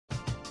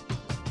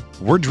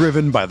We're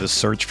driven by the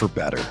search for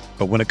better.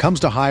 But when it comes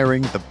to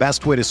hiring, the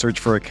best way to search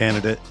for a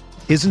candidate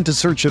isn't to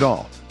search at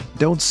all.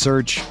 Don't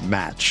search,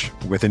 match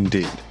with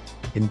Indeed.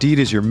 Indeed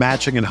is your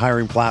matching and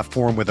hiring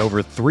platform with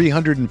over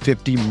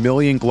 350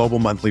 million global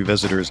monthly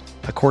visitors,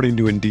 according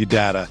to Indeed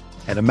data,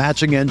 and a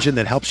matching engine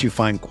that helps you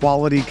find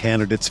quality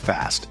candidates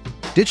fast.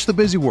 Ditch the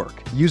busy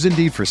work. Use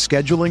Indeed for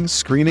scheduling,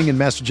 screening, and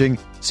messaging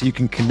so you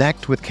can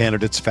connect with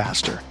candidates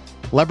faster.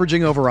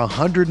 Leveraging over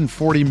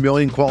 140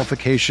 million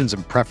qualifications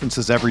and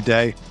preferences every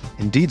day,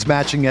 Indeed's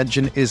matching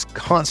engine is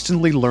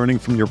constantly learning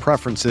from your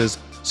preferences,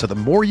 so the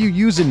more you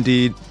use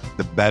Indeed,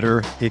 the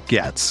better it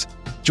gets.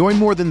 Join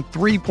more than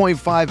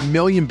 3.5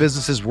 million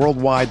businesses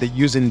worldwide that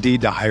use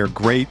Indeed to hire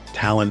great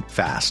talent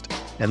fast.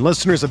 And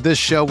listeners of this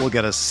show will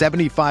get a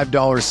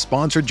 $75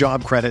 sponsored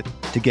job credit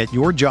to get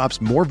your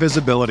jobs more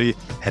visibility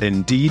at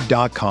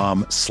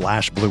Indeed.com/Blue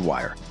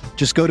Wire.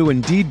 Just go to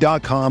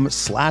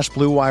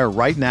Indeed.com/Blue Wire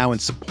right now and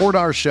support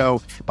our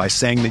show by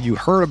saying that you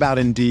heard about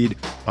Indeed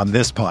on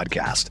this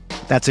podcast.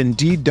 That's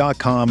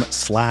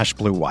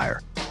Indeed.com/Blue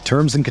Wire.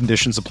 Terms and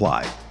conditions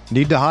apply.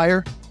 Need to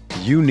hire?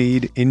 You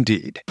need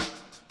Indeed.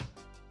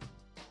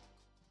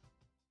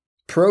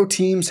 Pro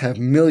teams have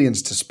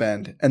millions to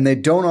spend, and they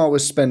don't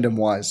always spend them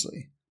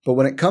wisely. But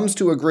when it comes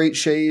to a great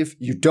shave,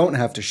 you don't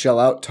have to shell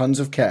out tons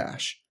of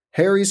cash.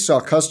 Harry's saw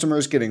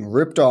customers getting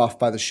ripped off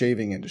by the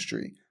shaving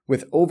industry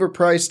with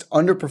overpriced,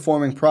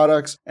 underperforming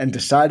products and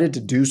decided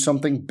to do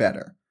something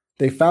better.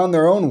 They found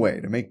their own way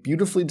to make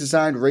beautifully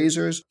designed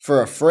razors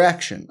for a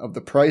fraction of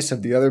the price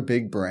of the other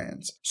big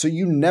brands, so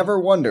you never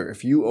wonder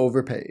if you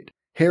overpaid.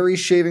 Harry's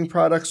shaving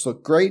products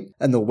look great,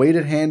 and the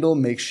weighted handle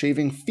makes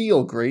shaving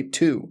feel great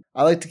too.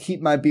 I like to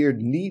keep my beard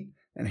neat,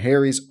 and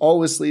Harry's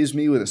always leaves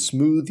me with a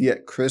smooth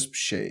yet crisp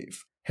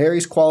shave.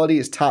 Harry's quality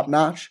is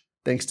top-notch,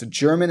 thanks to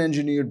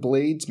German-engineered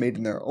blades made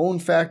in their own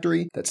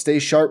factory that stay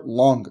sharp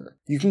longer.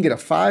 You can get a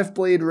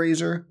 5-blade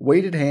razor,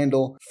 weighted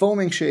handle,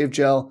 foaming shave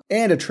gel,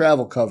 and a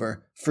travel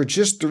cover for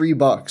just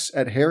 $3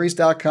 at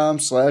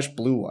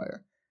harrys.com/Blue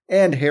Wire.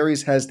 And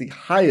Harry's has the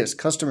highest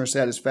customer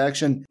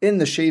satisfaction in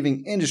the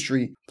shaving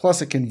industry,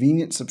 plus a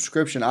convenient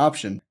subscription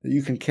option that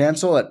you can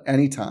cancel at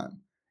any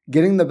time.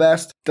 Getting the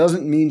best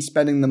doesn't mean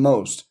spending the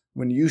most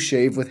when you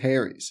shave with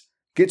Harry's.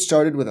 Get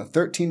started with a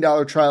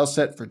 $13 trial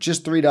set for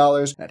just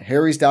 $3 at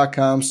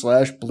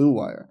harrys.com/Blue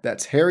Wire.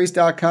 That's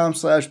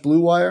harrys.com/Blue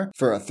Wire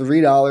for a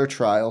 $3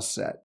 trial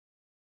set.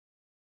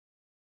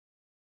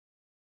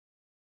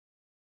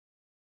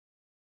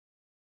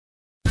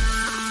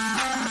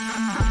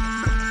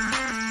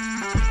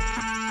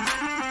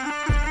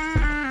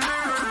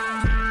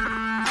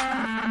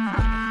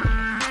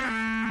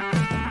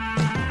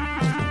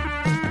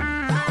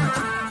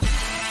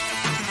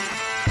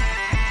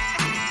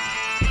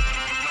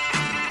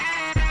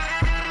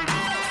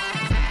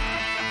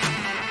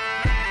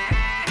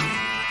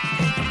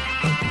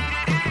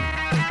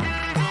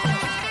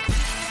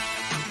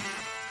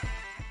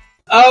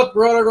 Up,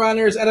 Roto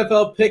Grinders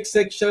NFL Pick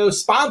 6 show,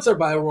 sponsored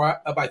by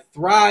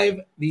Thrive.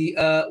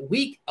 The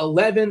Week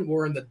 11,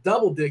 we're in the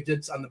double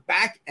digits on the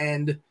back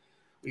end.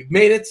 We've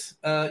made it.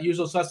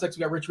 Usual suspects,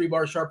 we got Rich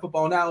Rebar, Sharp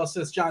Football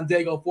Analysis, John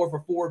Dago,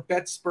 4for4,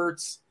 Bet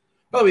Spurts.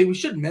 By the way, we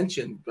should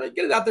mention, right,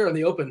 get it out there in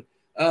the open.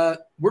 We're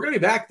going to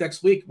be back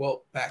next week.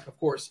 Well, back, of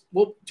course.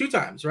 Well, 2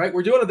 times, right?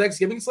 We're doing a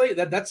Thanksgiving slate.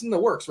 That's in the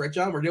works, right,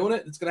 John? We're doing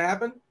it. It's going to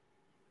happen.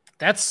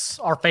 That's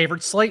our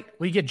favorite slate.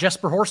 We get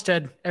Jesper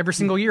Horsted every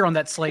single year on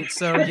that slate.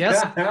 So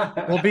yes,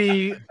 we'll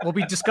be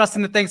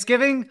discussing the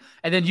Thanksgiving.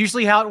 And then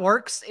usually how it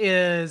works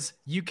is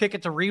you kick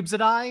it to Reeves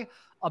and I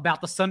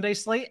about the Sunday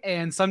slate.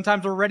 And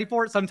sometimes we're ready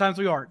for it. Sometimes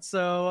we aren't.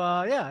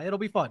 So yeah, it'll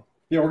be fun.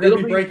 Yeah, we're going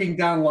to be breaking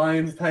down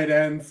Lions tight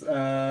ends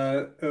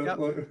like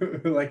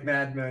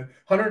Mad Men.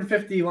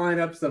 150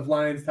 lineups of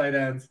Lions tight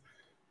ends.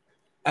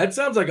 That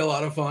sounds like a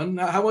lot of fun.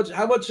 How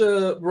much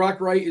Brock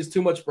Wright is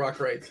too much Brock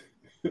Wright?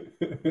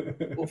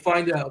 We'll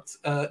find out.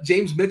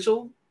 James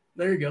Mitchell,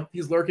 there you go.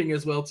 He's lurking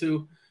as well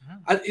too.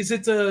 Is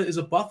it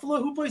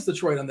Buffalo? Who plays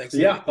Detroit on next?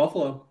 Yeah, week?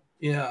 Buffalo.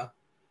 Yeah.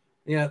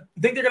 Think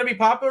they're going to be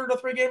popular in a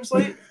 3-game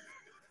slate?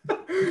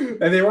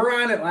 And they were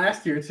on it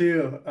last year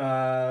too.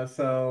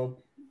 So,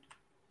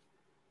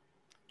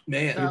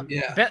 man,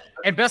 yeah.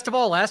 And best of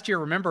all, last year,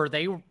 remember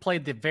they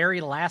played the very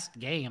last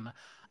game.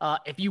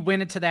 If you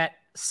went into that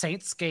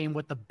Saints game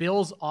with the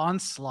Bills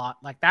onslaught,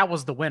 like that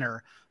was the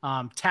winner.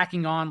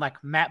 Tacking on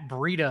like Matt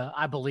Breida,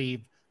 I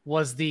believe,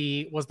 was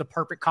the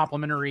perfect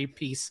complimentary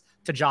piece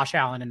to Josh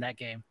Allen in that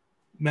game.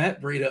 Matt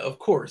Breida, of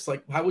course.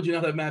 Like, how would you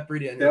not have Matt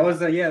Breida? That was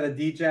the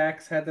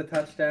D-Jacks had the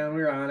touchdown.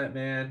 We were on it,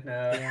 man.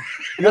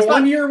 The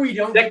one year we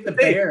don't get the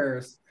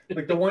Bears.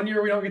 Like the one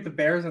year we don't get the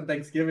Bears on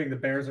Thanksgiving, the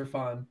Bears are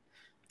fun.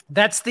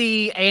 That's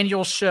the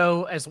annual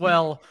show as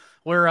well,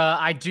 where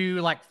I do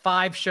like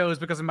 5 shows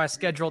because of my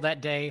schedule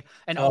that day,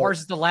 and ours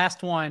is the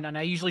last one. And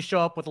I usually show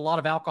up with a lot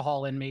of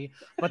alcohol in me.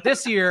 But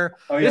this year,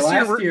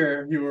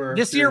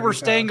 we're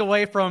staying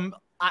away from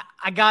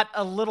I got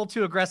a little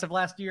too aggressive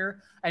last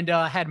year and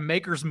had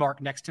Maker's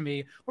Mark next to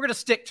me. We're going to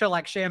stick to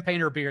like champagne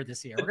or beer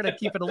this year. We're going to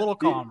keep it a little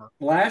calmer.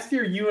 Last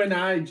year, you and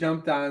I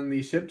jumped on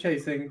the ship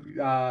chasing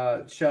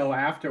show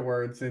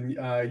afterwards, and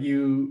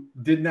you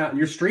did not.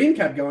 Your stream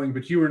kept going,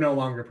 but you were no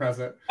longer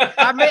present.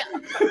 I may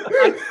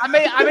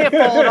have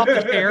fallen off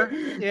the chair.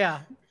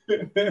 Yeah.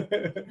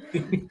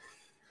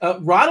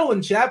 Ronald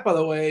in chat, by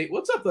the way,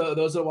 what's up,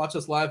 those that watch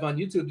us live on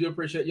YouTube? Do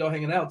appreciate y'all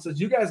hanging out.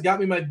 Says you guys got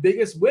me my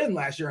biggest win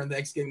last year on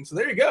Thanksgiving. So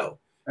there you go.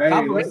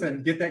 Hey,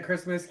 listen, get that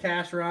Christmas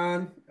cash,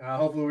 Ron.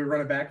 Hopefully we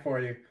run it back for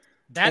you.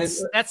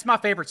 That's my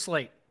favorite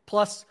slate.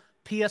 Plus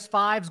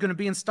PS5 is going to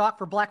be in stock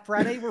for Black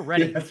Friday. We're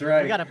ready. Yeah, that's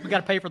right. We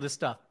got to pay for this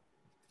stuff.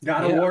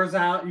 God of War's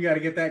out. You got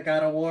to get that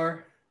God of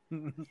War.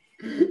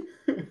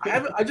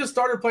 I just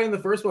started playing the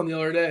first one the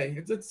other day.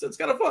 It's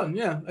kind of fun.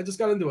 Yeah, I just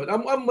got into it.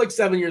 I'm like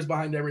 7 years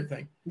behind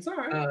everything. It's all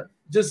right.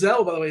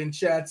 Giselle, by the way, in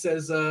chat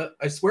says,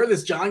 "I swear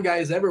this John guy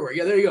is everywhere."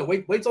 Yeah, there you go.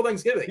 Wait till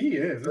Thanksgiving. He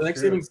is. The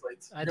Thanksgiving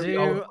slates. I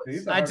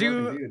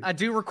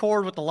do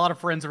record with a lot of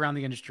friends around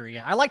the industry.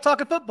 Yeah, I like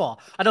talking football.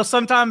 I know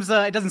sometimes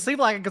it doesn't seem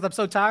like it because I'm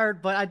so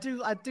tired, but I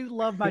do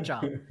love my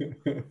job.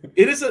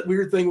 It is a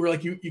weird thing where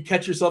like you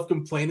catch yourself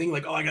complaining,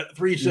 like, "Oh, I got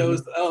 3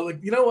 shows." Oh,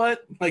 like you know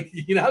what? Like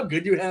you know how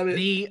good you have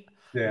it.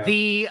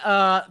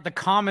 The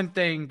common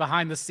thing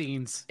behind the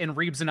scenes in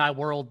Reeves and I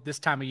world this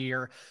time of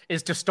year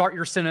is to start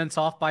your sentence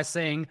off by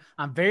saying,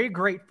 "I'm very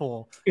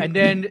grateful," and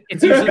then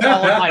it's usually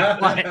followed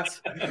by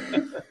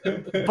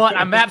but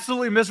I'm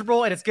absolutely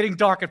miserable, and it's getting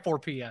dark at 4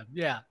 p.m.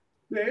 Yeah.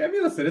 I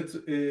mean, listen,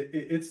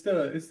 it's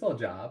still a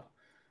job.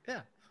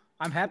 Yeah,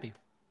 I'm happy.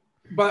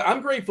 But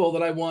I'm grateful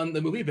that I won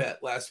the movie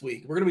bet last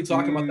week. We're going to be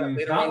talking about that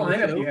later on.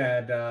 Lineup you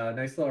had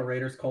nice little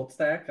Raiders Colts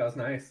stack. That was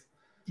nice.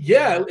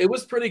 Yeah, it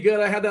was pretty good.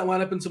 I had that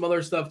lineup and some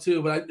other stuff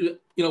too, but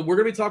we're going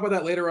to be talking about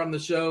that later on the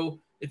show.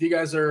 If you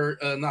guys are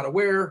not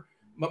aware,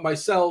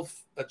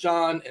 myself,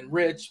 John, and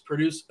Rich,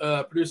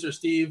 producer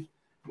Steve,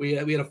 we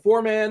had a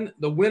 4-man.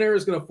 The winner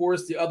is going to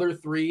force the other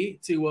 3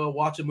 to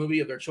watch a movie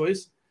of their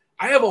choice.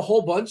 I have a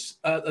whole bunch.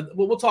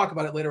 We'll talk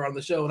about it later on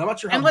the show, and I'm not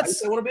sure how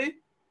nice I want to be.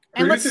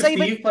 And let's say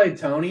Steve played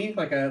Tony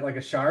like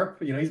a sharp.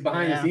 You know, he's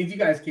behind the scenes. You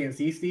guys can't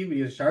see Steve, but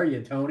he's a sharp. You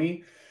had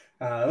Tony.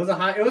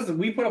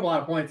 We put up a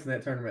lot of points in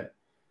that tournament.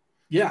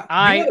 Yeah,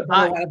 you had a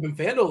better lineup in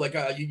FanDuel. Like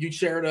you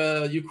shared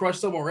you crushed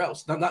somewhere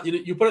else. Not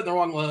you put it in the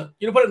wrong. You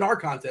didn't put it in our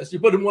contest. You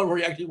put it in one where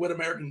you actually win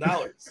American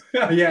dollars.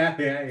 Yeah.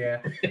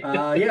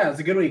 It's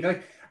a good week.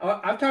 Like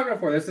I've talked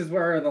before. This is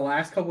where the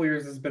last couple of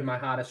years has been my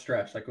hottest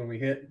stretch. Like when we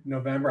hit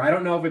November, I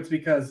don't know if it's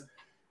because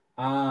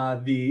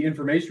the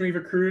information we've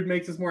accrued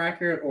makes us more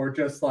accurate, or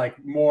just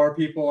like more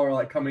people are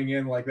like coming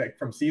in like that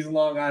from season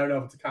long. I don't know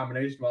if it's a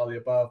combination of all the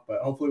above,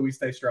 but hopefully we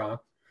stay strong.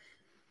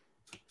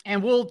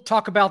 And we'll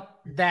talk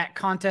about that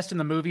contest in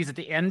the movies at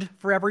the end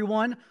for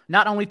everyone,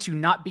 not only to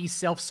not be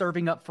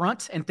self-serving up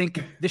front and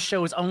think this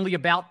show is only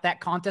about that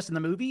contest in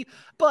the movie,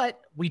 but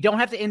we don't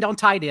have to end on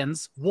tight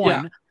ends, 1.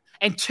 Yeah.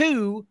 And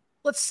 2,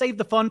 let's save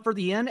the fun for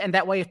the end. And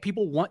that way, if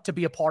people want to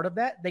be a part of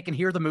that, they can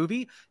hear the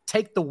movie,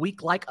 take the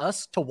week like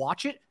us to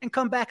watch it, and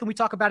come back and we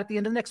talk about it at the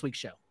end of next week's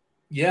show.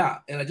 Yeah,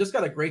 and I just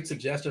got a great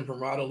suggestion from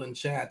Ronald in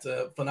chat.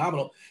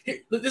 Phenomenal. Here,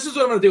 this is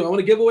what I'm going to do. I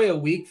want to give away a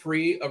week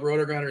free of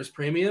RotoGrinders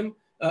Premium.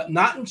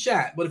 Not in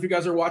chat, but if you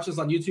guys are watching us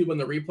on YouTube on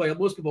the replay,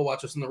 most people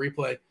watch us in the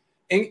replay.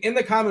 In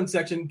the comment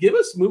section, give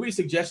us movie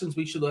suggestions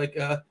we should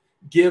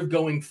give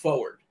going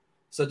forward.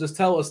 So just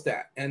tell us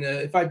that. And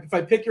if I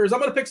pick yours, I'm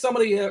going to pick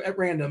somebody at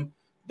random.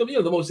 The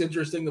most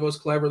interesting, the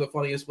most clever, the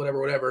funniest,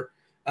 whatever.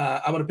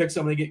 I'm going to pick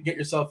somebody. Get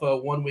yourself a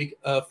 1 week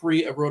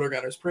free of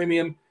RotoGrinders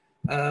Premium.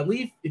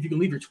 If you can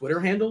leave your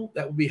Twitter handle,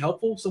 that would be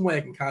helpful. Some way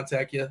I can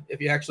contact you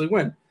if you actually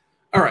win.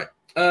 All right,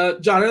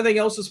 John. Anything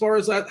else as far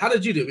as that? How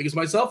did you do? Because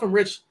myself and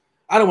Rich.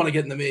 I don't want to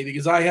get in the May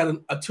because I had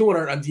a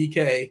 200 on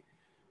DK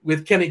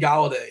with Kenny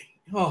Golladay.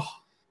 Oh,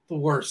 the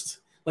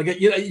worst. Like,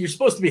 you're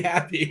supposed to be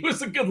happy. It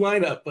was a good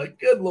lineup, but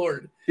good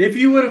Lord. If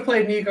you would have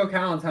played Nico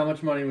Collins, how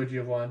much money would you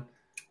have won?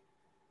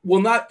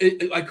 Well,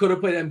 I could have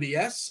played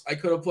MBS. I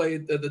could have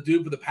played the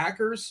dude for the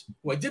Packers,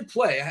 who I did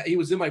play. He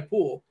was in my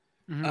pool.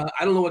 Mm-hmm.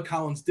 I don't know what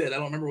Collins did. I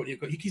don't remember what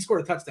he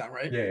scored a touchdown,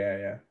 right?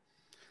 Yeah.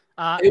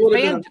 I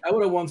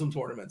would have won some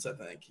tournaments, I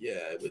think. Yeah.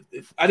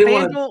 I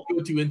didn't want to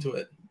go too into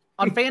it.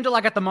 On FanDuel, I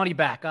got the money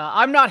back.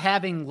 I'm not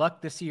having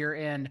luck this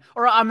year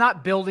or I'm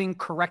not building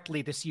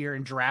correctly this year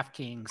in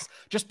DraftKings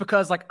just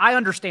because, I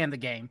understand the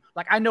game.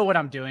 I know what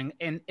I'm doing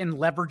in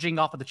leveraging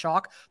off of the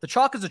chalk. The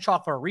chalk is a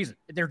chalk for a reason.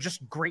 They're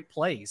just great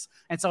plays.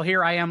 And so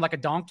here I am like a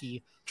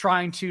donkey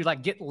trying to,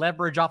 get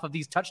leverage off of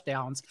these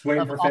touchdowns.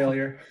 Waiting for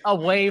failure.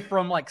 Away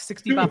from,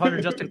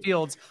 6,500 Justin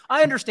Fields.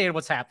 I understand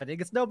what's happening.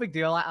 It's no big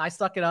deal. I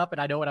suck it up, and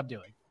I know what I'm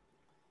doing.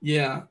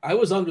 Yeah, I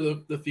was under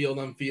the field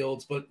on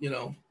Fields, but,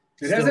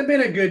 It hasn't been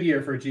a good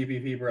year for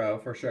GPP Bro,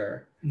 for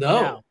sure.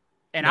 No.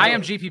 And I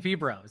am GPP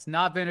Bro. It's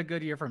not been a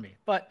good year for me.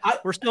 But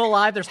we're still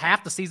alive. There's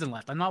half the season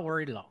left. I'm not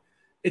worried at all.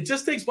 It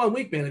just takes 1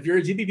 week, man. If you're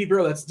a GPP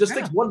pro, that's just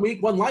takes 1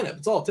 week, one lineup.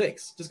 It's all it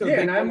takes. Just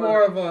and I'm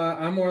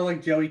more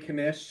like Joey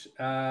Knish.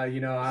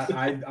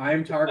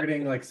 I'm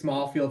targeting like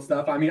small field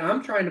stuff. I mean,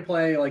 I'm trying to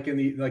play like in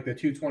the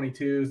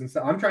 222s and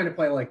stuff. I'm trying to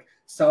play like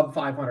sub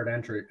 500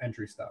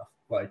 entry stuff.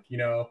 Like,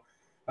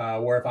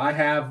 where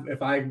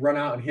if I run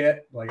out and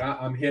hit, like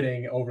I'm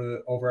hitting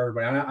over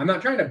everybody. I'm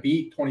not trying to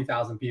beat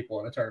 20,000 people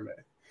in a tournament.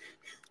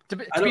 To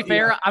be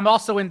fair, I'm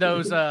also in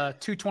those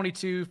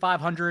 222,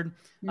 500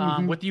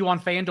 with you on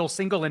FanDuel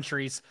single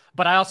entries,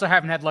 but I also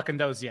haven't had luck in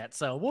those yet.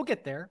 So we'll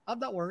get there. I'm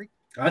not worried.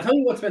 I'll tell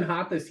you what's been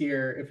hot this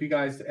year, if you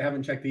guys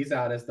haven't checked these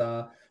out, is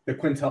the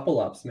quintuple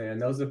ups, man.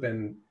 Those have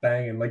been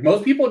banging. Like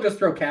most people just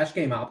throw cash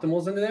game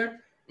optimals into there.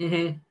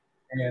 Mm-hmm.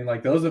 And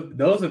like those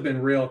have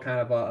been real kind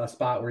of a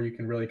spot where you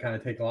can really kind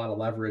of take a lot of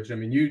leverage. I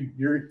mean, you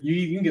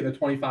can get the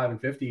 25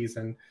 and 50s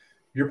and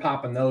you're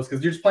popping those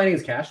because you're just playing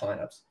against cash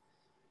lineups.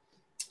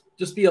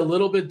 Just be a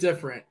little bit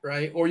different,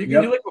 right? Or you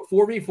can do like a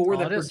 4v4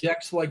 that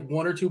projects like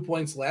 1 or 2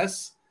 points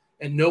less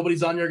and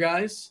nobody's on your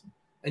guys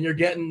and you're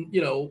getting,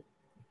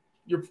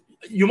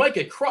 you might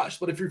get crushed,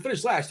 but if you're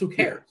finished last, who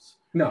cares?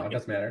 No, it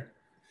doesn't matter.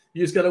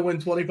 You just got to win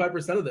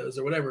 25% of those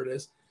or whatever it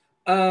is.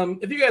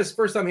 If you guys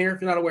first time here,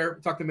 if you're not aware,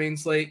 talk to main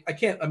slate. I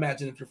can't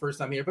imagine if you're first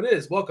time here, but it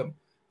is welcome.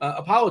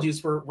 Apologies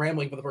for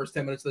rambling for the first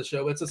 10 minutes of the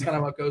show. It's just kind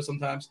of how it goes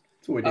sometimes.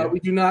 We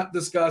do not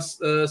discuss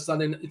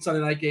Sunday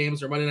night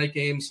games or Monday night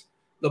games.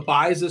 The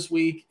buys this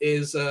week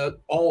is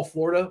all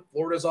Florida.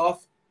 Florida's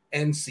off,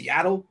 and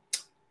Seattle.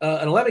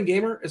 An 11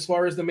 gamer as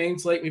far as the main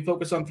slate. We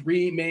focus on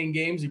 3 main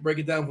games. We break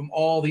it down from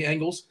all the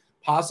angles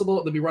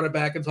possible. Then we run it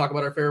back and talk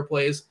about our fair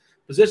plays,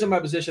 position by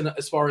position,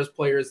 as far as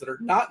players that are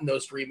not in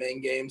those 3 main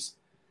games.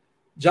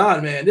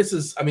 John, man, this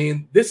is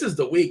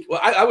the week. Well,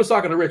 I was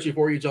talking to Rich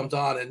before you jumped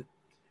on, and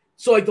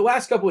so like the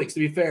last couple weeks, to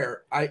be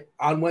fair,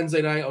 on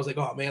Wednesday night I was like,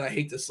 oh man, I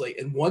hate this slate.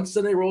 And once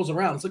Sunday rolls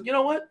around, it's like, you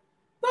know what?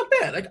 Not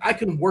bad. I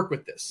can work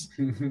with this.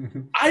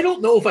 I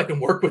don't know if I can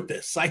work with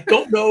this. I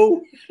don't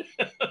know.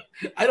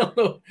 I don't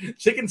know.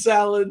 Chicken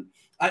salad.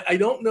 I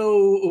don't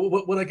know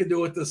what I can do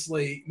with this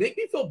slate. Make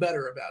me feel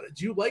better about it.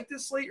 Do you like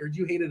this slate or do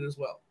you hate it as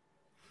well?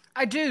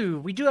 I do.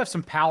 We do have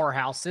some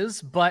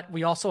powerhouses, but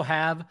we also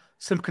have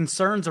some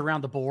concerns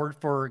around the board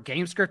for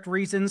game script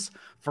reasons,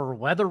 for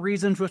weather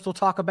reasons, which we'll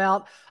talk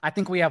about. I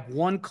think we have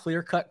one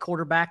clear-cut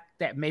quarterback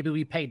that maybe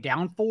we paid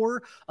down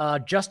for.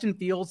 Justin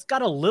Fields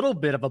got a little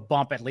bit of a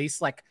bump, at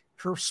least, like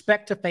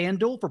respect to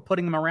FanDuel for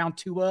putting him around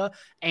Tua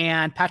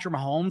and Patrick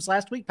Mahomes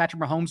last week.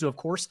 Patrick Mahomes, who, of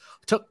course,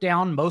 took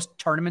down most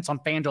tournaments on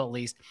FanDuel at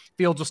least.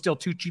 Fields was still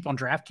too cheap on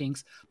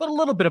DraftKings, but a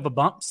little bit of a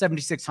bump,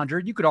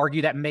 7,600. You could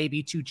argue that may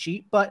be too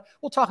cheap, but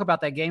we'll talk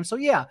about that game. So,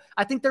 yeah,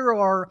 I think there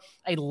are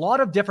a lot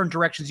of different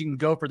directions you can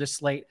go for this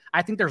slate.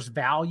 I think there's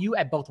value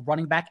at both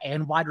running back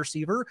and wide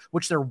receiver,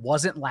 which there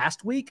wasn't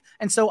last week.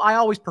 And so I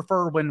always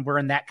prefer when we're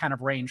in that kind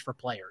of range for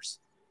players.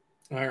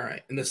 All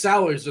right. And the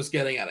salary is just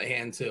getting out of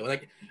hand, too.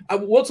 Like,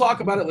 we'll talk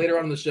about it later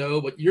on in the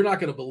show, but you're not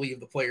going to believe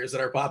the players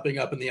that are popping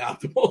up in the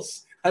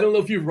optimals. I don't know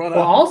if you've run up.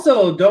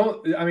 Also,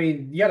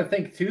 you got to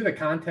think, too, the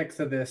context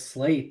of this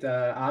slate.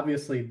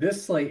 Obviously,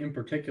 this slate in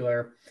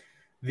particular,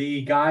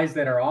 the guys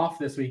that are off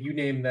this week, you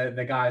name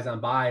the guys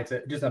on bye. It's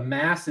just a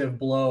massive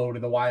blow to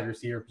the wide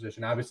receiver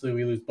position. Obviously,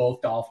 we lose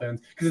both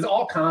Dolphins because it's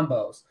all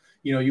combos.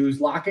 You lose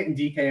Lockett and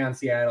DK on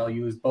Seattle.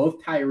 You lose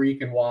both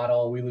Tyreek and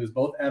Waddle. We lose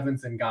both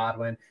Evans and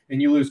Godwin.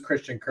 And you lose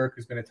Christian Kirk,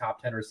 who's been a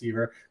top 10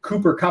 receiver.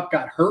 Cooper Kupp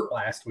got hurt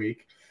last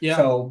week. Yeah.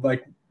 So,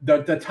 like,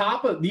 the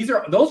top of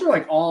those are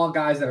like all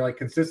guys that are like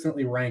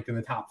consistently ranked in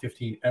the top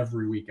 15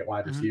 every week at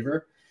wide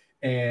receiver.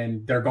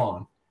 And they're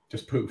gone.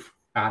 Just poof,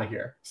 out of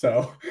here.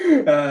 So,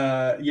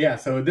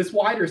 so this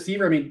wide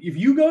receiver, I mean, if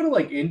you go to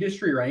like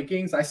industry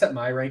rankings, I set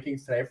my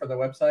rankings today for the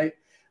website.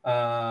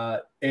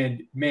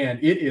 And man,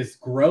 it is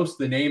gross.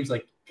 The names,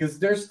 like, because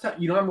there's,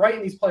 I'm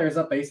writing these players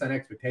up based on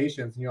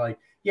expectations, and you're like,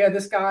 yeah,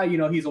 this guy,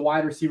 he's a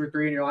wide receiver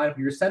 3 in your lineup.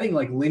 You're setting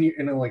like linear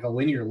in a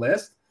linear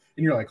list,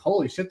 and you're like,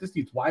 holy shit, this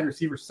dude's wide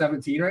receiver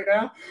 17 right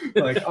now.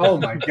 Like, oh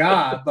my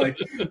god, like,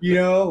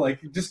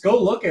 just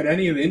go look at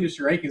any of the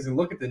industry rankings and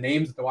look at the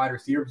names at the wide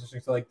receiver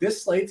position. So like,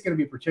 this slate's going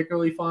to be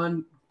particularly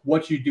fun.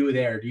 What you do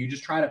there? Do you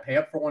just try to pay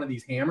up for one of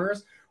these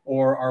hammers?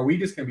 Or are we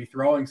just going to be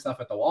throwing stuff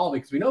at the wall?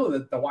 Because we know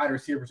that the wide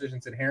receiver position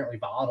is inherently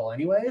volatile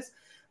anyways.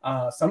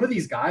 Some of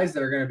these guys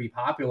that are going to be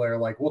popular,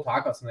 like we'll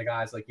talk about some of the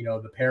guys like,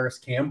 the Paris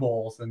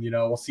Campbells, and,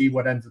 we'll see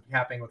what ends up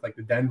happening with like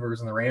the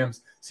Denvers and the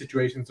Rams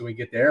situations when we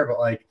get there. But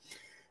like,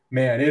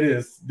 man,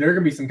 there are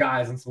going to be some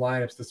guys in some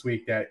lineups this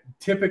week that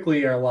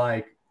typically are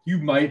like, you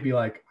might be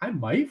like, I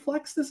might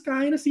flex this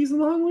guy in a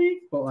season-long league.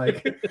 But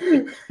like,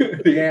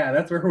 yeah,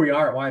 that's where we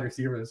are at wide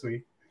receiver this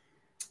week.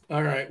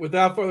 All right.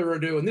 Without further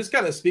ado, and this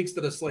kind of speaks to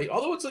the slate,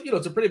 although it's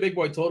a pretty big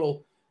boy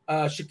total.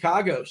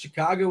 Chicago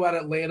at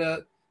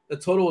Atlanta. The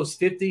total is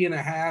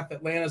 50.5.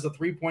 Atlanta's a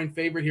 3-point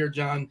favorite here,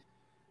 John.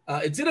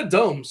 It's in a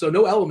dome, so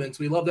no elements.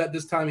 We love that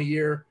this time of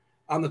year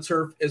on the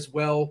turf as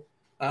well.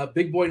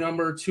 Big boy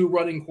number, 2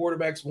 running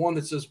quarterbacks, one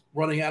that's just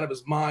running out of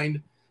his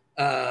mind.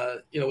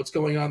 What's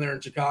going on there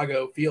in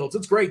Chicago Fields.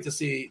 It's great to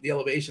see the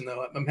elevation,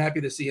 though. I'm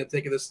happy to see him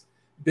taking this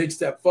big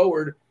step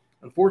forward.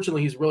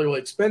 Unfortunately, he's really, really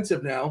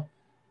expensive now.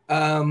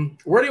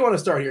 Where do you want to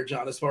start here,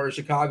 John, as far as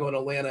Chicago and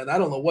Atlanta? And I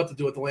don't know what to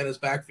do with Atlanta's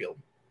backfield.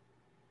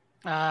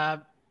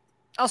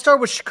 I'll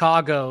start with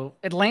Chicago.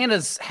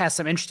 Atlanta's has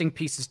some interesting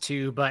pieces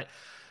too, but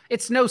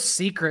it's no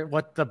secret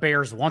what the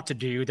Bears want to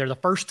do. They're the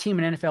first team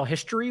in NFL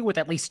history with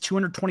at least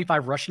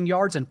 225 rushing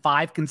yards in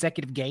 5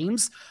 consecutive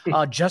games.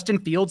 Justin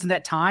Fields in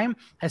that time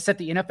has set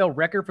the NFL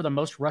record for the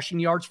most rushing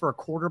yards for a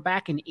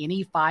quarterback in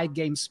any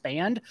 5-game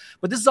span.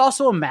 But this is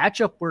also a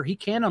matchup where he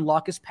can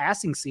unlock his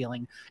passing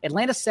ceiling.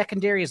 Atlanta's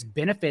secondary has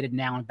benefited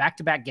now in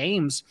back-to-back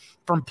games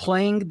from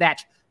playing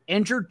that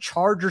injured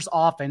Chargers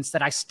offense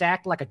that I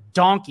stacked like a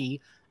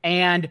donkey,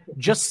 and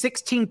just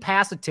 16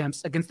 pass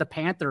attempts against the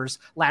Panthers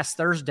last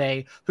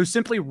Thursday, who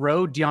simply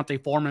rode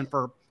Deontay Foreman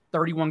for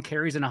 31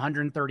 carries and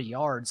 130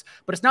 yards.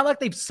 But it's not like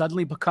they've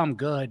suddenly become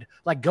good.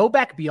 Like, go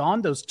back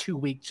beyond those 2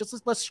 weeks.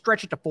 Let's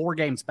stretch it to 4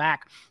 games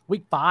back.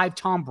 Week 5,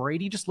 Tom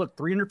Brady just looked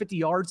 350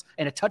 yards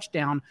and a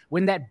touchdown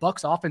when that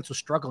Bucs offense was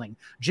struggling.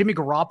 Jimmy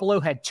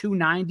Garoppolo had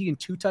 290 and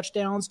 2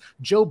 touchdowns.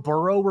 Joe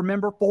Burrow,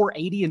 remember,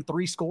 480 and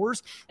 3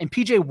 scores. And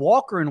PJ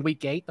Walker in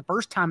week 8, the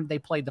first time they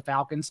played the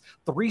Falcons,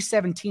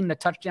 317 and a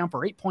touchdown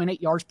for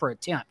 8.8 yards per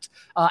attempt.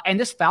 And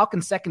this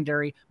Falcons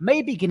secondary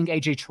may be getting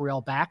AJ Terrell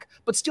back,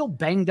 but still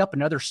banged up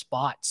in other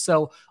spots.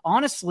 So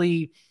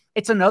honestly,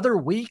 it's another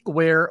week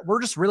where we're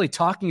just really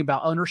talking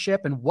about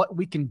ownership and what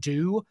we can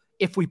do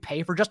if we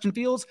pay for Justin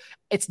Fields.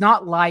 It's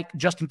not like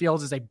Justin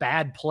Fields is a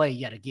bad play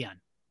yet again.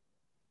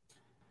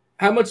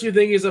 How much do you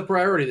think is a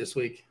priority this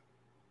week?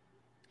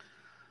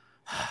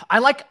 I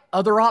like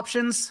other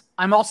options.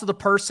 I'm also the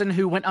person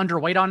who went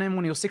underweight on him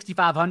when he was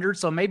 6,500.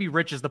 So maybe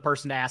Rich is the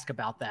person to ask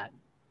about that.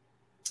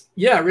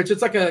 Yeah, Rich,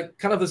 it's like a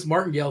kind of this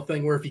martingale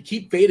thing where if you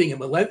keep fading him,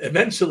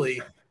 eventually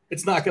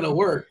it's not going to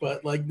work.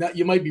 But like that,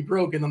 you might be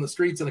broken on the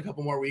streets in a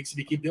couple more weeks if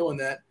you keep doing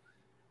that.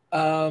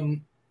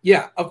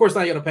 Yeah, of course,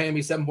 now you got to pay him.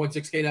 He's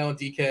 7.6K now in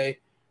DK.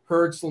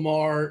 Hurts,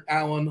 Lamar,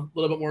 Allen, a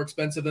little bit more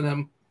expensive than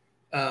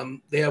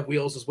him. They have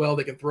wheels as well.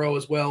 They can throw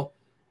as well.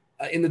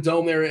 In the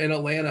dome there in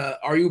Atlanta,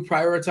 are you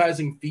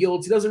prioritizing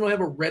Fields? He doesn't really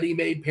have a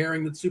ready-made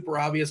pairing that's super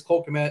obvious.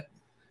 Cole Kmet.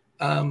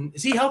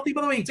 Is he healthy,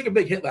 by the way? He took a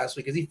big hit last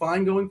week. Is he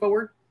fine going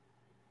forward?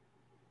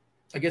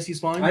 I guess he's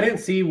fine. I didn't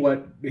see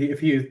if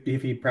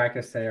he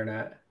practiced today or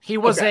not. He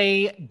was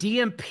a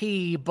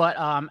DMP, but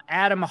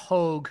Adam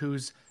Hogue,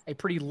 who's a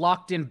pretty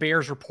locked-in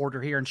Bears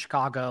reporter here in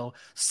Chicago,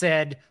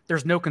 said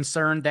there's no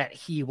concern that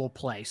he will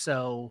play.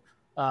 So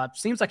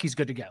seems like he's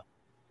good to go.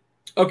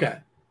 Okay.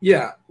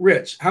 Yeah.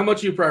 Rich, how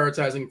much are you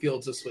prioritizing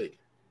Fields this week?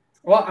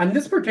 Well, on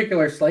this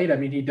particular slate, I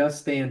mean, he does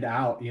stand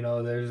out. You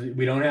know,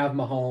 we don't have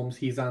Mahomes.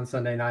 He's on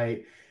Sunday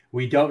night.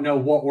 We don't know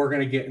what we're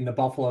going to get in the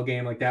Buffalo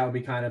game. Like that would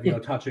be kind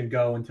of, touch and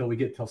go until we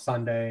get till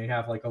Sunday and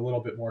have like a little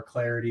bit more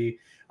clarity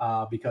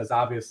because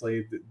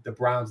obviously the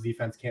Browns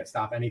defense can't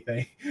stop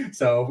anything.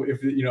 So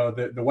if,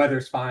 the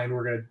weather's fine,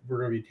 we're going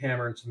to be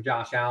hammering some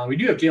Josh Allen. We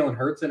do have Jalen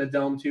Hurts in a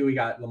dome too. We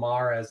got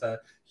Lamar as a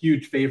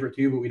huge favorite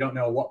too, but we don't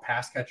know what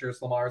pass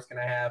catchers Lamar is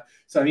going to have.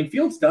 So, I mean,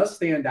 Fields does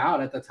stand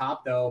out at the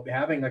top though,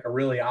 having like a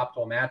really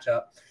optimal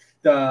matchup.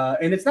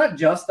 And it's not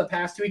just the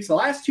past 2 weeks. The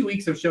last 2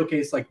 weeks have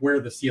showcased like where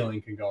the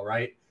ceiling can go,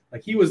 right?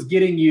 Like he was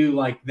getting you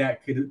like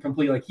that could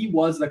complete, like he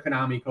was the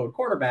Konami code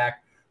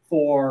quarterback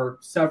for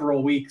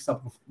several weeks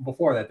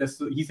before that.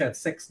 He's had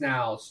 6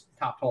 now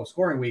top 12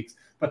 scoring weeks,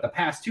 but the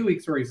past 2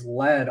 weeks where he's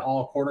led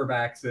all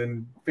quarterbacks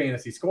in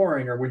fantasy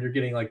scoring or when you're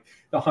getting like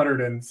the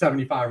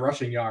 175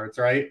 rushing yards,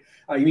 right?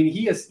 I mean,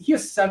 he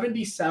has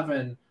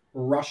 77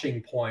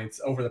 rushing points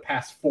over the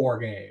past 4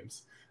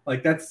 games.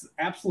 Like that's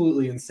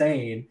absolutely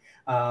insane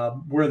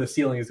where the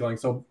ceiling is going.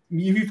 So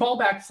if you fall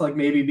back to like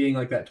maybe being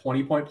like that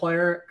 20-point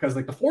player, because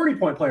like the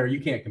 40-point player you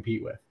can't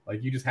compete with.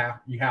 Like you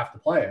have to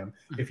play him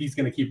if he's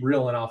going to keep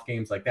reeling off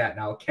games like that.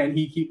 Now, can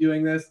he keep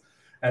doing this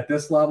at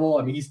this level?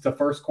 I mean, he's the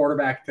first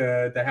quarterback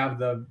to have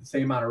the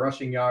same amount of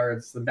rushing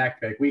yards in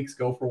back-to-back weeks,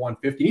 go for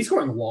 150. He's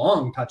scoring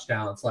long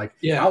touchdowns,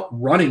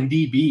 outrunning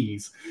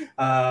DBs.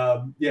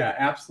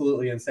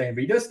 Absolutely insane.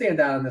 But he does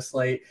stand out on this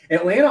slate.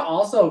 Atlanta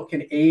also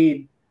can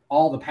aid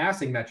all the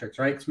passing metrics,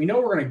 right? Because we know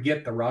we're going to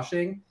get the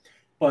rushing,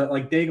 but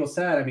like Daigle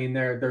said, I mean,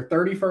 they're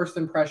 31st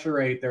in pressure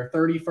rate, they're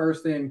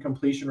 31st in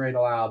completion rate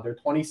allowed, they're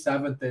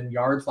 27th in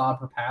yards allowed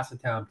per pass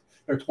attempt,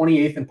 they're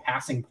 28th in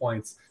passing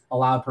points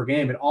allowed per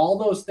game, and all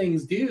those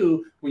things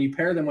do when you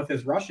pair them with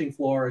his rushing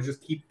floor is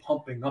just keep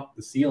pumping up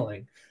the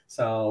ceiling.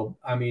 So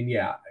I mean,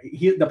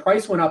 the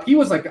price went up. He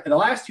was like the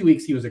last 2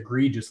 weeks he was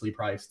egregiously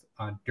priced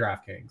on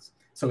DraftKings.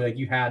 So like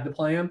you had to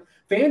play him.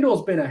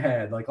 FanDuel's been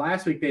ahead. Like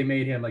last week they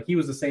made him like he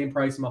was the same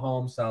price as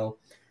Mahomes. So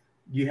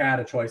you had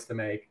a choice to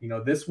make.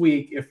 This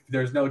week, if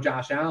there's no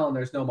Josh Allen,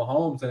 there's no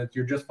Mahomes, and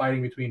you're just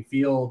fighting between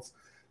Fields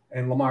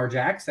and Lamar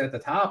Jackson at the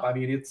top, I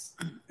mean,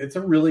 it's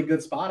a really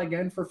good spot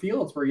again for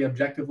Fields where he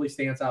objectively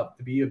stands out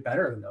to be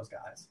better than those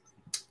guys.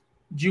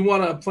 Do you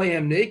want to play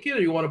him naked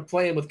or you want to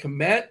play him with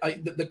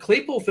Kmet? The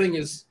Claypool thing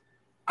is,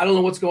 I don't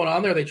know what's going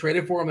on there. They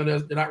traded for him and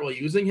they're not really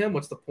using him.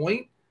 What's the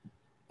point?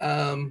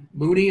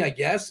 Mooney, I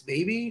guess,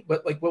 maybe.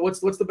 But like,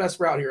 what's the best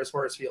route here as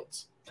far as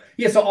Fields?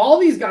 Yeah, so all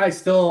these guys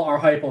still are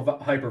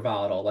hyper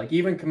volatile. Like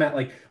even Komet,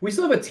 like we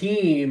still have a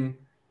team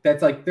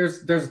that's like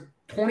there's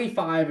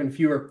 25 and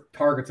fewer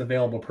targets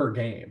available per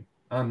game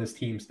on this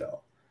team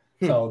still.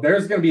 So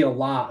there's going to be a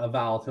lot of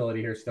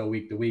volatility here still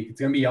week to week. It's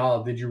going to be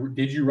all did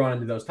you run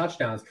into those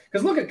touchdowns?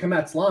 Because look at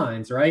Komet's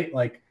lines, right?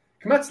 Like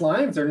Komet's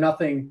lines are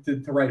nothing to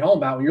write home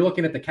about when you're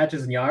looking at the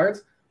catches and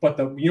yards. But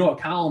what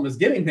column is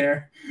getting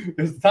there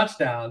is the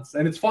touchdowns.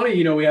 And it's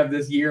funny, we have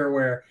this year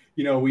where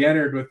we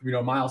entered with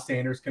Miles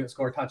Sanders couldn't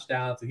score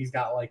touchdowns, and he's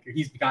got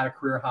a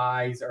career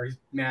high, he's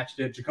matched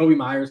it. Jacoby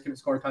Myers couldn't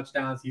score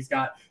touchdowns, he's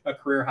got a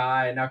career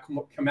high, and now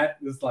Komet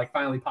is like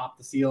finally popped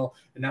the seal,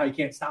 and now he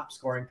can't stop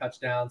scoring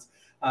touchdowns.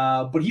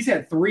 But he's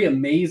had 3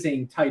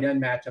 amazing tight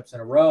end matchups in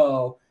a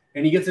row,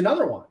 and he gets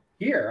another one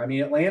here. I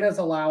mean, Atlanta's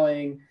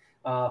allowing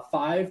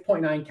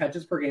 5.9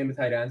 catches per game to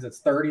tight ends. It's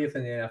 30th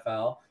in the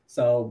NFL.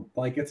 So,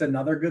 it's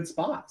another good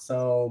spot.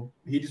 So,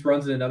 he just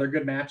runs in another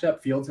good matchup.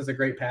 Fields has a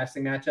great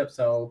passing matchup.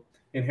 So,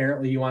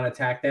 inherently, you want to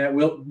attack that.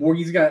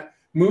 He's got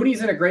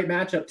Mooney's in a great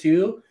matchup,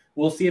 too.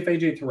 We'll see if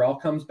A.J. Terrell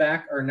comes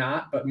back or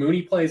not. But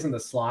Mooney plays in the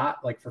slot,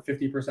 for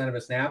 50% of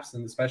his snaps,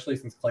 and especially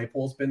since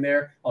Claypool's been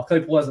there. Well,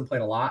 Claypool hasn't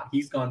played a lot.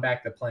 He's gone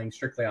back to playing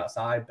strictly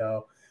outside,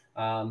 though.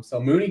 So,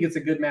 Mooney gets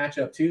a good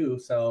matchup, too.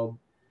 So,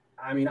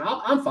 I mean,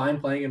 I'm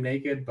fine playing him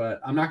naked, but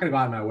I'm not going to go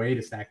out of my way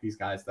to stack these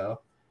guys, though.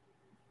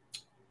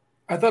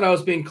 I thought I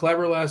was being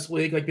clever last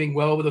week, being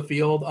well over the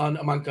field on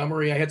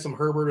Montgomery. I had some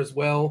Herbert as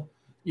well.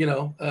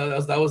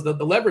 That was the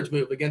leverage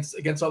move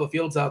against all the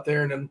fields out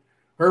there. And then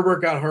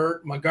Herbert got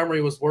hurt.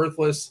 Montgomery was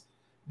worthless.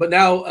 But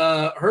now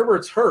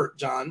Herbert's hurt,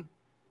 John.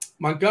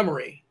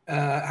 Montgomery.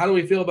 How do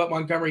we feel about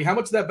Montgomery? How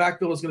much of that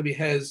backfield is going to be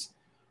his?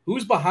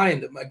 Who's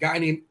behind him? A guy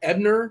named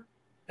Ebner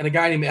and a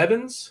guy named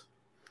Evans?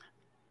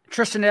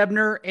 Tristan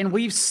Ebner, and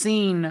we've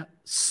seen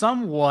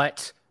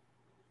somewhat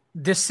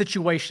this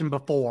situation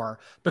before,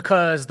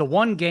 because the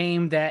one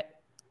game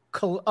that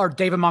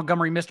David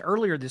Montgomery missed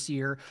earlier this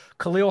year,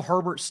 Khalil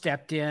Herbert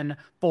stepped in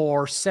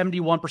for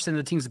 71% of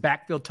the team's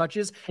backfield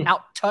touches,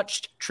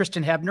 out-touched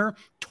Tristan Ebner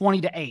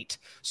 20-8.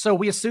 So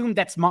we assume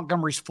that's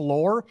Montgomery's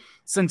floor,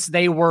 since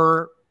they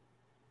were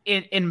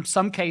in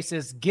some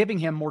cases giving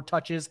him more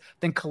touches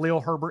than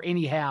Khalil Herbert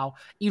anyhow,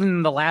 even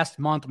in the last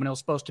month when it was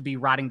supposed to be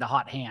riding the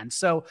hot hand.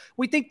 So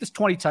we think this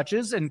 20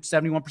 touches and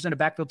 71% of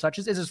backfield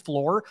touches is his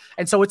floor.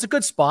 And so it's a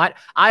good spot.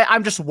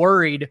 I'm just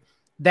worried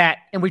that,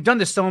 and we've done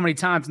this so many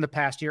times in the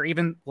past year,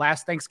 even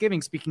last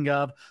Thanksgiving, speaking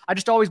of, I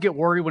just always get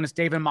worried when it's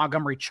David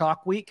Montgomery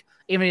chalk week,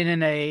 even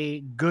in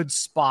a good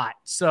spot.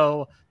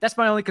 So that's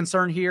my only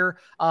concern here.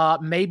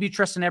 Maybe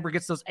Tristan Ebner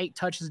gets those 8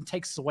 touches and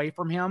takes away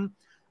from him.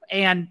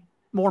 And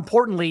more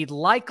importantly,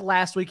 like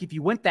last week, if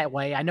you went that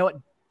way, I know it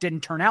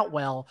didn't turn out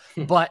well,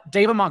 but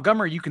David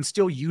Montgomery, you can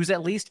still use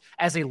at least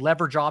as a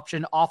leverage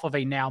option off of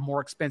a now more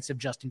expensive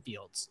Justin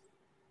Fields.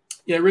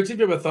 Yeah, Rich, if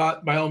you have a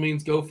thought, by all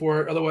means, go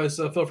for it. Otherwise,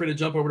 feel free to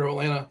jump over to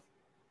Atlanta.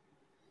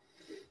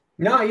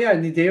 No, yeah,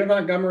 David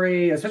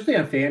Montgomery, especially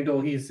on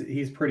FanDuel,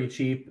 he's pretty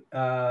cheap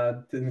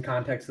in the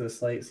context of the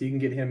slate, so you can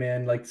get him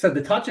in. Like I said,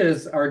 the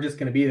touches are just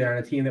going to be there on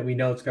a team that we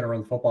know it's going to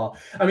run the football.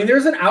 I mean,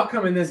 there's an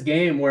outcome in this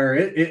game where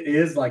it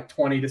is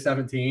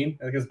 20-17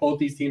 because both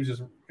these teams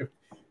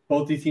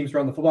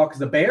run the football, because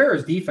the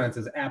Bears' defense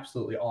is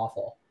absolutely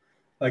awful.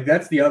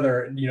 That's the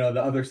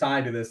other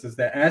side to this, is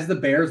that as the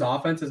Bears'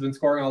 offense has been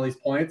scoring all these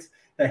points,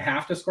 they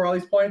have to score all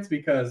these points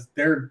because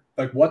they're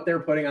what they're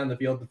putting on the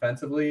field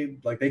defensively,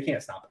 they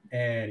can't stop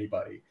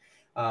anybody.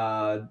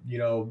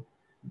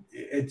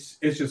 It's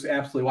just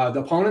absolutely wild.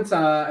 The opponents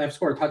have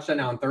scored a touchdown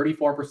now on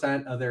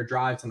 34% of their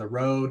drives on the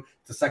road.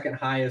 It's the second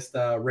highest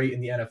rate in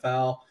the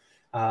NFL.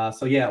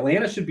 So yeah,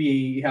 Atlanta should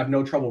have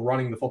no trouble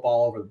running the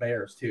football over the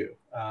Bears too.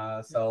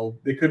 So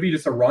it could be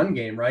just a run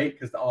game, right?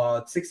 Because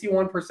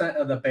 61%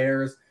 of the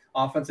Bears'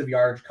 offensive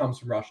yardage comes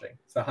from rushing.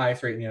 It's the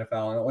highest rate in the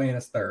NFL, and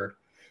Atlanta's third.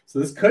 So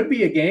this could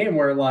be a game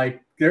where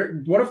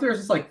what if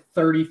there's just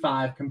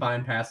 35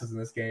 combined passes in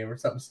this game or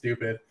something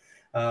stupid?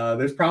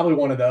 There's probably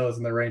one of those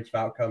in the range of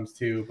outcomes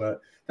too.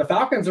 But the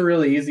Falcons are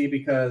really easy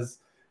because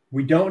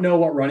we don't know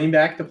what running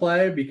back to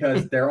play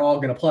because they're all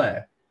going to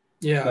play.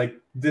 Yeah.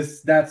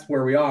 That's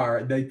where we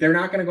are. They're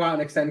not going to go out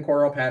and extend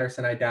Cordell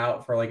Patterson, I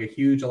doubt, for a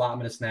huge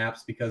allotment of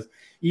snaps, because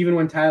even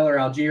when Tyler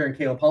Algier and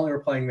Caleb Huntley were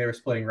playing, they were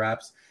splitting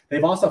reps.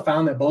 They've also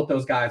found that both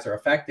those guys are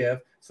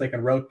effective, so they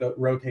can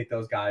rotate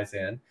those guys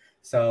in.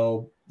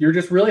 So you're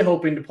just really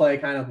hoping to play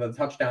kind of a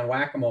touchdown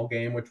whack-a-mole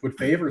game, which would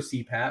favor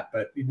CPAT,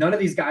 but none of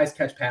these guys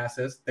catch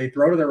passes. They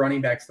throw to their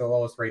running backs the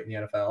lowest rate in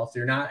the NFL, so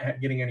you're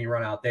not getting any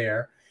run out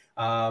there.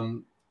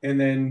 And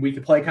then we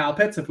could play Kyle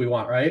Pitts if we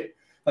want, right?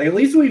 At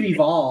least we've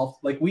evolved.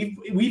 We've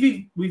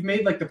made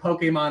the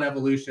Pokemon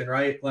evolution,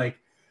 right?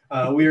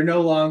 We are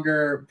no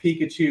longer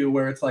Pikachu,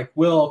 where it's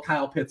will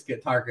Kyle Pitts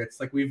get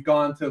targets? We've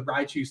gone to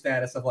Raichu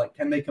status of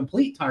can they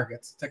complete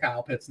targets to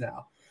Kyle Pitts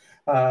now?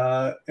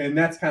 And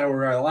that's kind of where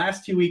we are. The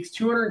last 2 weeks,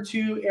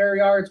 202 air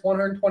yards,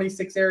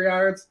 126 air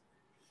yards,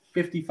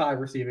 55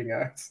 receiving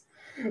yards.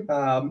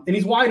 And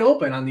he's wide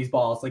open on these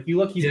balls. Like you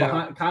look, he's Yeah.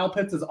 behind. Kyle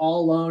Pitts is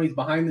all alone. He's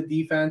behind the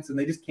defense, and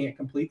they just can't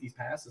complete these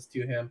passes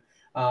to him.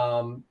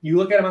 You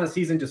look at him on the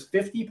season, just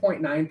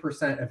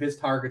 50.9% of his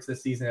targets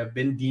this season have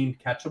been deemed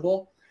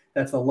catchable.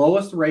 That's the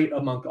lowest rate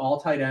among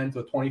all tight ends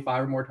with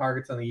 25 or more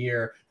targets on the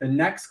year. The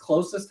next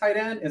closest tight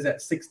end is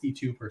at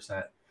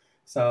 62%.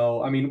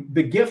 So, I mean,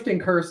 the gift and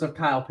curse of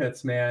Kyle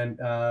Pitts, man,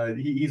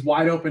 he's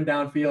wide open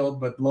downfield,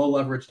 but low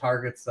leverage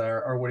targets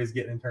are what he's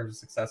getting in terms of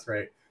success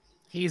rate.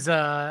 He's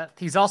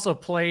also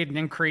played and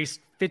increased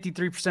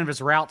 53% of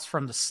his routes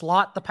from the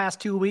slot the past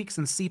 2 weeks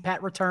in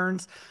CPAT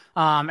returns.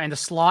 And the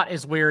slot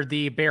is where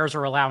the Bears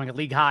are allowing a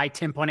league high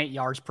 10.8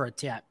 yards per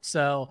attempt.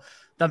 So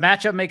the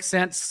matchup makes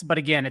sense, but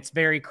again, it's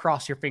very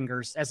cross your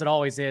fingers, as it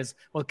always is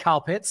with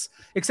Kyle Pitts.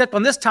 Except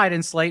on this tight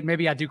end slate,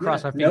 maybe I do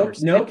cross my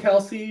fingers. No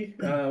Kelsey.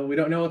 We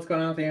don't know what's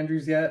going on with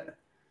Andrews yet.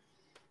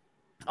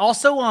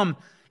 Also,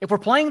 if we're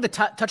playing the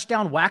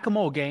touchdown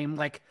whack-a-mole game,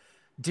 like,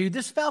 dude,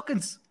 this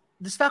Falcons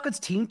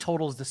team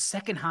total is the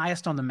second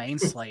highest on the main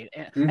slate.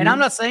 And I'm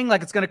not saying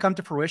like it's going to come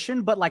to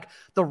fruition, but like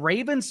the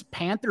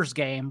Ravens-Panthers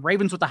game,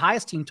 Ravens with the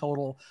highest team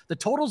total, the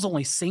total's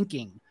only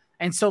sinking.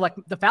 And so, like,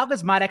 the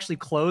Falcons might actually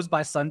close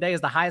by Sunday as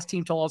the highest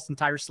team total of this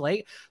entire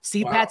slate.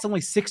 CPAT's only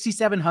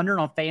 6,700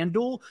 on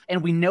FanDuel,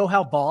 and we know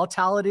how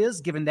volatile it is,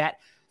 given that,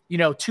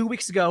 2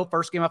 weeks ago,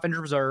 first game off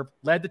injured reserve,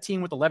 led the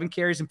team with 11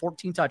 carries and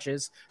 14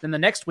 touches. Then the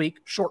next week,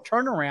 short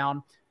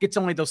turnaround, gets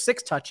only those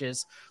 6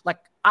 touches. Like,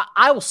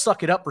 I will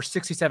suck it up for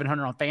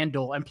 6,700 on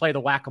FanDuel and play the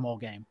whack-a-mole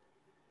game.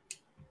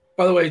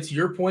 By the way, to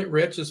your point,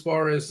 Rich, as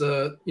far as,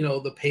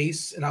 the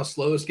pace and how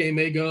slow this game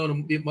may go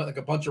and be like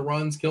a bunch of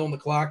runs killing the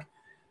clock,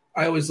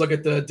 I always look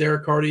at the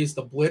Derek Carty's,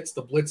 the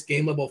blitz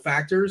game level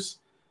factors.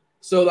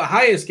 So the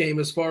highest game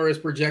as far as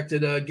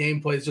projected game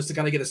plays, just to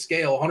kind of get a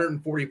scale,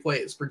 140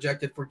 plays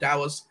projected for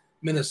Dallas,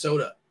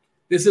 Minnesota.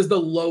 This is the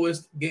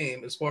lowest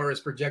game as far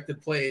as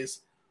projected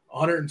plays,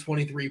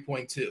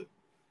 123.2.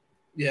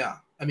 Yeah,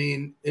 I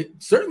mean, it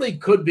certainly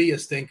could be a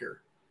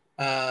stinker.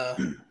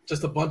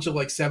 Just a bunch of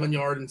like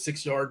 7-yard and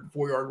 6-yard,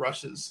 4-yard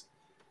rushes.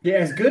 Yeah,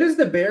 as good as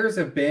the Bears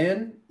have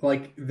been,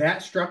 like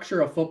that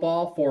structure of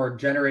football for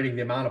generating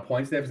the amount of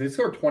points they have, they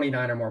scored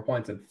 29 or more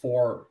points in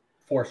four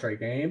straight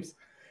games.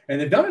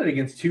 And they've done it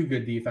against 2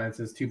 good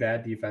defenses, 2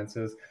 bad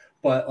defenses.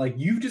 But like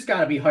you've just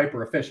got to be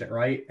hyper efficient,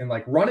 right? And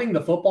like running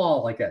the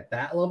football like at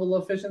that level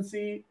of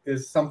efficiency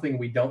is something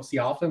we don't see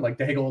often, like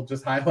Daigle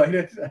just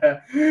highlighted.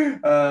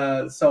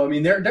 So I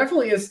mean, there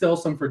definitely is still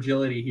some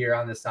fragility here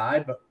on this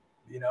side, but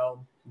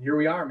here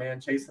we are,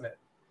 man, chasing it.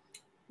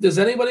 Does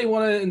anybody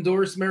want to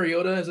endorse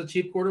Mariota as a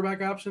cheap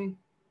quarterback option?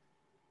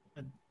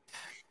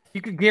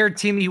 You could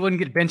guarantee me he wouldn't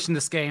get benched in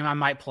this game. I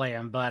might play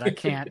him, but I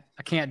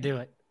can't do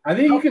it. I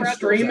think you can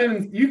stream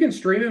him. You can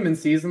stream him in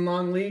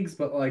season-long leagues,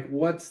 but like,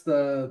 what's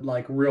the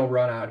like real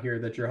run out here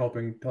that you're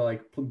hoping to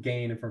like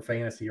gain from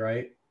fantasy,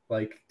 right?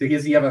 Like,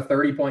 does he have a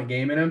 30-point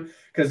game in him?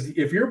 Because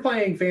if you're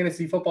playing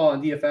fantasy football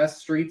on DFS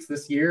streets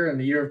this year in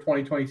the year of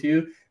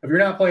 2022, if you're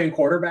not playing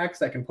quarterbacks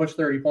that can push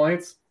 30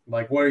 points,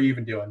 like, what are you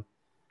even doing?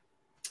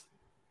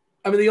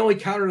 I mean, the only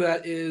counter to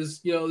that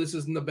is, this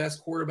isn't the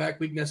best quarterback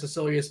week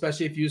necessarily,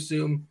 especially if you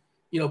assume,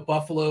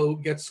 Buffalo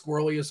gets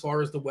squirrely as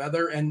far as the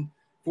weather. And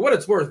for what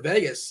it's worth,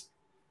 Vegas,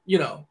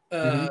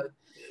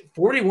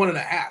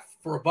 41.5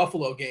 for a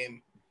Buffalo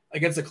game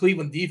against a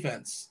Cleveland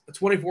defense, a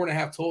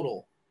 24.5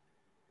 total.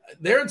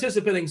 They're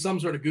anticipating some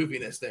sort of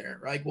goofiness there,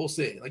 right? We'll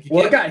see. Like,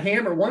 it got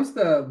hammered once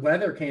the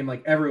weather came.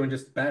 Like everyone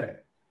just bet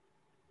it.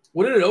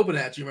 What did it open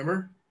at? Do you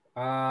remember?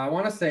 I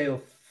want to say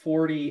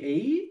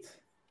 48.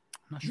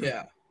 I'm not sure.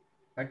 Yeah,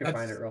 I can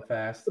find it real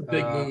fast. That's a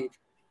big move.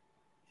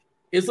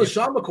 Is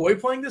LaShawn McCoy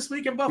playing this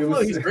week in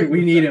Buffalo? He's great.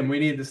 We need him. We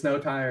need the snow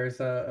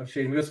tires of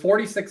shading. It was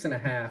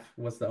 46.5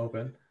 was the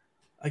open.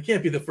 I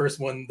can't be the first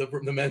one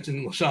to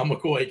mention LaShawn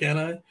McCoy, can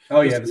I?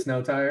 Oh, yeah, the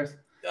snow tires.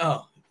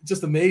 Oh,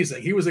 just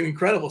amazing. He was an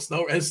incredible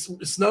snow. His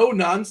snow,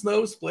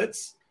 non-snow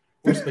splits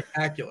were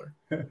spectacular.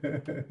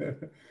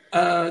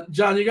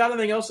 John, you got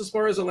anything else as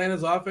far as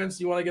Atlanta's offense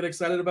you want to get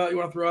excited about? You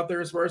want to throw out there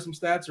as far as some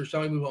stats, or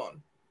shall we move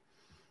on?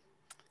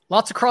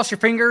 Lots of cross your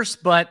fingers,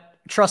 but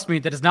trust me,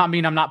 that does not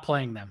mean I'm not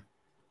playing them.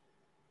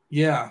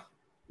 Yeah.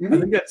 I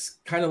think that's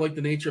kind of like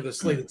the nature of the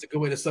slate. It's a good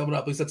way to sum it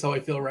up. At least that's how I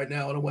feel right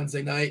now on a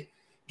Wednesday night.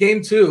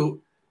 Game 2,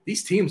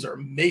 these teams are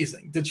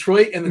amazing.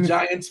 Detroit and the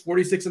Giants,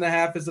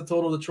 46.5 is the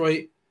total.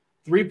 Detroit,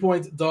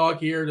 3-point dog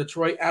here.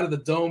 Detroit out of the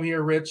dome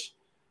here, Rich.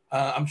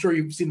 I'm sure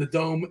you've seen the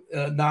dome,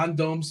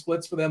 non-dome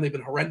splits for them. They've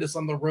been horrendous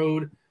on the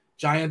road.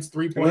 Giants,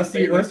 3-point.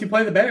 Unless you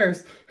play the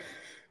Bears.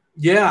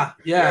 Yeah,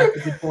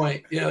 good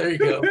point. Yeah, there you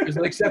go. There's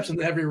an exception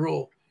to every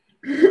rule.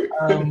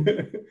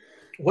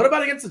 What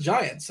about against the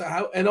Giants?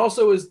 And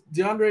also, is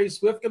DeAndre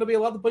Swift going to be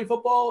allowed to play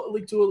football at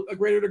least to a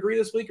greater degree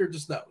this week, or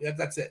just no? Yeah,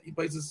 that's it. He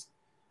plays his,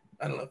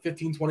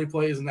 15, 20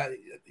 plays, and that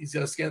he's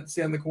going to stand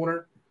in the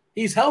corner.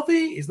 He's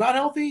healthy. He's not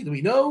healthy. Do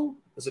we know?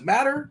 Does it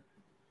matter?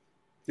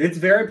 It's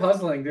very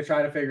puzzling to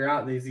try to figure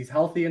out. He's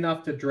healthy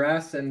enough to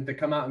dress and to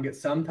come out and get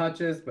some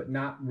touches, but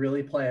not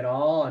really play at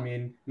all. I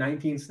mean,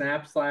 19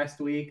 snaps last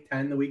week,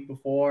 10 the week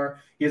before.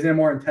 He hasn't had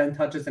more than 10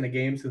 touches in a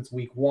game since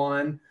week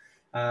 1.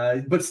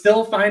 But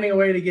still finding a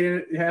way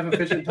to have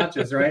efficient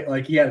touches, right?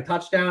 Like he had a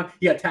touchdown,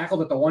 he got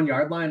tackled at the 1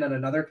 yard line on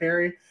another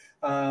carry.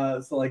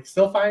 So like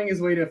still finding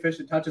his way to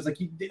efficient touches.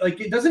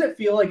 Doesn't it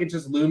feel like it's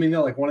just looming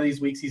though? Like one of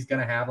these weeks he's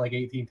gonna have like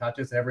 18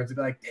 touches and everyone's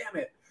gonna be like,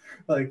 damn it.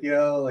 But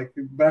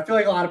I feel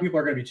like a lot of people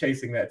are gonna be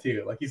chasing that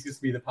too. Like he's just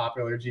to be the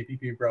popular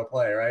GPP Pro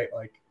play, right?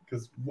 Like,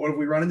 because what if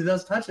we run into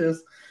those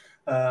touches?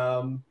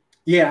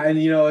 Yeah, and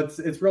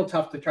it's real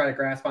tough to try to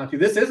grasp onto.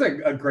 This is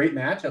a great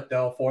matchup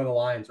though for the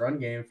Lions run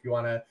game if you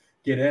want to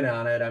get in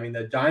on it. I mean,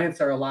 the Giants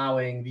are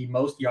allowing the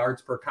most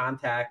yards per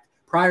contact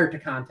prior to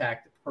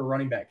contact per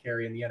running back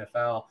carry in the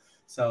NFL.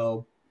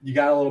 So you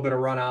got a little bit of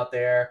run out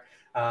there.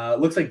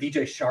 Looks like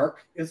DJ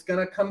Shark is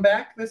going to come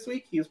back this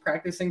week. He was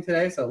practicing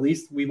today, so at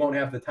least we won't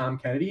have the Tom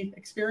Kennedy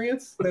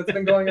experience that's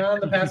been going on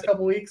the past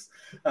couple weeks.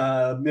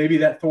 Maybe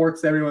that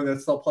thwarts everyone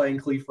that's still playing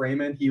Cleve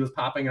Raymond. He was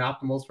popping in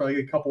optimals for like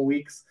a couple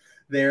weeks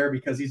there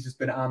because he's just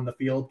been on the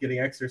field getting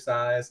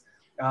exercise.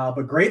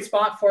 But great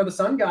spot for the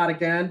Sun God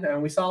again.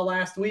 And we saw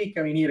last week,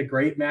 I mean, he had a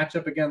great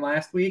matchup again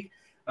last week.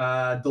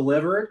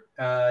 Delivered.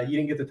 He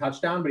didn't get the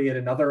touchdown, but he had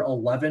another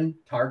 11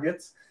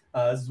 targets.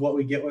 This is what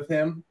we get with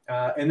him.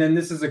 And then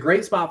this is a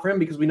great spot for him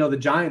because we know the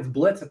Giants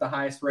blitz at the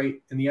highest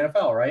rate in the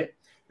NFL, right?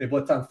 They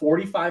blitz on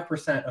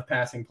 45% of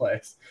passing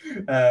plays.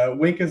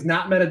 Wink has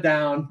not met a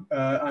down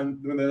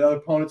when the other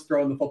opponent's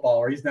throwing the football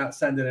or he's not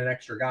sending an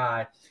extra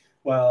guy.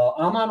 Well,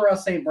 Amon-Ra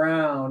St.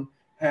 Brown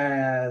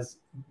has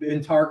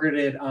been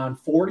targeted on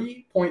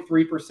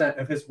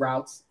 40.3% of his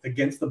routes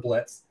against the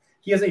blitz.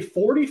 He has a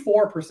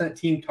 44%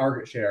 team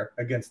target share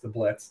against the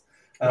blitz.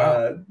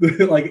 Wow.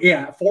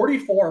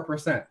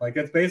 44%. Like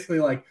it's basically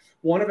like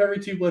one of every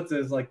two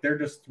blitzes, like they're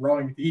just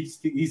throwing, he's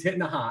hitting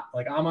the hot.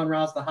 Like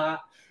Amon-Ra's the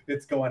hot,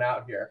 it's going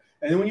out here.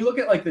 And then when you look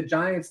at like the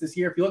Giants this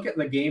year, if you look at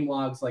the game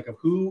logs, like of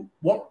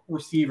what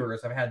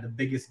receivers have had the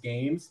biggest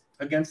games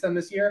against them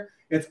this year,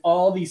 it's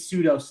all these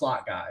pseudo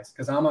slot guys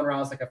because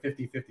Amon-Ra's like a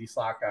 50-50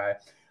 slot guy.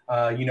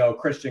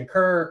 Christian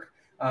Kirk,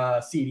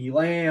 CeeDee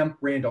Lamb,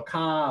 Randall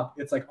Cobb.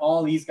 It's like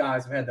all these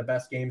guys have had the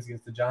best games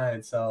against the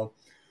Giants. So,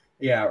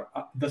 yeah,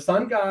 the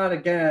Sun God,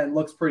 again,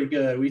 looks pretty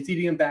good. We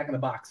see him back in the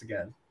box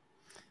again.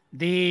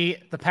 The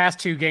past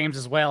two games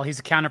as well, he's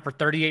accounted for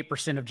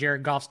 38% of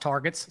Jared Goff's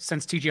targets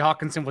since T.J.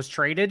 Hawkinson was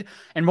traded.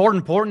 And more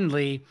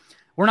importantly,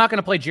 we're not going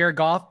to play Jared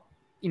Goff,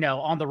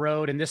 on the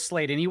road in this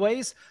slate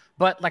anyways.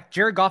 But like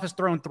Jared Goff has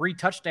thrown 3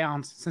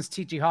 touchdowns since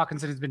T.J.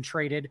 Hawkinson has been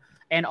traded,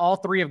 and all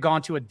 3 have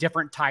gone to a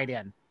different tight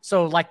end.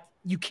 So like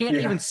you can't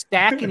even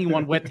stack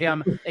anyone with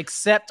him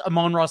except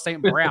Amon-Ra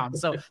St. Brown.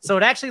 So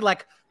it actually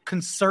like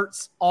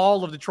concerts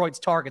all of Detroit's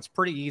targets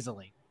pretty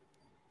easily.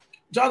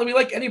 John, do we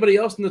like anybody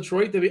else in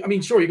Detroit?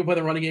 Sure, you can play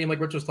the running game like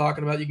Rich was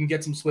talking about. You can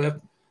get some Swift,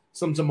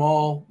 some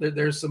Jamal.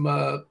 There's some,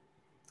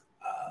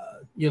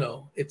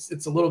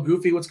 it's a little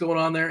goofy what's going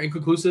on there,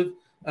 inconclusive,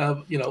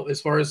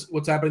 as far as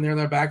what's happening there in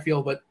their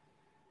backfield. But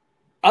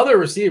other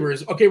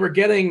receivers, okay, we're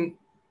getting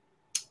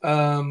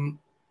I'm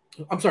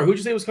sorry, who'd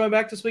you say was coming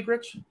back this week,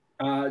 Rich?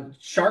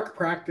 Shark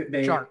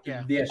practice. Shark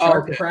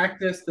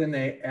practiced, then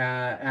they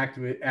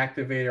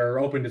activated or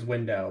opened his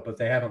window, but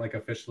they haven't like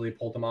officially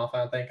pulled him off. I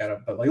don't think.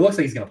 But like, it looks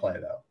like he's gonna play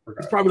though.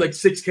 Regardless. It's probably like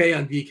 $6K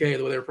on DK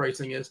the way their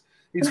pricing is.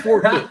 He's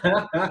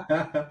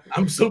 4.2.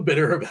 I'm so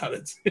bitter about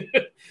it.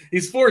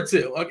 He's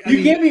 4.2.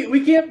 Okay,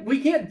 we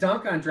can't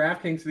dunk on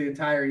DraftKings for the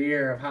entire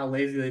year of how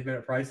lazy they've been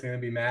at pricing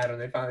and be mad when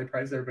they finally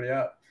price everybody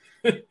up.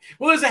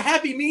 Well, there's a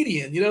happy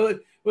median,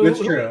 That's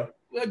true.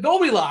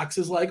 Goldilocks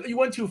is like you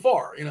went too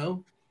far,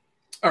 All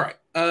right.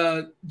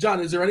 John,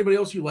 is there anybody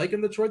else you like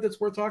in Detroit that's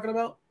worth talking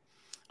about?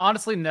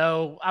 Honestly,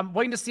 no. I'm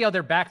waiting to see how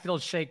their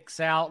backfield shakes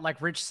out.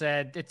 Like Rich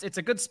said, it's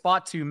a good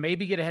spot to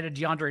maybe get ahead of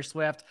DeAndre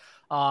Swift.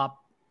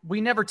 We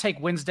never take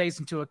Wednesdays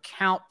into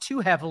account too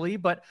heavily,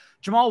 but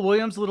Jamal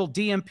Williams, a little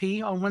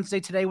DMP on Wednesday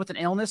today with an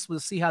illness. We'll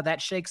see how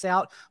that shakes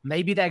out.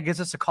 Maybe that gives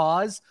us a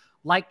cause.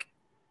 Like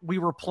we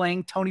were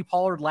playing Tony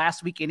Pollard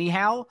last week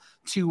anyhow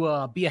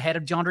to be ahead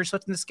of DeAndre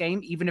Swift in this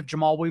game, even if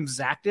Jamal Williams is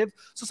active.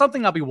 So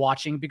something I'll be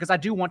watching because I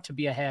do want to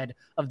be ahead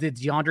of the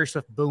DeAndre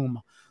Swift boom.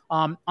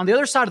 On the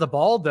other side of the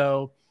ball,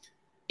 though,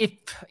 if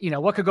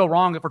what could go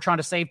wrong if we're trying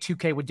to save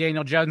 2K with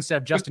Daniel Jones instead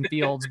of Justin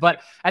Fields?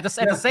 But at the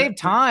same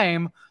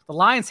time, the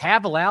Lions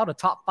have allowed a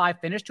top 5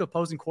 finish to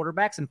opposing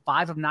quarterbacks in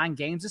 5 of 9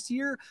 games this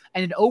year,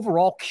 and an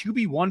overall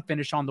QB1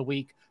 finish on the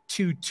week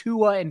to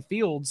Tua and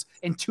Fields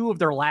in 2 of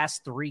their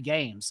last 3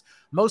 games.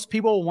 Most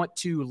people want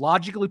to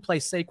logically play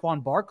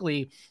Saquon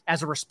Barkley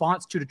as a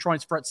response to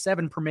Detroit's front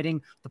 7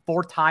 permitting the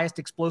 4th highest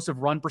explosive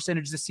run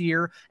percentage this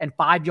year and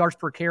 5 yards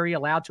per carry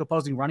allowed to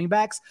opposing running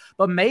backs.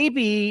 But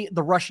maybe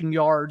the rushing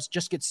yards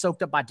just get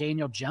soaked up by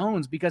Daniel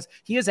Jones because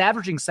he is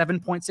averaging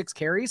 7.6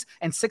 carries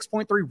and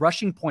 6.3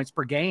 rushing points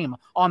per game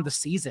on the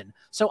season.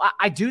 So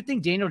I do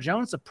think Daniel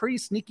Jones is a pretty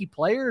sneaky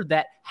player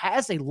that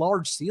has a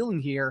large ceiling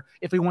here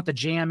if we want to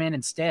jam in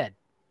instead.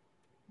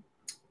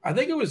 I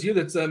think it was you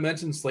that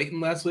mentioned Slayton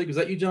last week. Was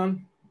that you,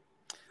 John?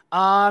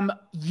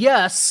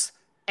 Yes.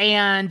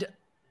 And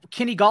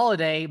Kenny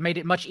Golladay made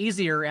it much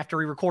easier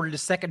after he recorded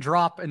his second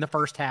drop in the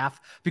first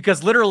half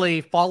because literally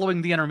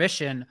following the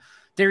intermission,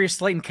 Darius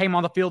Slayton came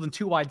on the field in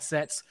 2 wide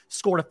sets,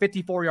 scored a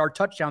 54-yard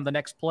touchdown the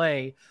next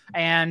play.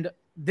 And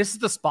this is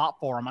the spot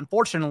for him.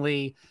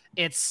 Unfortunately,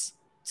 it's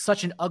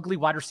such an ugly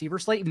wide receiver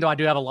slate, even though I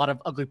do have a lot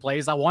of ugly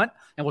plays I want,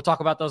 and we'll talk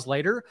about those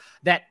later,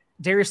 that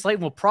Darius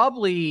Slayton will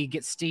probably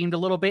get steamed a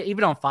little bit,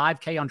 even on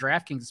 5K on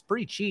DraftKings. It's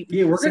pretty cheap.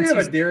 Yeah, we're going to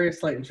have a Darius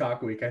Slayton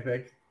chalk week, I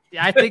think.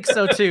 Yeah, I think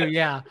so too.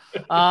 Yeah.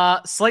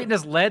 Slayton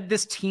has led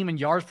this team in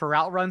yards per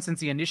route run since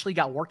he initially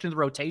got worked into the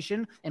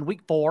rotation in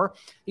week 4.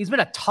 He's been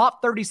a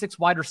top 36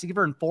 wide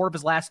receiver in 4 of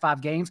his last 5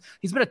 games.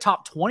 He's been a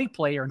top 20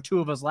 player in 2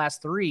 of his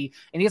last 3,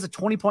 and he has a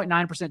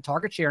 20.9%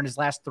 target share in his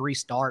last 3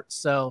 starts.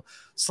 So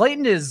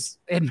Slayton is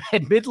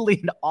admittedly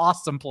an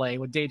awesome play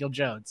with Daniel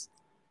Jones.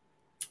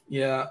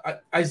 Yeah.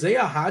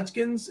 Isaiah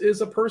Hodgins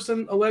is a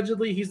person,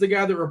 allegedly. He's the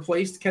guy that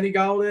replaced Kenny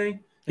Galladay.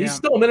 He's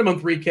still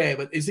minimum 3K,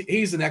 but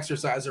he's an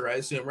exerciser, I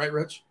assume, right,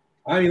 Rich?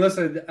 I mean,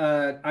 listen,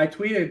 I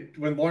tweeted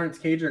when Lawrence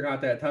Cager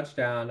got that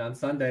touchdown on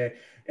Sunday.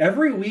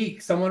 Every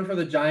week, someone for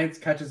the Giants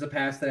catches a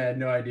pass that I had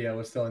no idea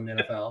was still in the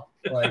NFL.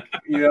 Like,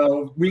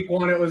 week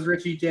 1, it was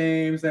Richie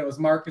James. Then it was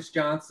Marcus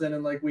Johnson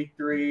in, week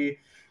 3.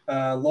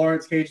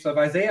 Lawrence Cage. So if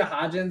Isaiah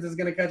Hodgins is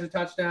going to catch a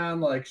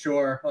touchdown,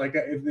 sure.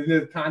 In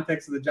the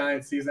context of the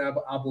Giants season,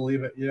 I'll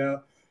believe it,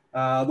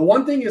 The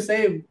one thing you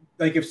say,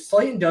 if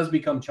Slayton does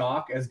become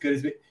chalk, as good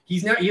as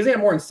he's had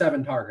more than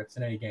 7 targets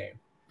in any game.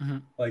 Mm-hmm.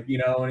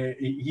 And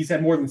he's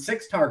had more than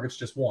 6 targets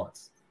just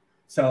once.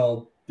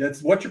 So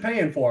that's what you're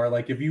paying for.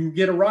 If you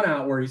get a run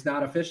out where he's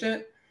not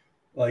efficient,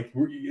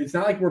 it's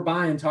not like we're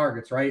buying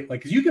targets, right?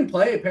 Because you can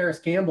play Paris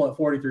Campbell at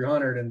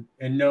 4,300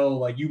 and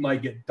know you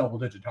might get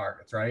double-digit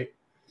targets, right?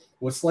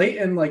 With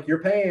Slayton, you're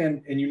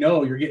paying and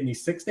you're getting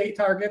these 6 to 8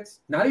 targets.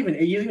 Not even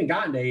he hasn't even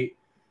gotten to 8.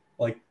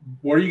 What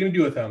are you going to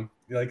do with him?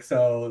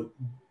 So.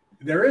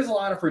 There is a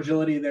lot of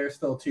fragility there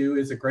still, too.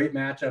 It's a great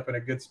matchup and a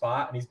good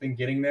spot, and he's been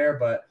getting there,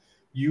 but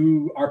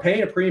you are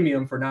paying a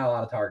premium for not a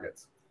lot of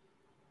targets.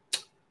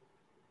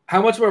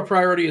 How much of a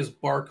priority is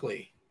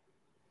Barkley?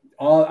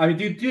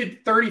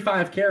 Dude,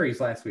 35 carries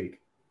last week.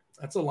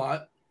 That's a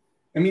lot.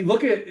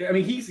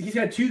 He's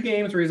had 2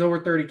 games where he's over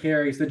 30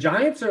 carries. The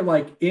Giants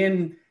are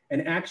in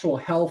an actual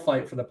hell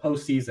fight for the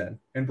postseason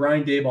in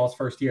Brian Daboll's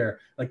first year.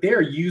 They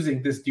are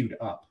using this dude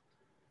up.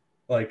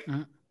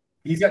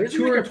 He's got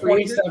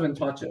 227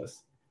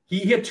 touches.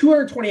 He had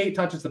 228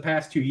 touches the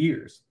past 2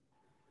 years.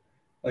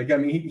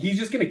 He's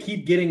just going to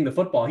keep getting the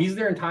football. He's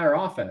their entire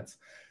offense.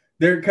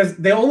 Because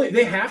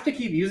they have to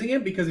keep using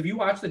him, because if you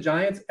watch the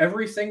Giants,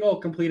 every single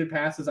completed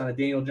pass is on a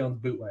Daniel Jones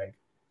bootleg,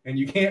 and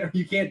you can't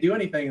do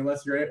anything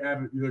unless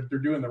they're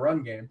doing the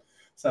run game.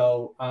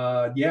 So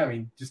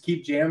just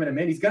keep jamming him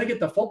in. He's going to get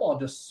the football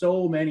just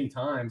so many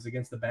times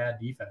against the bad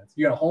defense.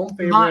 You got a home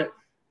favorite.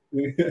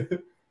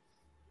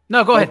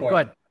 No, go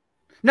ahead.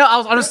 No, I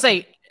was going to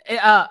say,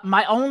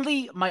 my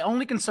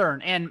only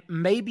concern, and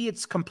maybe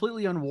it's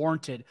completely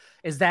unwarranted,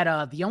 is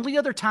that the only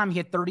other time he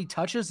had 30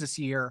 touches this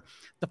year,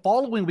 the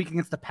following week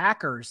against the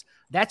Packers,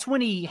 that's when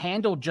he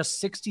handled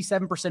just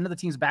 67% of the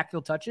team's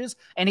backfield touches,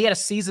 and he had a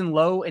season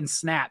low in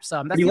snaps.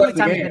 That's the only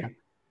time.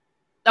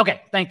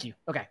 Okay, thank you.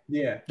 Okay,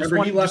 yeah, just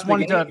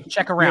wanted to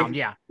check around.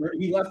 Yeah,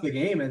 he left the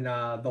game in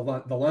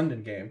the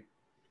London game.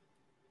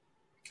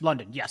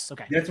 London, yes.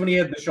 Okay. That's when he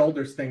had the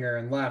shoulder stinger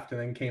and left,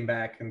 and then came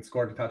back and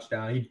scored a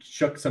touchdown. He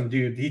shook some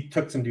dude. He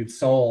took some dude's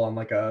soul on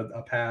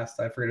a pass.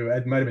 I forget.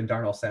 It might have been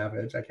Darnell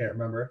Savage. I can't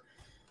remember.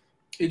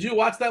 Did you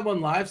watch that one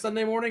live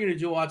Sunday morning, or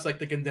did you watch the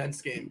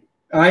condensed game?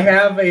 I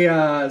have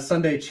a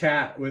Sunday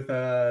chat with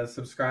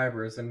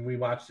subscribers, and we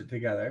watched it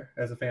together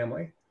as a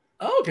family.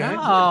 Okay.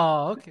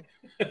 Oh, okay.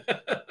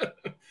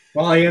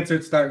 Well, I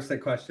answered start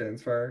sit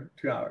questions for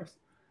 2 hours.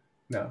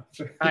 No.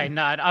 I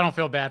don't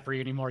feel bad for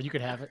you anymore. You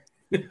could have it.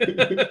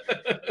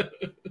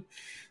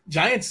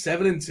 Giants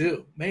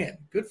 7-2, man,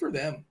 good for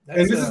them.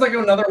 And this is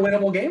another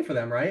winnable game for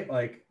them, right?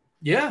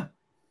 Yeah,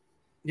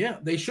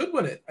 they should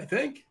win it. I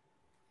think.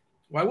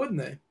 Why wouldn't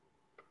they?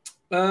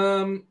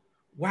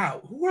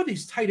 Wow, who are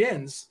these tight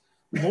ends?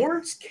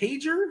 Lawrence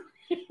Cager.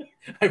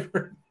 I've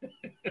heard.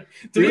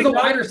 He was a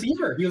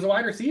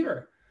wide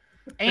receiver.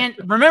 And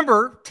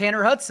remember,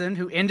 Tanner Hudson,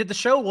 who ended the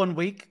show one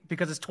week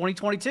because it's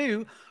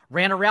 2022,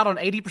 ran a route on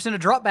 80%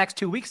 of dropbacks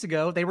 2 weeks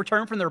ago. They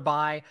returned from their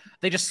bye.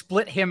 They just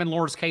split him and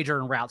Lawrence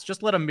Cager in routes.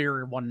 Just let them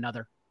mirror one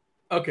another.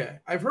 Okay.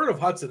 I've heard of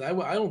Hudson. I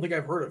don't think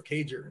I've heard of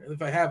Cager. And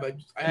if I have,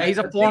 he's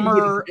a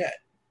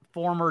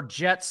former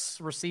Jets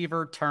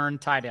receiver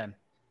turned tight end.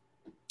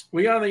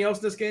 We got anything else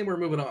in this game? We're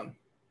moving on.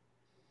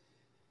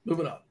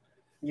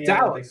 Yeah,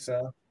 Dallas. I think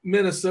so.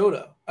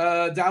 Minnesota.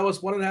 Dallas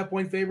 1.5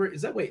 point favorite.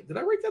 Did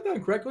I write that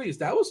down correctly? Is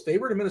Dallas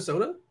favored in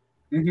Minnesota?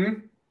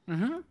 Mm-hmm.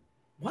 Mm-hmm.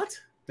 What?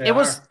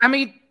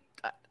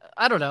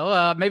 I don't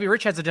know. Maybe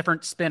Rich has a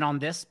different spin on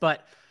this,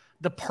 but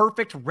the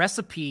perfect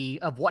recipe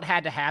of what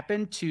had to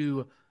happen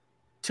to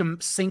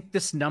sink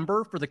this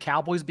number for the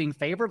Cowboys being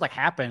favored,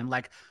 happened.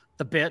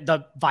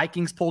 The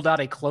Vikings pulled out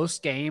a close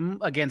game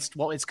against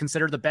what is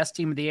considered the best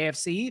team in the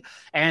AFC,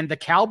 and the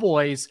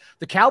Cowboys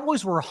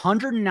were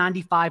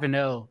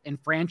 195-0 in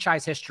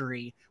franchise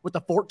history with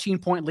a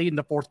 14-point lead in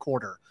the fourth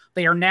quarter.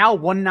 They are now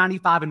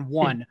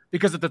 195-1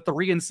 because of the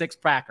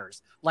 3-6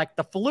 Packers. Like,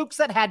 the flukes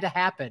that had to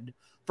happen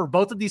for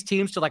both of these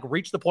teams to like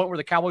reach the point where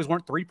the Cowboys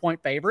weren't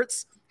 3-point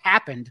favorites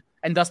happened,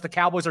 and thus the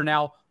Cowboys are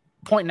now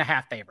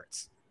 1.5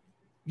 favorites.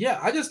 Yeah,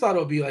 I just thought it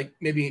would be like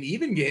maybe an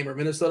even game or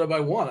Minnesota by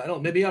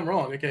 1. Maybe I'm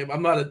wrong. Okay,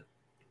 I'm not a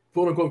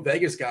quote unquote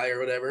Vegas guy or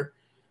whatever.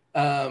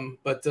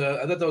 But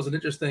I thought that was an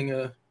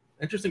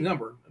interesting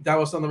number.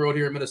 Dallas on the road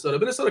here in Minnesota.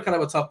 Minnesota kind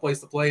of a tough place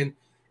to play. In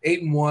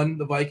 8-1,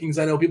 the Vikings.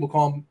 I know people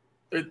call them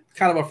they're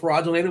kind of a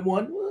fraudulent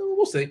one. Well,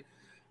 we'll see.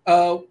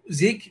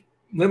 Zeke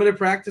limited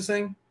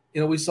practicing.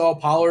 We saw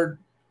Pollard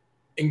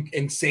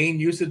insane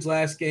usage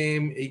last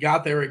game. He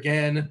got there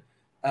again.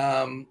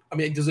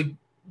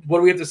 What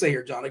do we have to say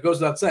here, John? It goes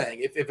without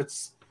saying. If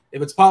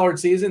it's Pollard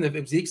season,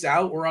 if Zeke's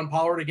out, we're on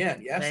Pollard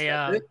again. Yes.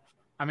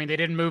 They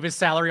didn't move his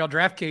salary on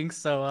DraftKings,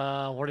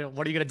 so what are you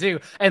going to do?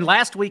 And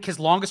last week, his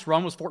longest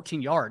run was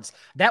 14 yards.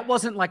 That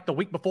wasn't like the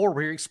week before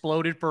where he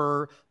exploded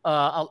for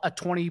a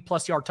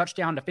 20-plus yard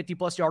touchdown to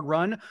 50-plus yard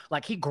run.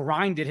 Like, he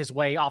grinded his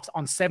way off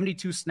on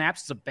 72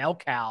 snaps as a bell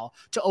cow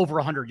to over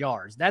 100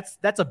 yards. That's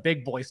a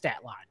big boy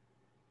stat line.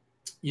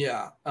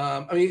 Yeah.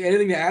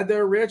 Anything to add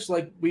there, Rich?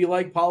 Like, we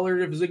like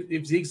Pollard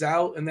if Zeke's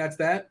out, and that's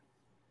that?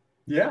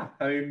 Yeah.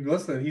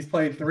 Listen, he's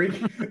played three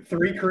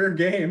career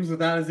games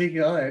without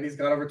Ezekiel, and he's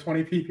got over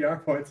 20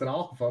 PPR points in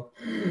all of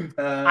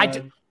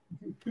them.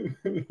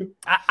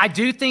 I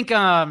do think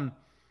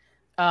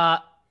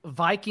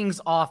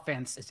Vikings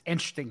offense is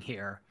interesting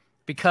here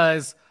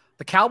because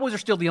the Cowboys are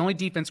still the only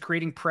defense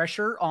creating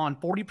pressure on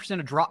 40%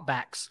 of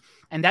dropbacks,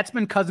 and that's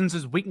been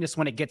Cousins' weakness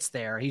when it gets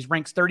there. He's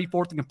ranked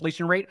 34th in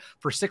completion rate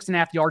for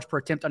 6.5 yards per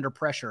attempt under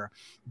pressure.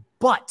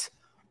 But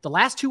the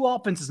last two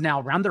offenses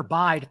now around their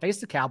bye to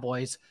face the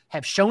Cowboys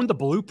have shown the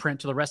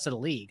blueprint to the rest of the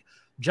league.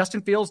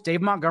 Justin Fields,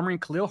 Dave Montgomery,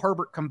 and Khalil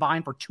Herbert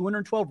combined for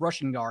 212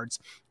 rushing yards.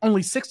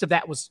 Only 60 of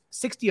that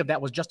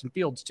was Justin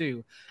Fields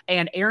too.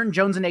 And Aaron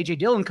Jones and A.J.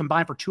 Dillon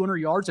combined for 200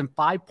 yards and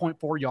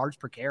 5.4 yards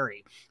per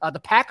carry. The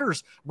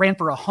Packers ran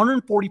for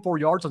 144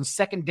 yards on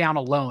second down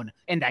alone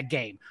in that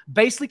game,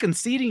 basically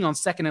conceding on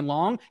second and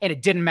long, and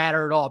it didn't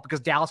matter at all because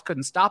Dallas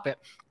couldn't stop it,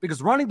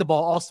 because running the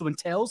ball also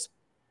entails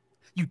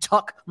you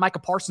tuck Micah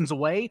Parsons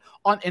away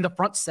in the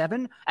front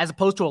seven, as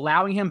opposed to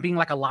allowing him being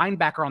like a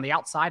linebacker on the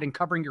outside and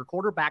covering your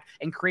quarterback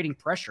and creating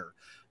pressure.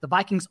 The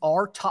Vikings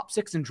are top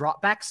 6 in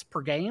dropbacks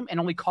per game and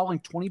only calling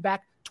 20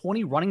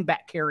 running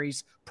back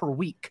carries per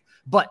week.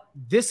 But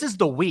this is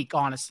the week,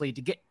 honestly,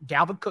 to get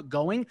Dalvin Cook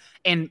going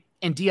and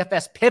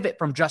DFS pivot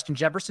from Justin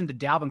Jefferson to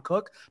Dalvin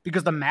Cook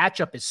because the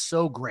matchup is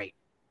so great.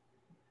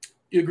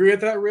 You agree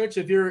with that, Rich?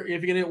 If you're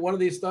going to get one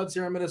of these studs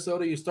here in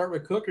Minnesota, you start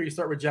with Cook or you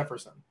start with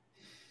Jefferson?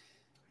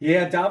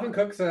 Yeah, Dalvin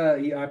Cook's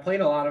I played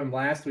a lot of him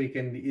last week,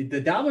 and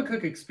the Dalvin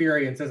Cook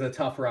experience is a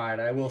tough ride,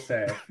 I will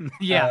say.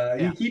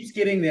 He keeps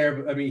getting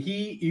there. I mean,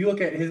 you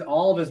look at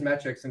all of his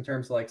metrics in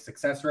terms of like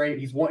success rate.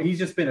 He's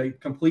just been a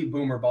complete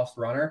boom or bust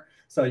runner.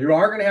 So you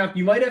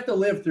might have to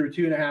live through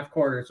 2.5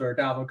 quarters where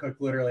Dalvin Cook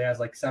literally has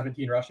like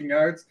 17 rushing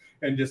yards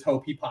and just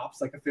hope he pops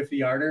like a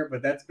 50-yarder.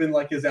 But that's been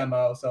like his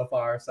MO so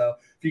far. So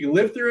if you can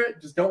live through it,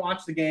 just don't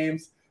watch the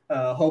games.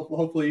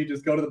 Hopefully you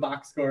just go to the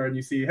box score and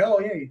you see,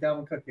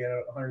 Dalvin Cook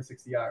had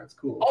 160 yards.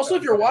 Cool. Also,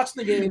 if you're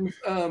watching the game,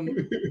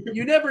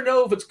 you never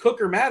know if it's Cook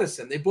or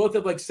Madison. They both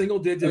have like single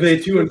digits. They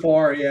 2 and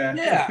 4, yeah.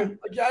 Yeah.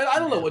 I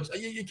don't know what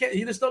you can't.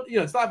 You just don't.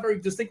 It's not very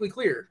distinctly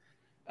clear.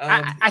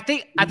 I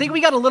think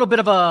we got a little bit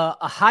of a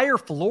higher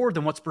floor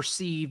than what's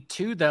perceived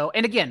too, though.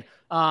 And again,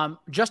 I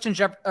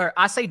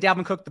say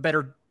Dalvin Cook the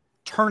better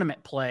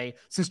tournament play,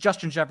 since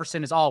Justin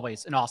Jefferson is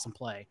always an awesome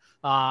play.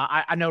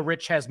 I know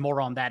Rich has more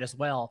on that as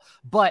well.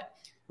 But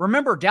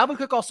remember, Dalvin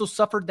Cook also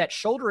suffered that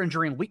shoulder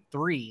injury in week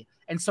 3.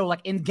 And so like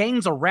in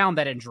games around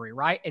that injury,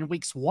 right? In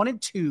weeks 1 and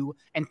 2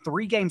 and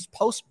 3 games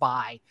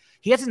post-bye,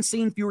 he hasn't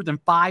seen fewer than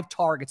 5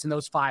 targets in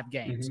those 5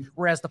 games. Mm-hmm.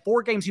 Whereas the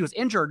 4 games he was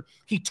injured,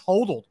 he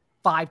totaled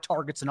 5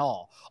 targets in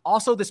all.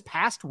 Also, this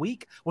past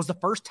week was the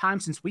first time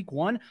since week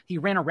 1 he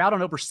ran a route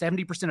on over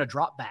 70% of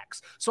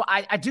dropbacks. So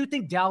I do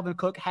think Dalvin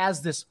Cook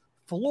has this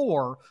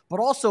floor, but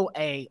also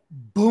a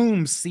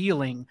boom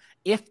ceiling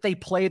if they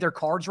play their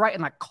cards right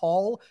and like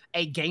call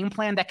a game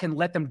plan that can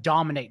let them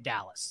dominate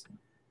Dallas.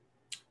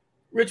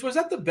 Rich, was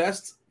that the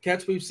best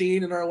catch we've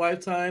seen in our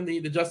lifetime?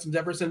 The Justin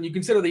Jefferson. You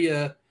consider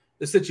the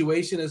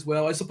situation as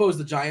well. I suppose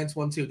the Giants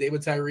one too.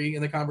 David Tyree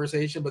in the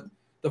conversation, but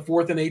the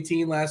 4th and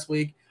 18 last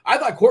week. I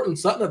thought Courtland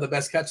Sutton had the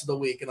best catch of the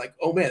week, and like,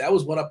 oh man, that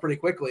was one up pretty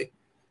quickly.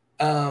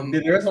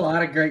 There was a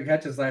lot of great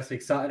catches last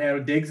week. Sutton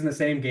had Diggs in the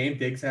same game.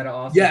 Diggs had an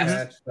awesome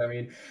catch. I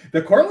mean,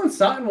 the Courtland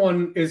Sutton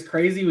one is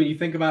crazy when you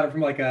think about it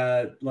from like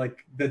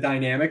the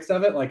dynamics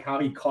of it, like how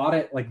he caught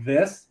it like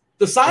this.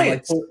 The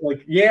science.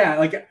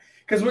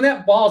 Because when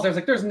that balls, I was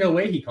like, there's no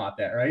way he caught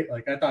that, right?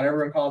 Like I thought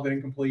everyone called it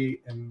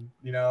incomplete, and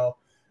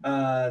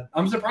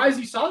I'm surprised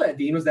you saw that,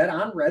 Dean. Was that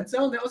on Red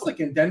Zone? That was like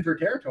in Denver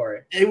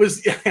territory. It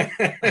was. They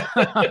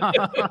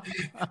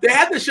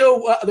had to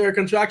show they're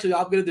contractually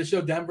obligated to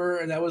show Denver,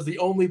 and that was the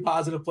only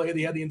positive play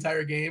they had the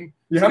entire game.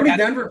 Yeah, how many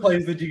Denver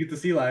plays did you get to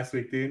see last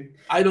week, Dean?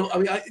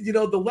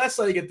 The less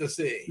I get to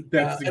see.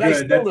 That's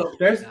good.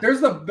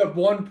 There's the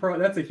one pro.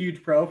 That's a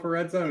huge pro for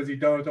Red Zone is you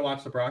don't have to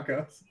watch the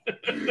Broncos.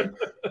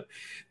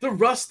 The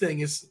Russ thing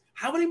is,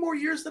 how many more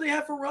years do they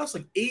have for Russ?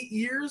 Like 8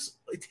 years?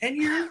 Like 10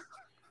 years?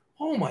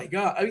 Oh my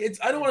God.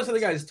 I don't want to say the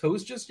guy's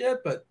toast just yet,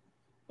 but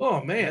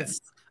oh man.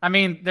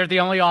 They're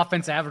the only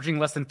offense averaging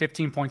less than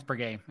 15 points per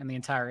game in the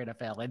entire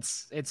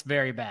NFL. It's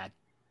very bad.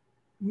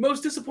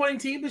 Most disappointing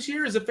team this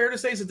year, is it fair to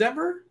say, is it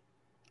Denver?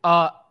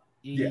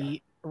 Yeah.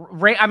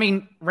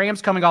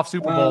 Rams coming off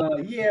Super Bowl.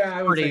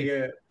 I would say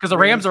yeah. Because the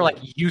Rams are like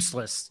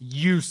useless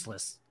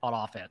on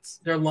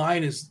offense. Their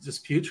line is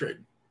just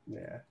putrid.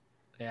 Yeah.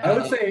 I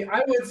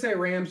would say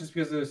Rams just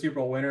because they're the Super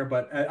Bowl winner,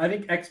 but I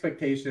think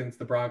expectations,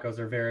 the Broncos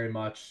are very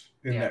much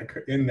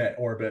in that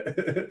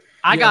orbit.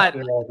 I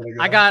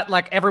got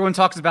like everyone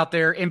talks about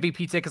their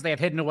MVP tickets they have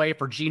hidden away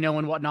for Geno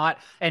and whatnot,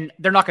 and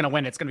they're not going to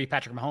win. It's going to be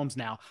Patrick Mahomes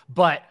now.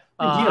 But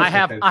I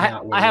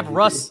have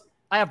Russ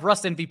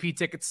MVP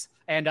tickets,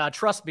 and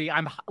trust me,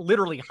 I'm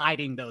literally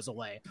hiding those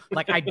away.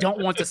 Like I don't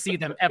want to see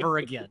them ever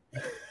again.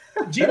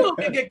 Geno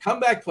can get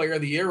comeback player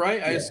of the year,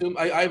 right? I assume.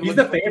 He's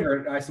the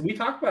favorite. We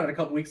talked about it a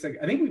couple weeks ago.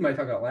 I think we might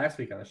talk about it last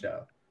week on the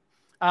show.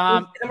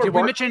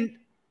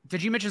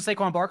 Did you mention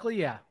Saquon Barkley?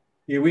 Yeah.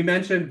 Yeah, we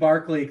mentioned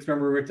Barkley because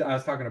remember I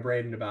was talking to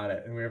Braden about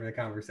it, and we were having a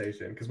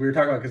conversation because we were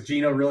talking about because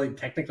Geno really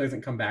technically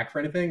hasn't come back for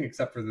anything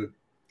except for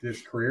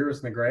his career was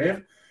in the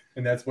grave,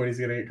 and that's what he's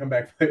going to get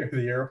comeback player of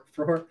the year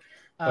for.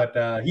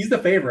 But he's the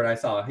favorite. I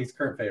saw he's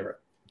current favorite.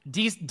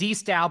 D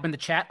Staub in the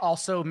chat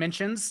also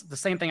mentions the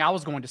same thing I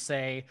was going to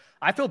say.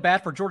 I feel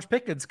bad for George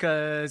Pickens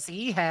because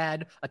he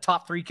had a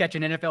top 3 catch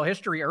in NFL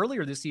history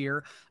earlier this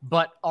year,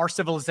 but our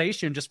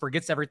civilization just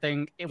forgets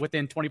everything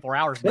within 24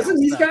 hours. Listen,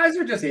 these guys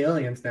are just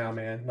aliens now,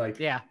 man. Like,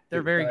 yeah,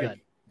 they're very good.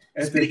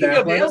 Speaking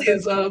of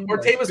aliens,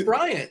 Martavis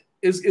Bryant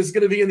is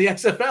going to be in the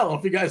XFL.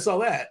 If you guys saw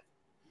that,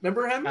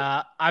 remember him?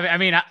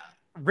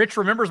 Rich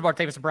remembers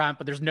Martavis Bryant,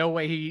 but there's no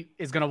way he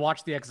is going to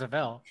watch the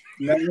XFL.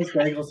 Memphis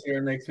Bengals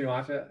here makes me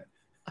watch it.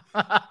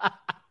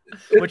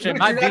 Which it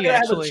might be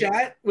actually. Have a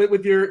chat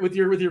with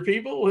your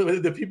people,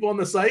 with the people on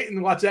the site,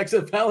 and watch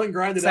XFL and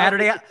grind it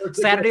out.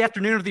 Saturday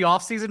afternoon of the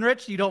off season.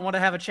 Rich, you don't want to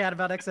have a chat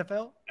about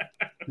XFL?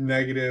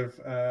 Negative.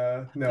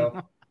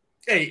 No.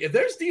 Hey, if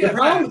there's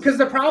because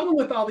the problem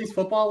with all these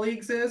football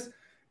leagues is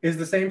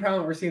the same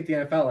problem we're seeing at the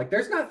NFL. Like,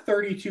 there's not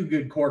 32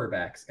 good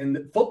quarterbacks, and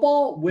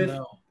football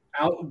without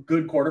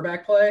good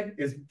quarterback play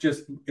is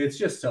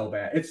just so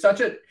bad.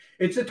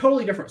 It's a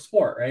totally different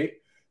sport, right?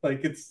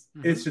 Like it's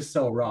just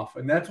so rough,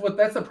 and that's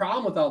the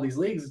problem with all these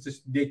leagues. It's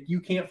just that you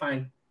can't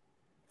find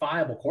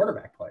viable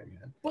quarterback play,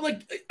 man. Well,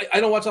 like I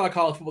don't watch a lot of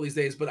college football these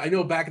days, but I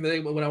know back in the day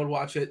when I would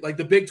watch it, like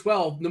the Big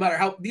 12, no matter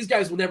how these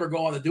guys would never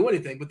go on to do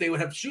anything, but they would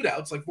have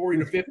shootouts like 40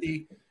 to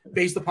 50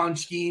 based upon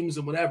schemes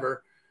and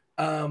whatever.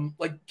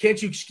 Like,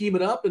 can't you scheme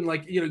it up and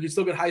you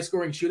still get high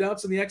scoring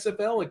shootouts in the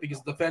XFL, like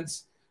because the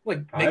defense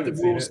make the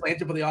rules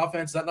slanted for the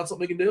offense? Is that not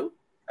something we can do?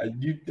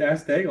 You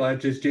asked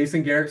Daigle. Just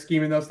Jason Garrett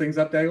scheming those things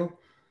up, Daigle.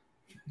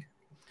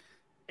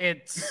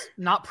 It's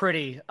not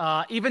pretty.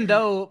 Even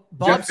though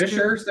Bob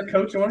Fisher's the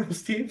coach of one of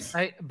his teams.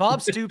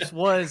 Bob Stoops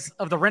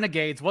of the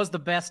Renegades was the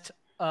best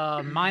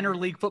minor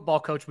league football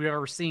coach we've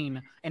ever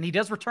seen, and he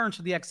does return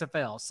to the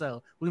XFL.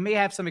 So we may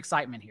have some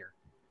excitement here.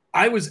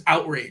 I was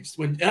outraged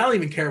and I don't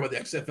even care about the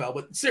XFL,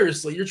 but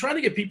seriously, you're trying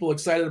to get people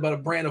excited about a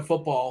brand of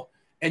football,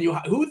 and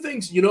who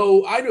thinks I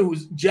know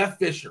who's Jeff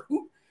Fisher?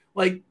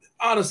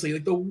 Honestly,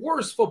 the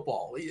worst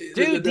football,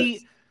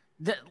 dude.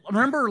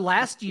 Remember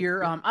last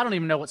year, I don't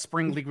even know what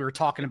spring league we were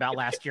talking about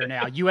last year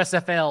now,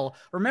 USFL.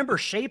 Remember,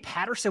 Shea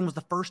Patterson was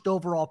the first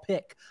overall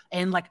pick.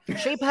 And,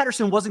 Shea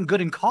Patterson wasn't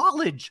good in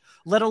college,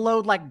 let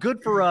alone,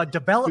 good for a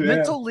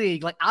developmental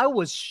league. I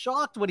was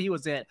shocked when he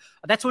was in.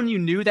 That's when you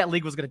knew that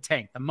league was going to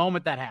tank, the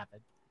moment that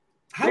happened.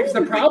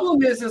 The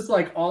problem is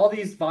all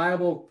these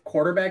viable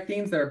quarterback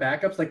teams that are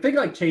backups. Think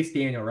of Chase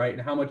Daniel, right?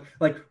 And how much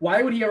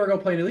why would he ever go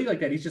play in a league like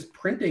that? He's just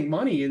printing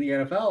money in the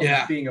NFL,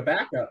 just being a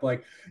backup.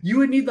 You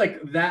would need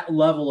that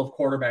level of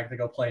quarterback to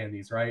go play in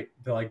these, right?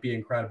 To be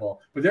incredible.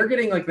 But they're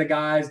getting the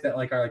guys that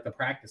are the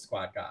practice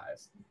squad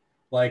guys.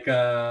 I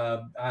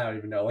don't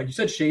even know. You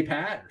said Shea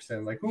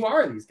Patterson. Who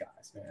are these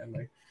guys,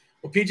 man?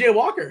 PJ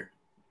Walker.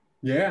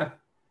 Yeah.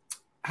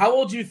 How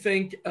old do you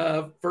think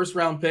first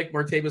round pick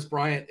Martavis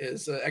Bryant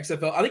is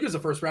XFL? I think it was the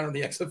first round in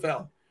the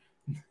XFL.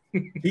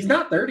 He's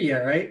not 30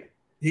 yet, right?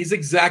 He's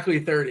exactly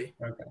 30.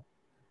 Okay.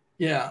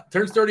 Yeah,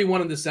 turns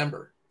 31 in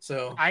December.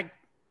 So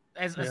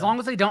as long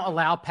as they don't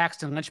allow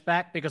Paxton Lynch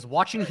back, because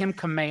watching him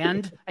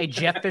command a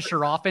Jeff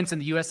Fisher offense in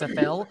the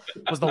USFL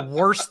was the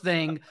worst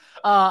thing.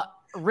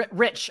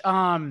 Rich,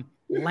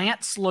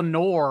 Lance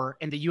Lenore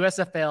in the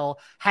USFL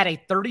had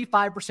a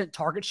 35%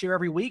 target share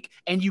every week,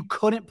 and you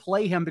couldn't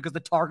play him because the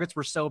targets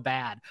were so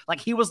bad.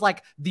 He was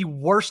the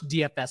worst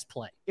DFS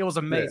play. It was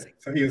amazing.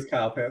 Yeah, so he was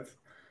Kyle Pitts.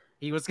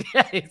 He's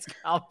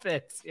Kyle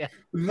Pitts. Yeah.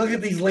 Look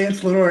at these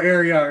Lance Lenore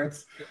air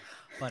yards.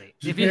 Buddy,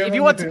 if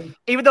you want to,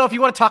 even though if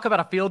you want to talk about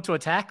a field to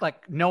attack,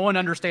 like no one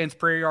understands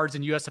prayer yards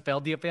in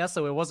USFL DFS,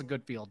 so it was a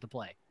good field to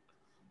play.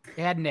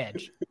 It had an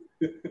edge.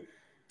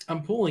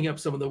 I'm pulling up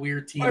some of the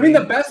weird teams. I mean,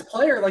 the best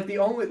player, like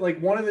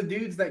one of the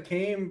dudes that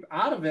came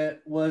out of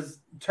it was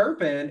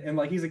Turpin, and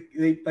like he's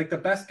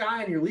the best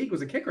guy in your league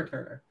was a kick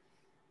returner.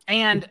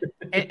 And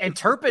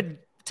Turpin,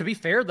 to be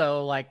fair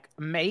though, like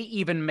may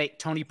even make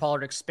Tony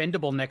Pollard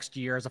expendable next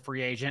year as a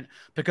free agent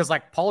because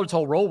like Pollard's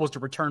whole role was to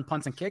return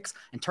punts and kicks,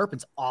 and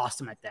Turpin's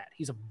awesome at that.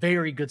 He's a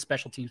very good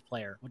special teams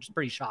player, which is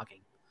pretty shocking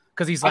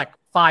because he's like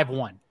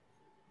 5'1".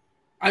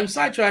 I'm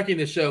sidetracking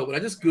the show, but I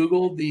just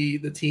Googled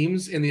the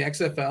teams in the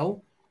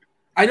XFL.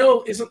 I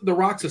know isn't The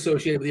Rock's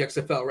associated with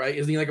the XFL, right?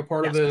 Isn't he like a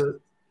part of the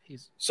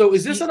 – so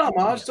is this an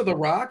homage to The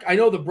Rock? I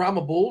know the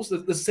Brahma Bulls,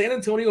 the San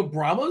Antonio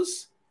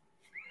Brahmas.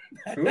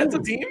 That's a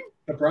team?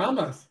 The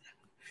Brahmas.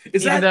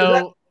 Is that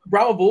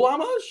Brahma Bull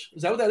homage?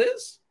 Is that what that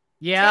is?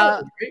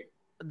 Yeah.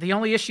 The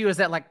only issue is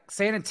that like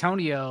San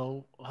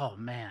Antonio, oh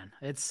man,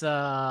 it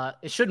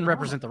shouldn't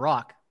represent The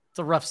Rock. It's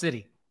a rough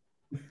city.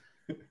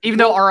 Even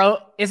though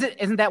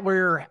isn't that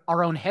where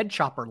our own head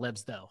chopper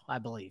lives though, I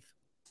believe.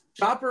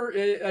 Chopper,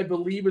 I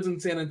believe, is in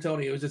San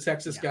Antonio. He's a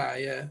Texas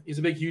guy. Yeah, he's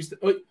a big Houston.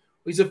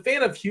 He's a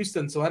fan of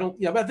Houston, so I don't.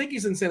 Yeah, but I think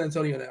he's in San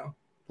Antonio now.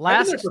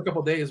 I've been there for a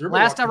couple of days.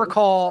 Last I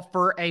recall,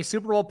 for a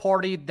Super Bowl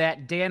party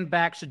that Dan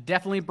Back should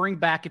definitely bring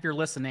back if you're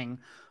listening.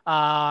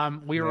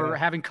 We were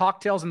having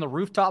cocktails in the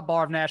rooftop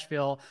bar of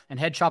Nashville, and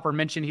Head Chopper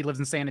mentioned he lives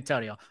in San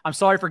Antonio. I'm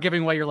sorry for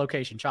giving away your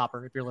location,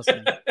 Chopper, if you're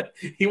listening.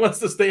 He wants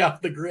to stay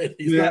off the grid.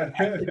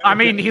 I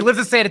mean, he lives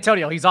in San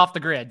Antonio. He's off the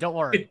grid. Don't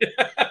worry.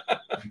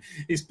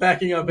 He's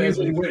packing up as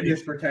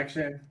witness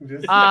protection.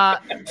 Just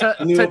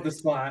to the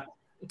spot.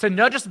 To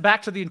nudge us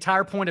back to the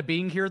entire point of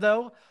being here,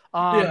 though,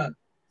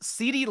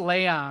 CeeDee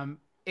Lamb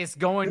is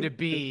going to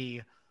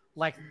be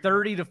like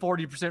 30 to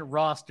 40%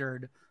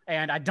 rostered.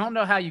 And I don't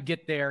know how you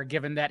get there,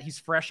 given that he's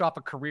fresh off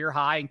a career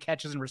high in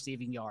catches and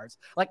receiving yards.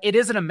 Like, it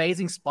is an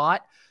amazing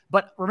spot.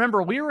 But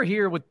remember, we were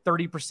here with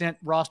 30%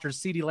 rostered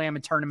CeeDee Lamb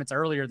in tournaments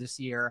earlier this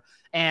year.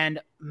 And,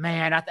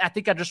 man, I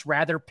think I'd just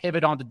rather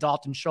pivot on to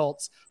Dalton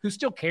Schultz, who's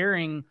still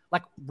carrying,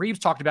 like Reeves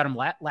talked about him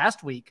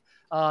last week.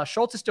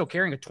 Schultz is still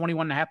carrying a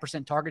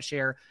 21.5% target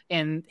share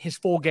in his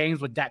full games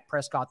with Dak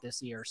Prescott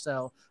this year.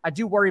 So I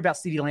do worry about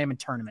CeeDee Lamb in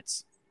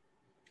tournaments.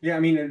 Yeah, I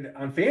mean,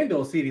 on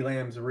FanDuel, CeeDee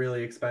Lamb's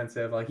really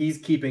expensive. Like, he's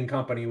keeping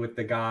company with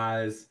the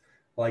guys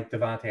like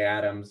Devontae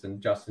Adams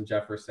and Justin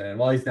Jefferson.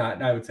 Well, he's not.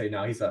 I would say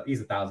no. He's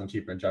 1,000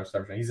 cheaper than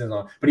Justin Jefferson. He's in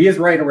on, but he is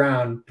right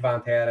around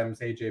Devontae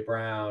Adams, AJ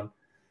Brown,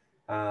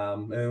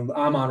 and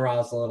Amon-Ra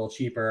is a little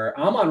cheaper.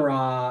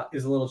 Amon-Ra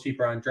is a little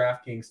cheaper on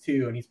DraftKings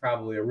too, and he's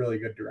probably a really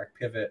good direct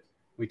pivot.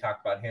 We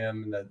talked about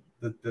him and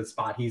the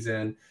spot he's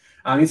in.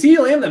 And CeeDee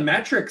Lamb, the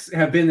metrics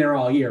have been there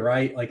all year,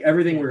 right? Like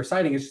everything we were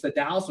citing, it's just that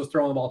Dallas was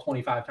throwing the ball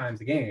 25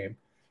 times a game.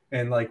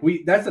 And like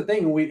that's the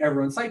thing,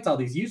 everyone cites all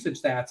these usage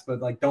stats,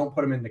 but like don't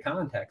put them into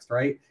context,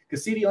 right?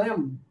 Because CeeDee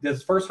Lamb,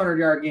 his first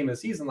 100-yard game of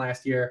the season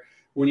last year,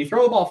 when you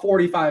throw the ball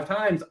 45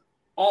 times,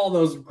 all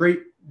those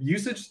great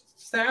usage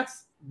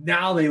stats,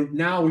 now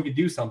we could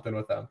do something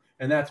with them.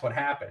 And that's what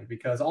happened,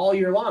 because all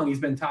year long he's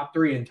been top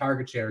 3 in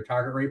target share,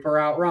 target rate per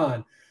out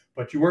run.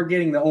 But you weren't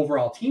getting the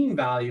overall team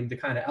volume to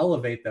kind of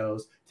elevate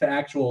those to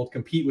actual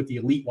compete with the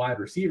elite wide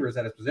receivers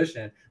at his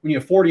position. When you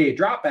have 48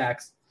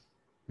 dropbacks,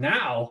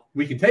 now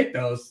we can take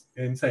those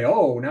and say,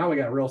 oh, now we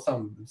got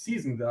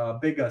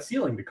big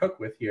ceiling to cook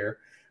with here.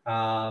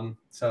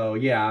 So,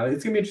 yeah,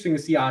 it's going to be interesting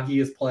to see how he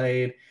has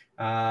played.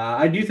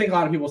 I do think a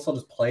lot of people still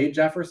just play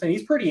Jefferson.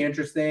 He's pretty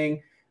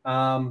interesting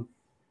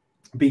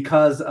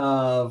because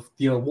of,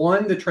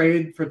 one, the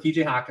trade for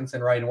TJ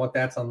Hawkinson, right, and what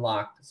that's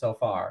unlocked so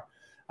far.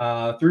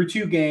 Through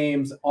 2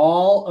 games,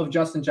 all of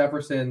Justin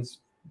Jefferson's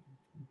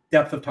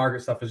depth of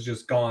target stuff has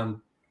just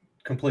gone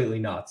completely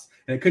nuts.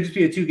 And it could just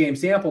be a 2-game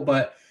sample,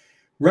 but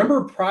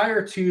remember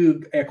prior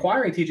to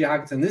acquiring TJ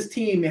Hawkinson, this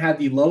team had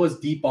the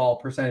lowest deep ball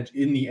percentage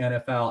in the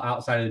NFL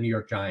outside of the New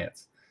York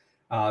Giants.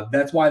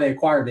 That's why they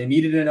acquired. They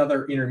needed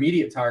another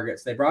intermediate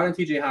targets. They brought in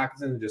TJ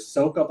Hawkinson to just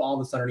soak up all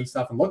this underneath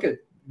stuff and look at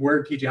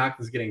where TJ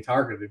Hawkinson is getting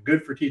targeted.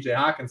 Good for TJ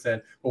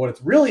Hawkinson, but what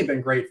it's really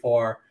been great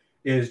for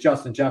is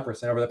Justin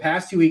Jefferson. Over the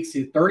past 2 weeks,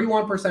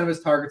 31% of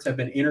his targets have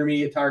been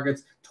intermediate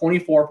targets,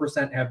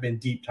 24% have been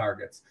deep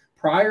targets.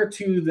 Prior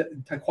to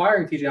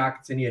acquiring TJ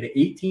Hawkinson, he had an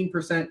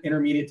 18%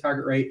 intermediate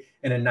target rate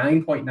and a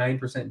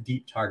 9.9%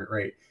 deep target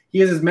rate. He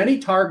has as many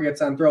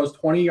targets on throws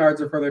 20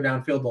 yards or further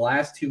downfield the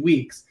last 2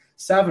 weeks,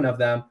 7 of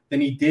them,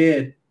 than he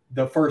did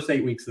the first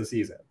 8 weeks of the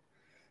season.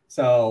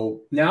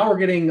 So now we're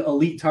getting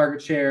elite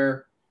target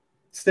share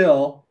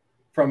still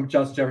from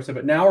Justin Jefferson,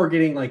 but now we're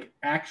getting like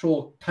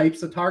actual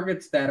types of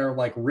targets that are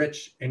like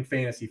rich in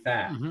fantasy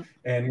fat,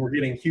 and we're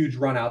getting huge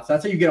runouts.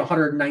 That's how you get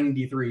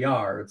 193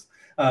 yards,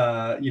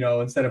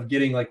 instead of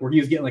getting like where he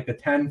was getting like the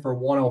 10 for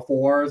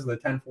 104s, the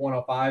 10 for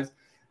 105s.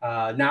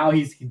 Now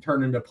he can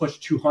turn into push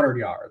 200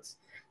 yards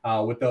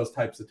with those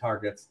types of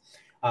targets.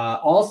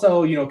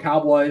 Also,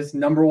 Cowboys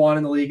 #1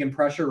 in the league in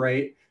pressure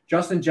rate.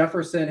 Justin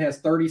Jefferson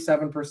has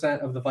 37%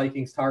 of the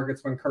Vikings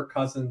targets when Kirk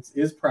Cousins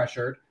is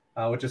pressured,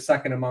 which is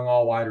second among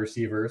all wide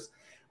receivers.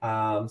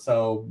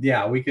 So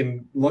yeah, we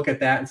can look at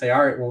that and say,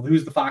 all right, well,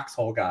 who's the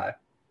foxhole guy?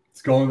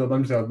 It's going.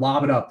 I'm just going to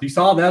lob it up. You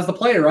saw that's the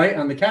play, right,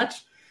 on the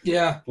catch?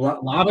 Yeah.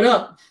 Lob it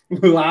up.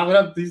 Lob it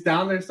up. He's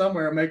down there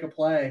somewhere and make a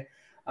play.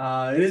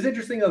 It is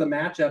interesting, though, the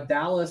matchup.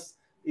 Dallas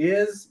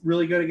is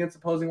really good against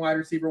opposing wide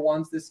receiver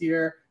ones this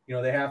year. You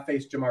know, they have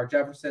faced Jamar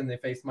Jefferson. They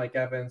faced Mike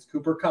Evans.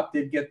 Cooper Kupp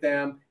did get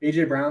them.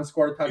 A.J. Brown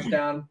scored a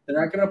touchdown. They're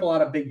not giving up a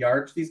lot of big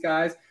yards, these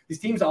guys. These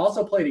teams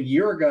also played a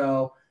year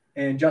ago,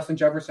 and Justin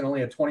Jefferson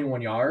only had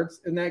 21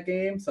 yards in that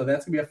game. So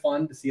that's going to be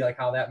fun to see, like,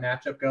 how that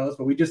matchup goes.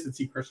 But we just did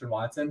see Christian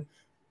Watson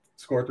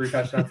score 3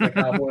 touchdowns for the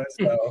Cowboys.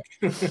 So,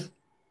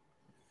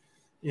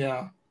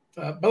 yeah.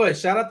 By the way,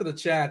 shout out to the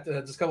chat.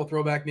 Just a couple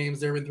throwback names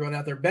there been thrown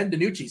out there. Ben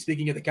DiNucci,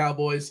 speaking of the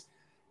Cowboys.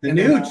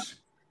 DiNucci.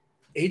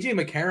 AJ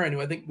McCarron, who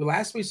I think the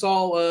last we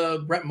saw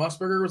Brent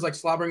Musburger was like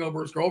slobbering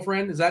over his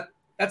girlfriend.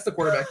 That's the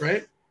quarterback,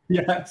 right?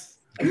 Yes.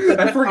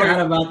 I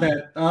forgot about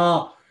that.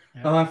 Oh,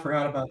 I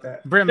forgot about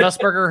that. Brent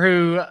Musburger,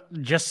 who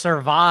just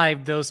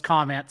survived those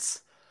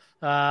comments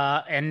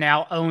and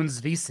now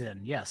owns VSiN.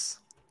 Yes.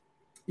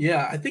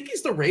 Yeah, I think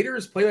he's the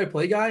Raiders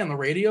play-by-play guy on the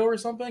radio or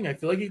something. I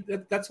feel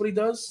like that's what he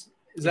does.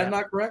 Is that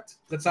not correct?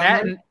 Does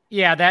that sound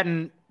right? That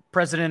and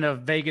president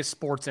of Vegas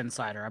Sports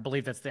Insider. I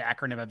believe that's the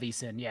acronym of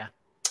VSiN. Yeah.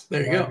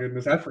 There you go.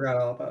 Goodness, I forgot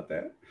all about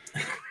that.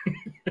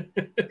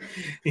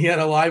 He had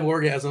a live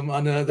orgasm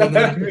on the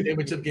national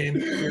championship game.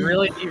 He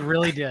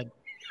really did.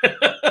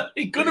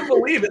 He couldn't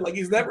believe it. Like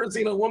he's never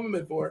seen a woman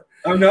before.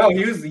 Oh no,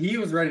 he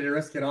was ready to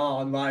risk it all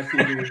on live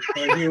TV.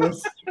 Like, he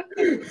was.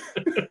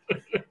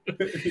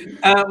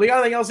 We got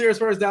anything else here as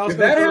far as Dallas? If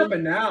that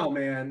happened now,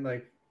 man,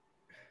 like,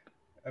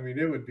 I mean,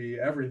 it would be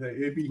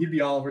everything. He'd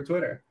be all over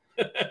Twitter.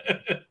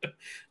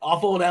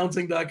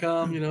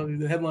 Awfulannouncing.com,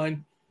 the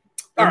headline.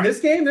 In this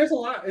game, there's a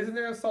lot. Isn't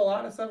there a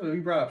lot of stuff? We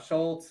brought up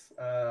Schultz.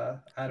 I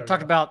don't know.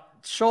 Talked about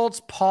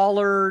Schultz,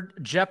 Pollard,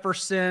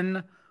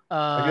 Jefferson.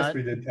 I guess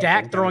we did.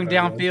 Dak throwing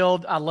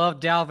downfield. I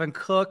love Dalvin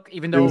Cook,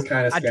 even though it was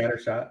kind of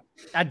scattershot.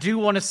 I do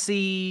want to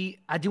see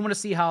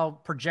how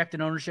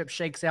projected ownership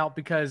shakes out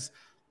because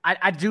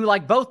I do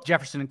like both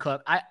Jefferson and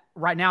Cook.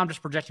 Right now I'm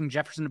just projecting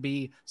Jefferson to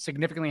be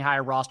significantly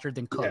higher rostered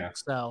than Cook. Yeah.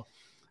 So,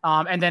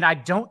 and then I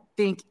don't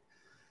think,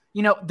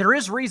 there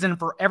is reason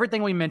for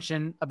everything we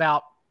mentioned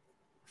about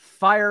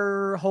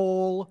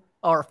Foxhole,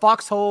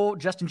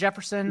 Justin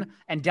Jefferson,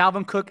 and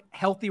Dalvin Cook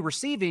healthy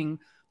receiving.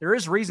 There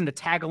is reason to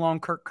tag along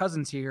Kirk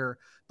Cousins here,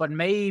 but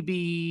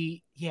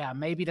maybe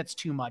that's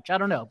too much. I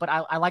don't know, but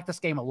I like this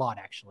game a lot,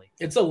 actually.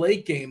 It's a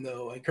late game,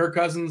 though. Like Kirk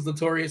Cousins,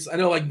 notorious. I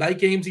know, like night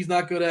games, he's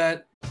not good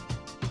at.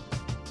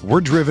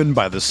 We're driven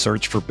by the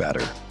search for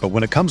better. But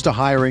when it comes to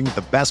hiring,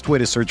 the best way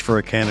to search for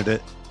a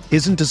candidate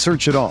isn't to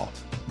search at all.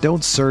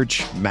 Don't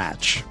search,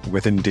 match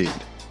with Indeed.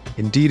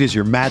 Indeed is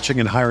your matching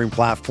and hiring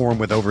platform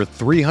with over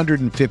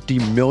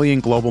 350 million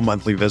global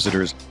monthly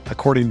visitors,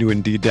 according to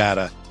Indeed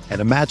data,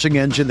 and a matching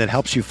engine that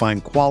helps you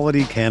find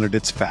quality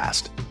candidates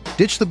fast.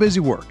 Ditch the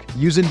busy work.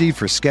 Use Indeed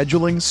for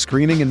scheduling,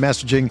 screening, and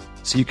messaging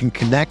so you can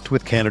connect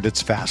with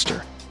candidates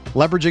faster.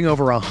 Leveraging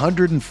over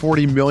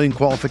 140 million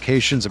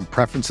qualifications and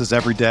preferences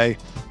every day,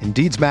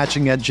 Indeed's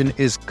matching engine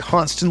is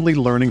constantly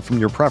learning from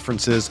your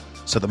preferences,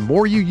 so the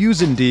more you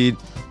use Indeed,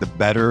 the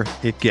better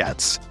it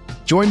gets.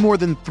 Join more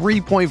than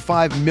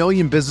 3.5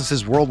 million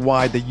businesses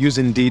worldwide that use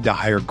Indeed to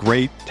hire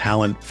great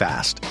talent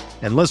fast.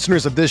 And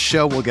listeners of this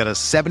show will get a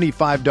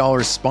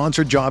 $75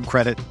 sponsored job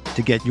credit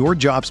to get your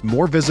jobs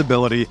more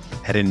visibility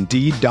at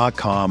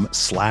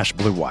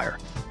Indeed.com/Blue Wire.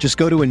 Just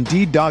go to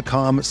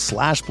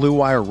Indeed.com/Blue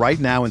Wire right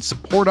now and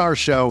support our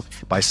show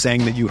by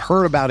saying that you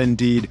heard about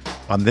Indeed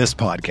on this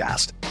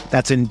podcast.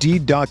 That's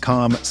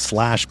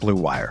Indeed.com/Blue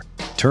Wire.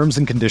 Terms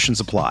and conditions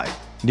apply.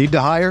 Need to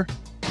hire?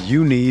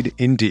 You need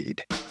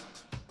Indeed.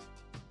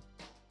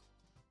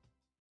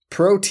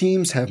 Pro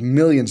teams have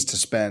millions to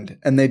spend,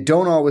 and they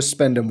don't always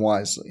spend them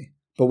wisely.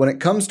 But when it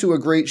comes to a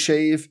great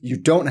shave, you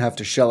don't have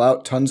to shell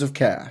out tons of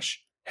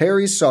cash.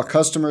 Harry's saw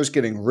customers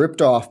getting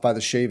ripped off by the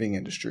shaving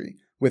industry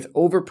with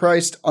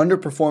overpriced,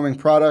 underperforming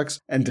products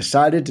and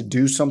decided to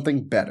do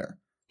something better.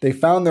 They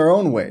found their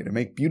own way to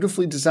make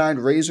beautifully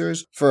designed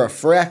razors for a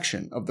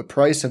fraction of the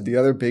price of the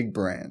other big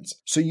brands,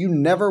 so you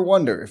never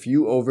wonder if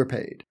you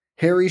overpaid.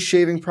 Harry's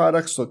shaving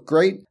products look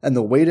great, and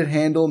the weighted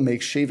handle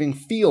makes shaving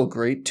feel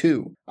great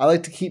too. I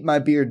like to keep my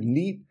beard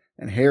neat,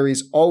 and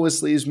Harry's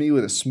always leaves me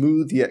with a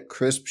smooth yet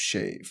crisp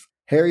shave.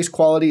 Harry's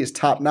quality is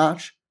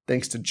top-notch,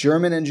 thanks to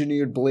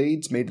German-engineered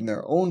blades made in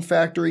their own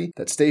factory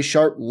that stay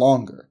sharp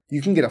longer.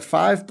 You can get a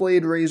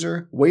 5-blade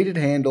razor, weighted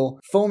handle,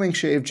 foaming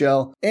shave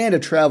gel, and a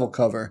travel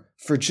cover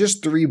for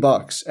just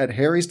 $3 at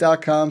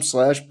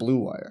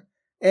harrys.com/bluewire.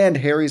 And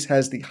Harry's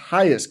has the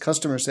highest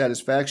customer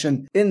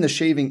satisfaction in the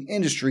shaving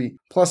industry,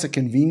 plus a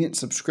convenient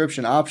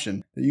subscription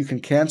option that you can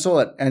cancel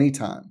at any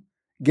time.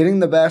 Getting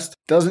the best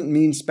doesn't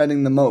mean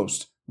spending the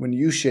most when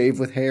you shave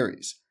with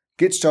Harry's.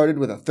 Get started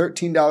with a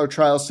 $13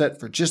 trial set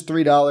for just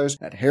 $3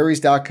 at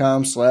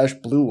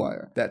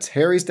harrys.com/bluewire. That's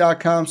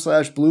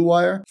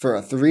harrys.com/bluewire for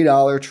a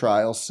 $3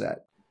 trial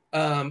set.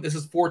 This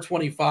is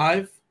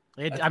 425.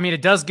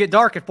 It does get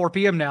dark at 4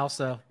 p.m. now,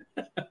 so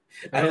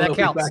that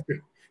counts.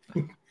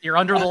 You're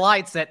under the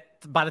lights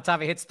by the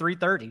time it hits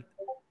 3:30.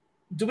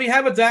 Do we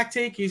have a Dak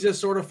take? He's just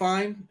sort of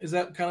fine. Is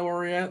that kind of where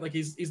we're at? Like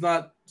he's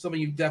not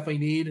something you definitely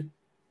need.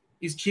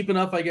 He's cheap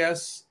enough, I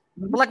guess.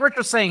 But like Rich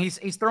was saying,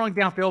 he's throwing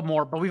downfield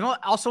more, but we've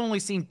also only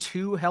seen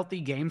 2 healthy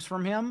games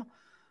from him.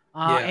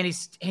 And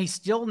he's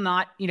still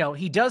not,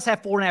 he does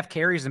have 4.5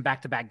 carries in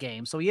back-to-back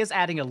games. So he is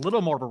adding a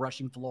little more of a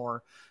rushing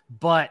floor,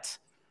 but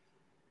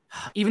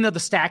even though the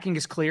stacking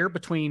is clear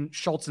between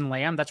Schultz and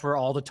Lamb, that's where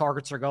all the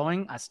targets are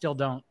going. I still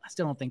don't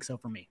think so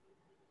for me.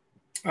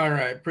 All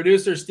right.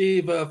 Producer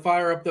Steve,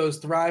 fire up those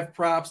Thrive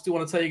props. Do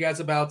want to tell you guys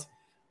about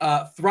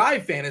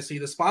Thrive Fantasy,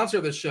 the sponsor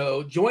of the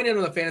show. Join in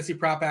on the fantasy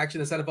prop action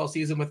this NFL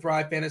season with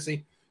Thrive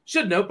Fantasy.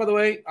 Should note, by the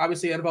way,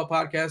 obviously NFL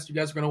podcast, you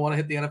guys are going to want to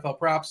hit the NFL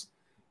props.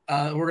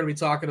 We're going to be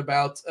talking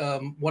about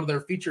one of their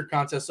featured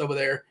contests over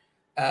there.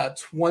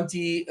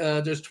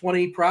 There's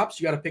 20 props.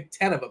 You got to pick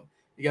 10 of them.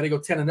 You got to go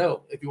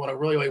 10-0 if you want to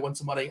really win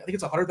some money. I think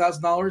it's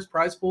 $100,000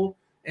 prize pool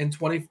and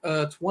 20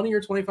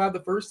 or 25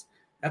 the first.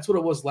 That's what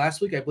it was last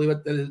week. I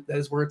believe that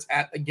is where it's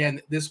at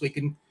again this week.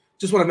 And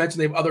just want to mention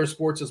they have other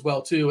sports as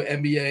well too.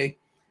 NBA,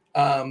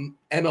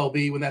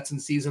 MLB when that's in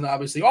season,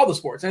 obviously all the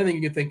sports, anything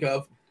you can think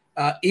of.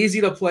 Easy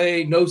to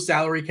play, no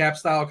salary cap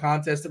style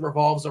contest that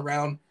revolves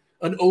around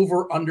an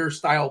over-under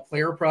style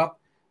player prop.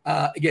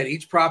 Again,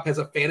 each prop has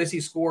a fantasy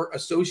score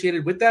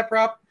associated with that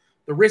prop.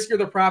 The riskier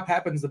the prop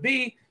happens to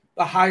be,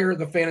 the higher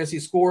the fantasy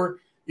score.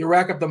 You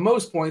rack up the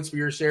most points for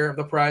your share of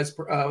the prize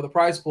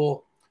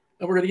pool,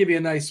 and we're going to give you a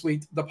nice,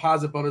 sweet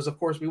deposit bonus. Of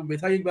course, we will be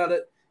telling you about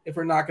it if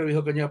we're not going to be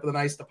hooking you up with a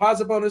nice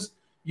deposit bonus.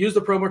 Use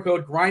the promo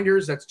code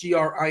GRINDERS, that's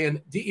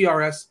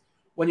GRINDERS,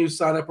 when you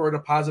sign up for a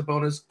deposit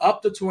bonus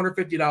up to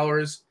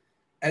 $250,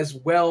 as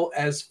well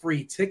as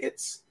free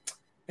tickets.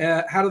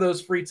 How do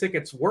those free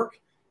tickets work?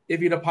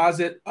 If you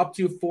deposit up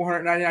to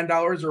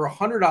 $499 or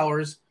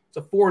 $100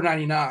 to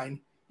 $499,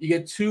 you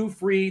get 2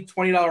 free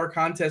 $20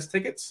 contest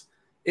tickets.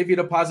 If you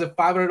deposit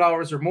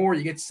 $500 or more,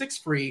 you get 6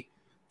 free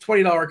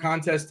 $20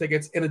 contest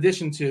tickets in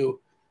addition to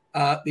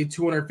the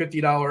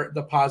 $250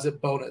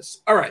 deposit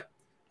bonus. All right.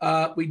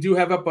 We do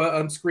have up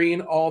on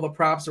screen all the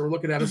props that we're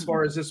looking at as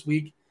far as this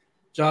week.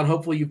 John,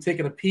 hopefully you've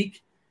taken a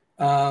peek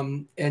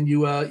and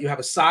you have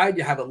a side,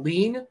 you have a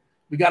lean.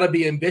 We got to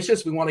be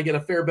ambitious. We want to get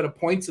a fair bit of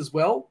points as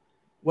well.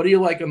 What do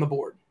you like on the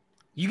board?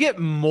 You get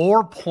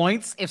more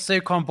points if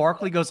Saquon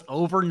Barkley goes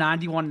over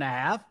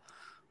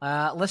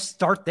 91.5. Let's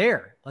start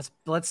there.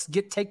 Let's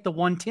take the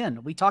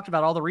 110. We talked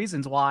about all the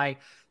reasons why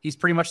he's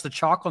pretty much the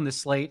chalk on this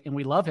slate, and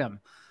we love him.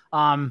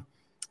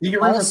 You can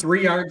run for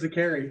 3 yards a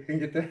carry and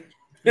get there.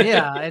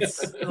 Yeah,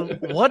 it's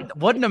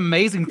what an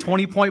amazing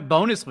 20-point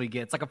bonus we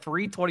get. It's like a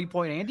free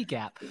 20-point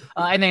handicap.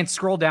 And then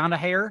scroll down a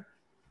hair.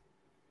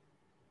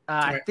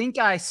 I think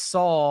I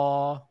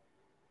saw.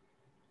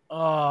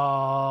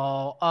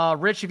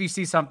 Rich, if you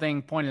see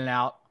something, point it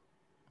out.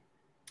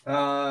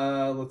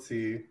 Let's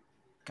see.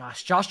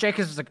 Gosh, Josh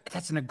Jacobs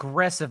that's an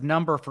aggressive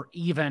number for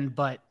even,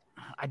 but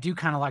I do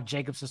kind of like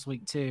Jacobs this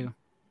week too.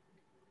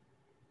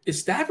 Is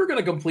Stafford going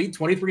to complete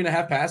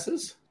 23.5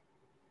 passes?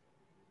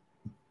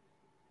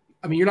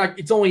 I mean,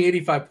 it's only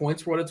 85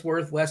 points for what it's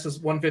worth. Less is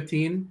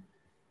 115.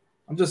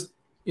 I'm just,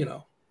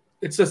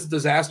 it's just a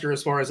disaster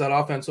as far as that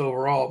offense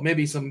overall.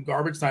 Maybe some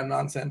garbage time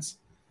nonsense.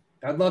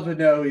 I'd love to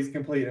know he's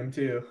completing them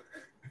too.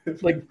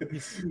 Like,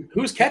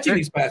 who's catching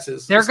these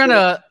passes? They're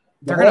gonna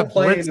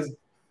blitz. Is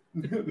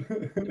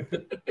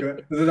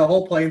it the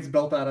whole plane's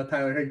built out of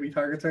Tyler Higbee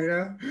targets right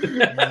now?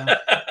 Yeah.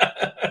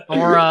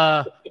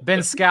 Or Ben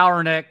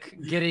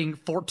Skowronek getting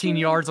 14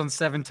 yards on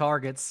 7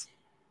 targets.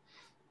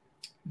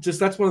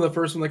 Just that's one of the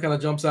first one that kind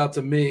of jumps out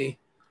to me.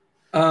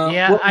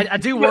 I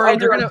do worry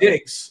they're going to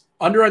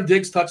under on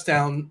Diggs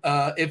touchdown.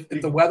 If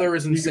the weather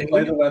is insane,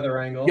 play the weather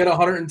angle. You get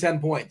 110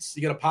 points.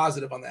 You get a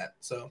positive on that.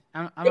 So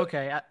I'm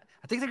okay. I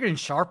think they're getting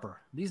sharper.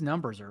 These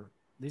numbers are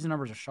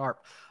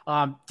sharp.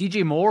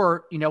 DJ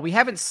Moore, we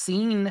haven't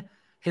seen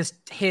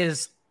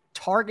his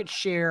target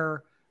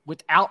share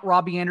without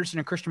Robbie Anderson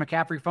and Christian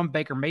McCaffrey from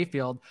Baker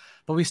Mayfield,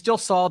 but we still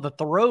saw the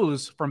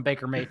throws from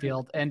Baker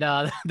Mayfield, and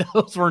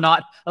those are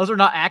not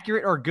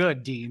accurate or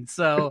good, Dean.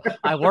 So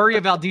I worry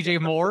about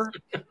DJ Moore,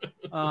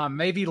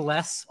 maybe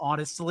less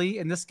honestly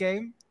in this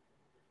game.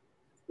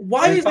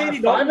 Why is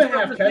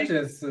 5.5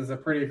 catches is a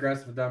pretty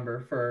aggressive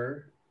number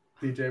for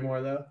DJ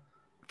Moore though?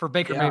 For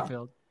Baker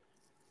Mayfield.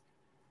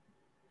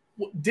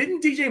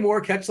 Didn't DJ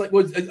Moore catch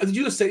did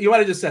you just say, you might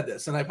have just said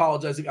this, and I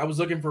apologize. I was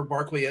looking for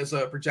Barkley as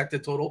a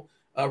projected total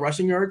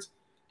rushing yards.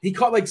 He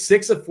caught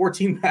 6 of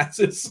 14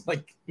 passes.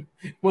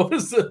 What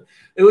was it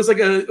was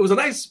a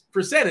nice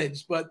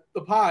percentage, but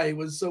the pie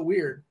was so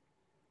weird.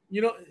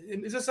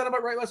 Is this set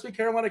about right? Last week,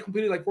 Carolina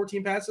completed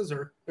 14 passes,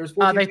 or there's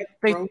 14.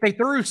 They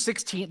threw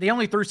 16. They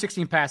only threw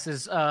 16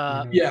 passes.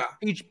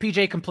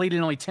 PJ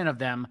completed only 10 of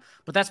them,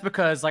 but that's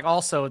because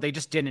also they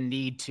just didn't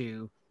need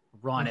to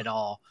run at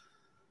all.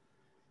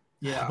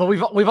 Yeah. But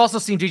we've also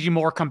seen DJ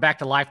Moore come back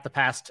to life the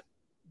past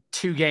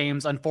 2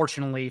 games,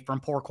 unfortunately, from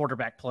poor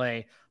quarterback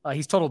play.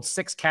 He's totaled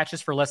 6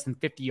 catches for less than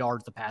 50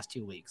 yards the past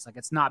 2 weeks. Like,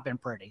 it's not been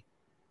pretty.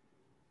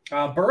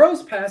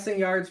 Burrow's passing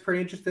yards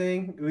pretty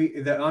interesting.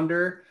 The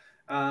under.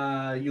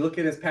 You look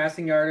at his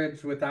passing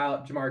yardage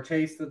without Jamar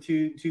Chase the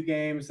two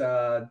games.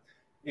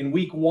 In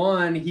week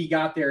 1, he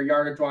got there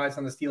yardage wise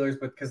on the Steelers,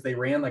 but because they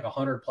ran like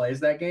 100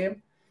 plays that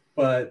game.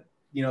 But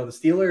the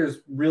Steelers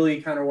really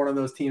kind of one of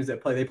those teams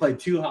that they played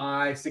too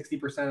high,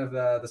 60% of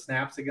the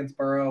snaps against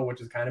Burrow, which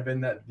has kind of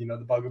been that the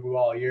bugaboo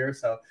all year.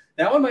 So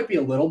that one might be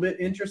a little bit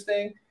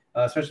interesting.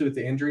 Especially with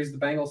the injuries the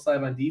Bengals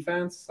have on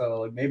defense.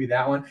 So like maybe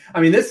that one.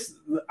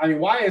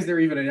 Why is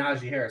there even a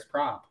Najee Harris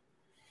prop?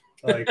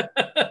 Like,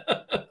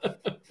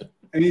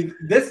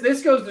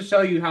 this goes to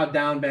show you how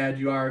down bad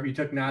you are if you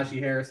took Najee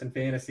Harris in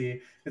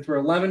fantasy. We're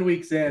 11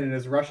 weeks in and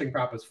his rushing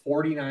prop is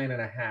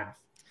 49.5.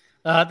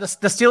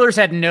 The Steelers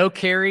had no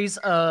carries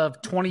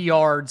of 20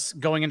 yards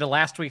going into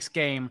last week's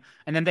game,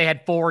 and then they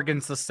had 4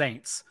 against the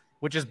Saints,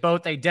 which is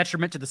both a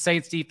detriment to the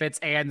Saints defense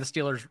and the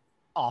Steelers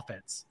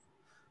offense.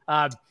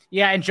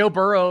 And Joe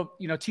Burrow,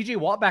 TJ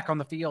Watt back on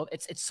the field.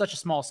 It's such a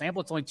small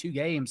sample. It's only 2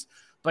 games.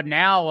 But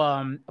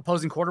now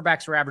opposing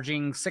quarterbacks are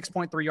averaging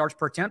 6.3 yards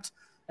per attempt.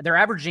 They're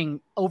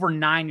averaging over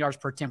 9 yards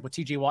per attempt with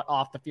TJ Watt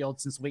off the field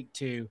since week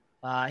 2.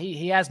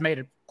 He has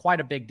made quite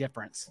a big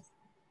difference.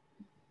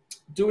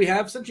 Do we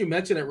have, since you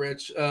mentioned it,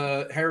 Rich,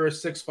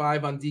 Harris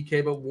 6'5" on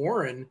DK, but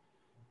Warren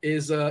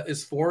is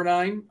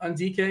 4'9" on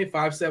DK,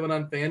 5'7"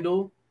 on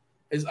FanDuel.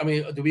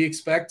 Do we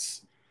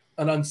expect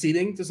an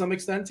unseating to some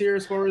extent here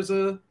as far as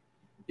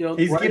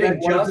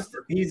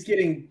he's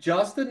getting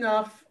just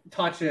enough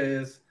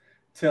touches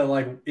to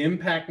like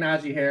impact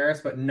Najee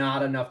Harris, but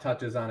not enough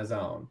touches on his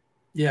own.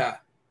 Yeah.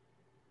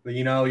 But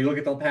you look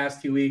at the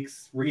past 2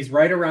 weeks where he's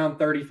right around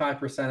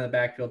 35% of the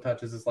backfield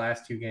touches his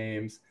last 2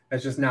 games.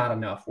 That's just not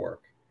enough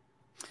work.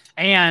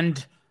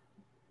 And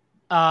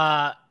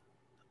I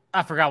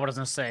forgot what I was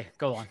going to say.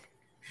 Go on.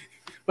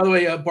 By the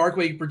way,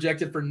 Barkley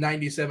projected for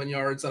 97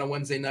 yards on a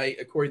Wednesday night,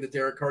 according to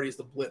Derek Hardy's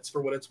The Blitz,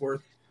 for what it's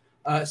worth.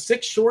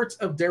 6 short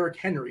of Derrick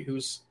Henry,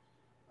 who's,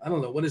 I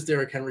don't know, when is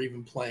Derrick Henry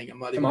even playing? I'm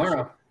not tomorrow. Even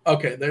sure.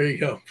 Okay, there you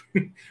go.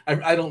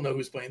 I don't know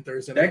who's playing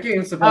Thursday. That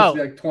game's supposed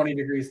to be like 20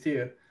 degrees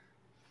too.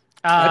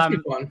 That's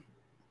good fun.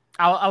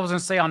 I was going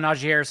to say on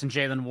Najee Harris and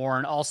Jaylen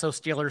Warren, also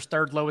Steelers'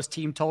 3rd lowest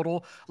team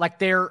total. Like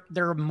they're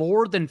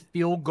more than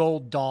field goal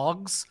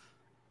dogs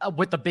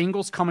with the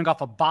Bengals coming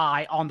off a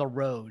bye on the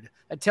road.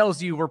 It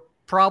tells you we're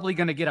probably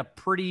going to get a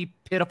pretty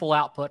pitiful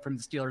output from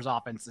the Steelers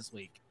offense this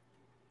week.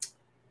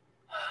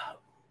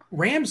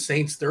 Rams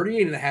Saints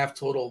 38.5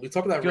 total. We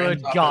talked about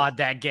Good Rams God, offense.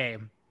 that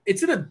game.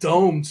 It's in a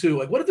dome too.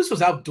 Like, what if this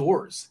was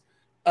outdoors?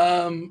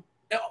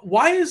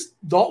 Why is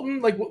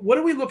Dalton like? What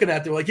are we looking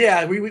at? They're like,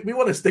 yeah, we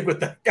want to stick with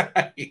that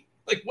guy.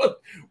 Like,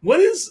 what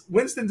is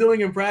Winston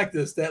doing in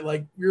practice that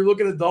like you're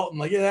looking at Dalton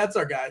like, yeah, that's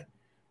our guy.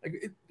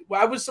 Like,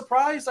 I was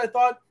surprised. I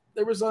thought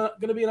there was going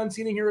to be an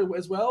unseating here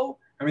as well.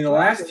 I mean, the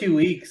last 2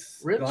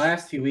 weeks,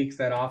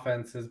 that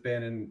offense has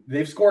been, and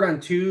they've scored on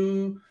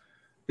 2.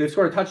 They've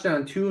scored a touchdown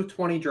on 2 of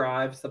 20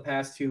 drives the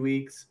past 2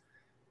 weeks.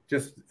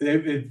 Just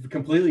it's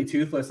completely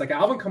toothless. Like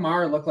Alvin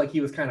Kamara looked like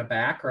he was kind of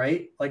back,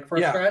 right? Like for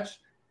a stretch.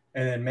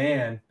 And then,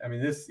 man, I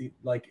mean, this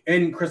like,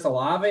 and Chris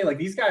Olave, like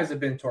these guys have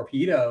been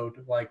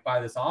torpedoed like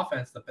by this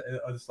offense,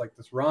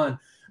 this run.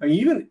 I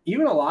mean,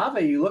 even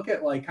Olave, you look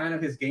at like kind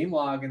of his game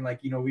log and like,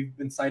 we've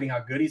been citing how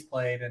good he's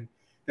played, and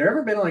there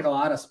haven't been like a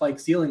lot of spike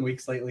ceiling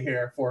weeks lately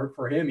here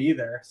for him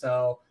either.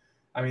 So,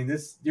 I mean,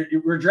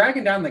 we're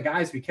dragging down the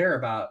guys we care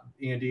about,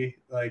 Andy.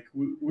 Like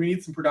we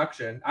need some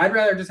production. I'd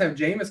rather just have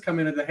Jameis come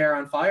into the hair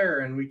on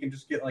fire and we can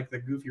just get like the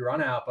goofy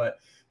run out. But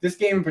this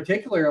game in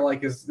particular,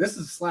 like this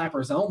is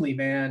slappers only,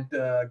 man.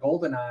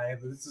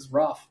 GoldenEye, this is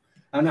rough.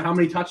 I don't know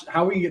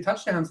how we can get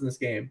touchdowns in this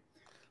game.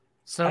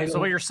 So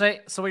what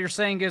you're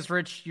saying is,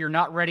 Rich, you're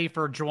not ready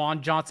for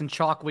Juwan Johnson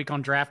chalk week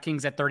on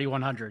DraftKings at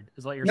 3,100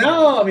 is what you're saying.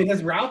 No, I mean,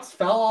 his routes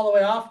fell all the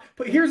way off.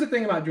 But here's the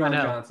thing about Juwan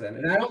Johnson,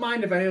 and I don't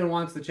mind if anyone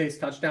wants to chase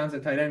touchdowns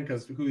at tight end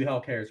because who the hell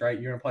cares, right?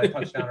 You're going to play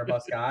a touchdown or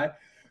bust guy.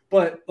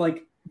 But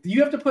like,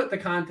 you have to put the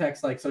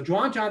context, like, so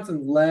Juwan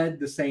Johnson led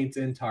the Saints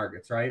in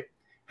targets, right?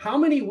 How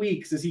many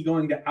weeks is he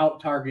going to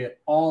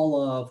out-target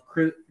all of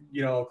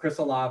Chris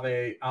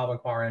Olave, Alvin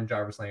Kamara, and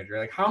Jarvis Landry?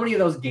 Like, how many of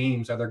those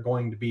games are there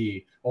going to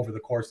be over the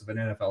course of an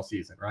NFL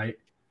season, right?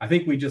 I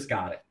think we just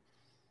got it.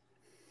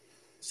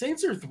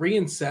 Saints are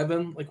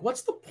 3-7. Like,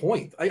 what's the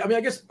point? I mean,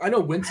 I guess I know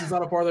Winston's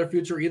not a part of their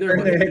future either.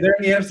 They're in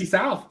the NFC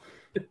South.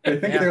 They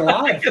think they're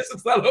live. I guess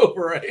it's not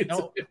over, right?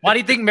 No. Why do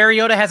you think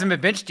Mariota hasn't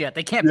been benched yet?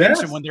 They can't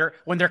bench him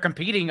when they're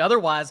competing.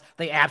 Otherwise,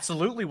 they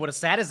absolutely would have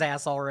sat his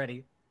ass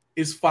already.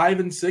 Is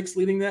 5-6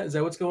 leading that? Is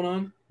that what's going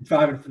on?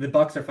 The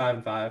Bucks are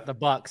 5-5. The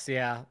Bucks,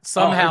 yeah.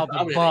 Somehow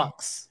the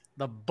Bucks,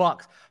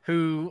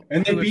 who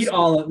beat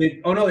all of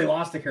they. Oh no, they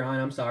lost to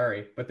Carolina. I'm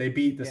sorry, but they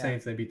beat the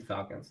Saints. They beat the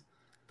Falcons.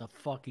 The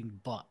fucking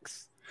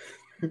Bucks.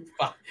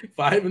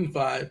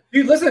 5-5.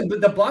 Dude, listen,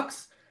 the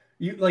Bucks.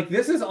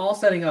 This is all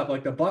setting up.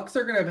 Like the Bucks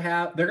are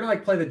they're gonna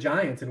play the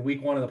Giants in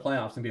week 1 of the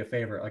playoffs and be a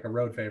favorite, like a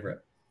road favorite.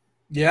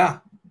 Yeah.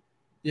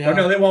 Oh,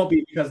 no, they won't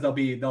be because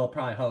they'll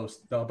probably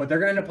host though. But they're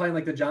gonna end up playing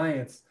like the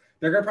Giants.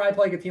 They're gonna probably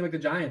play like a team like the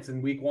Giants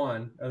in week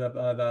 1 of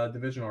the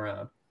divisional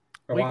round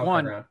or Week wild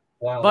 1, round.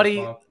 buddy.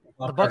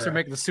 The Bucs are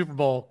making the Super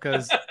Bowl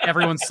because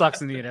everyone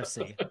sucks in the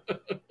NFC.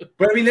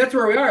 But I mean, that's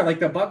where we are. Like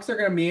the Bucs are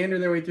gonna meander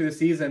their way through the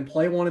season,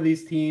 play one of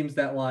these teams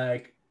that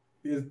like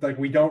is like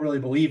we don't really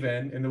believe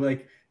in, and they're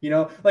like,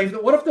 like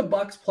what if the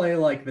Bucs play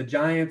like the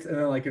Giants and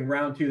then like in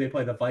round 2 they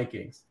play the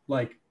Vikings?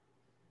 Like,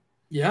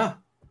 yeah.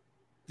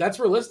 That's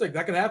realistic.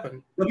 That could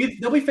happen.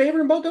 They'll be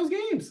favoring both those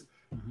games.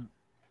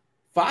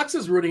 Fox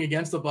is rooting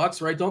against the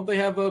Bucs, right? Don't they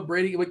have a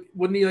Brady? Like,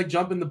 wouldn't he like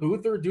jump in the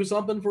booth or do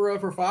something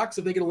for Fox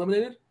if they get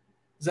eliminated?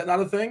 Is that not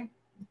a thing?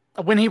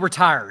 When he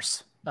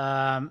retires,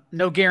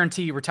 no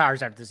guarantee he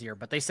retires after this year,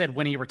 but they said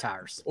when he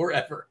retires or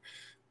ever.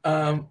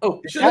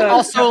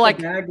 Also like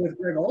bag with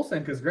Greg Olsen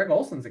because Greg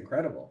Olsen's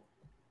incredible.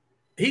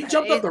 He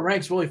jumped up the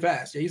ranks really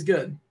fast. Yeah, he's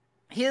good.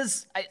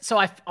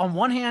 On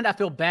one hand, I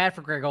feel bad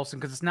for Greg Olsen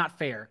because it's not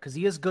fair because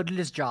he is good at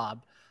his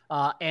job.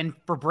 And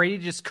for Brady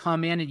to just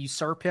come in and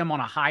usurp him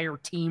on a higher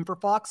team for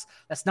Fox,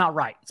 that's not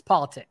right. It's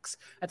politics.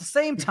 At the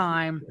same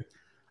time,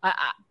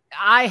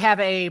 I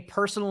have a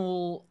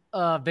personal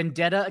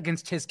vendetta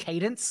against his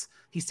cadence.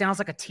 He sounds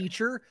like a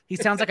teacher. He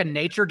sounds like a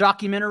nature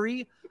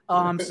documentary.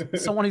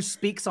 Someone who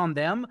speaks on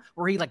them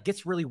where he like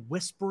gets really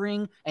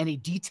whispering and he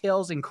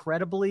details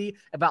incredibly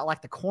about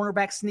like the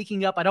cornerback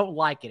sneaking up. I don't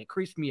like it. It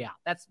creeps me out.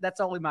 That's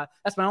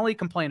my only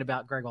complaint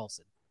about Greg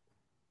Olsen.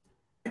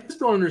 I just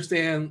don't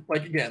understand.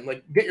 Like, again,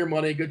 like get your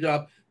money. Good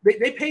job.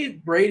 They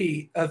paid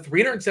Brady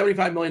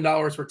 $375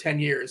 million for 10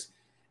 years.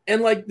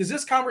 And like, does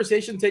this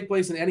conversation take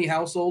place in any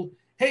household?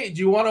 Hey, do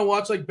you want to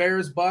watch like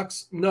Bears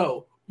Bucks?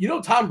 No.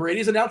 Tom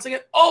Brady's announcing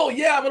it. Oh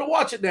yeah, I'm going to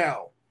watch it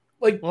now.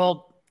 Like,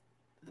 well,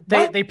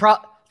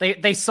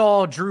 they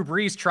saw Drew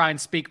Brees try and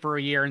speak for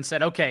a year and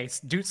said, okay,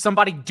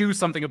 somebody do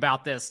something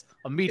about this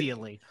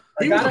immediately.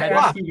 I gotta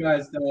ask you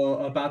guys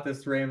though about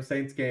this Rams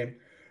Saints game.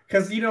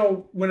 Because,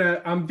 when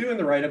I'm doing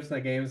the write-ups in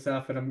the game and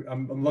stuff, and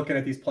I'm looking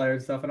at these players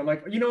and stuff, and I'm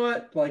like, you know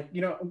what? Like,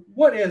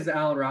 what is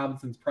Allen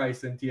Robinson's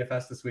price in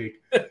DFS this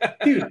week?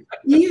 Dude,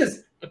 he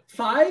is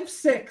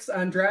 5'6"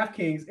 on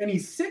DraftKings, and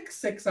he's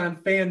 6'6" on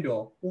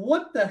FanDuel.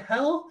 What the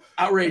hell?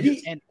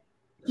 Outrageous.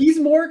 He's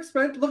more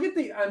expensive. Look at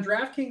on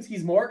DraftKings,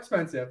 he's more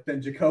expensive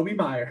than Jacoby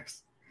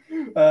Myers,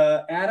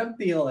 Adam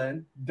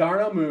Thielen,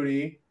 Darnell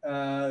Mooney.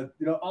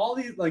 All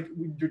these, like,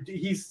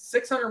 he's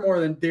 600 more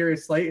than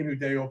Darius Slayton, who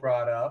Dale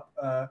brought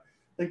up.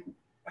 Like,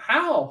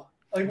 how?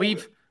 Like,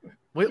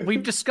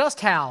 we've discussed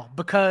how,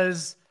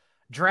 because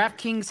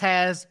DraftKings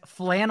has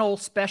flannel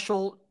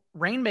special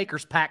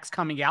Rainmakers packs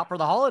coming out for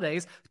the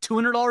holidays,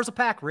 $200 a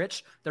pack.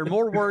 Rich, they're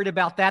more worried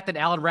about that than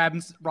Allen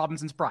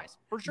Robinson's price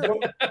for sure.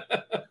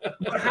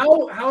 But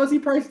how is he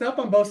priced up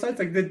on both sides?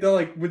 Like, did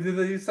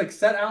they just like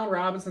set Allen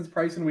Robinson's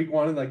price in week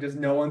 1 and like just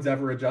no one's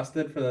ever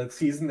adjusted for the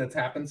season that's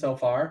happened so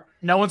far?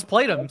 No one's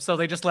played him, so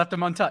they just left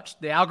him untouched.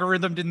 The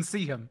algorithm didn't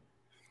see him.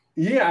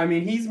 Yeah, I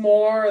mean, he's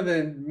more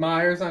than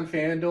Myers on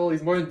FanDuel.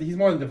 He's more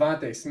than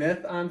Devontae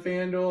Smith on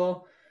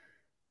FanDuel.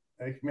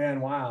 Like,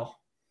 man, wow.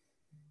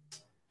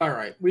 All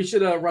right, we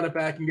should run it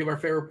back and give our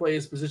favorite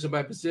plays position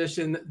by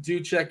position. Do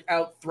check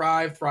out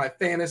Thrive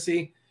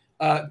Fantasy.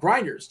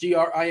 Grinders,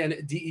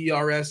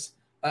 Grinders.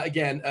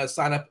 Again,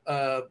 sign up,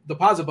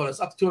 deposit bonus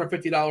up to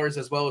 $250,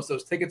 as well as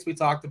those tickets we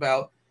talked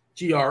about.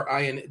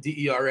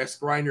 Grinders,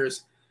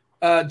 Grinders.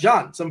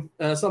 John, some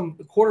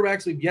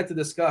quarterbacks we've yet to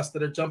discuss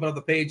that are jumping off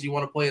the page you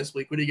want to play this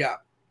week. What do you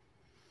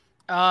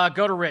got?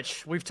 Go to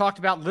Rich. We've talked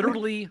about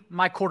literally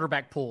my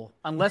quarterback pool.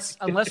 Unless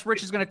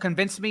Rich is going to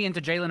convince me into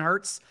Jalen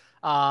Hurts.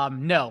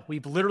 No,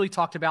 we've literally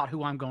talked about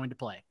who I'm going to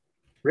play.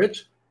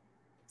 Rich?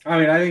 I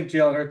mean, I think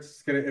Jalen Hurts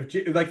is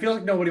gonna feels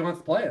like nobody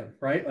wants to play him,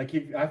 right? Like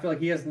I feel like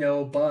he has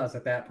no buzz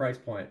at that price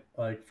point,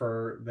 like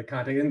for the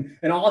content,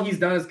 and all he's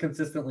done is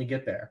consistently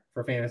get there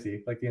for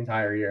fantasy, like the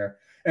entire year.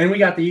 And we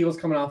got the Eagles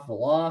coming off of a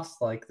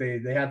loss, like they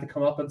had to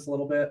come up a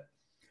little bit,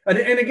 and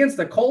against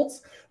the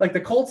Colts, like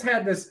the Colts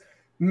had this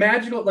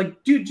magical,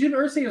 like dude, Jim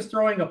Irsay was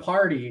throwing a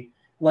party.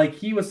 Like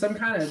he was some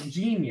kind of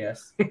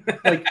genius.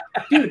 Like,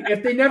 dude,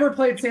 if they never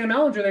played Sam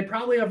Ehlinger, they'd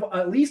probably have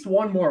at least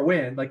one more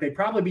win. Like they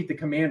probably beat the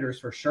Commanders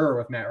for sure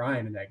with Matt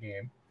Ryan in that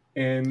game.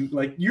 And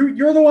like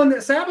you're the one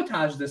that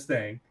sabotaged this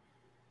thing.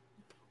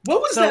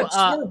 What was that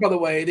score, by the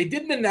way? They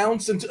didn't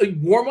announce until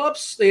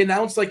warm-ups. They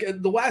announced like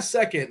at the last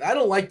second. I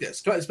don't like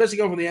this, especially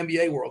going from the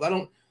NBA world. I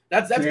don't.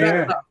 That's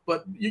bad enough.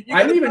 But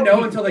I didn't even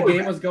know until the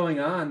game was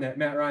going on that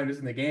Matt Ryan was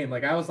in the game.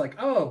 Like I was like,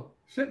 oh.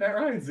 Shit, Matt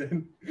Ryan's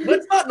in.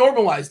 Let's not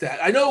normalize that.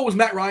 I know it was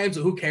Matt Ryan,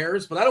 so who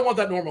cares? But I don't want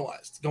that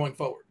normalized going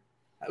forward.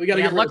 We got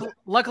to get rid of it.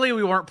 Luckily,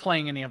 we weren't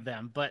playing any of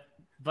them, but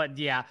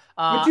yeah.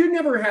 But you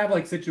never have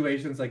like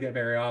situations like that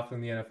very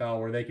often in the NFL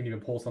where they can even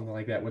pull something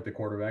like that with the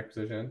quarterback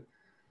position.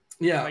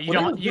 Yeah, you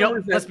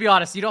don't. Let's be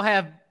honest. You don't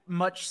have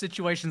much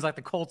situations like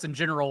the Colts in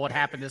general. What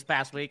happened this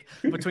past week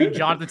between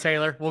Jonathan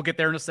Taylor? We'll get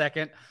there in a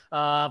second.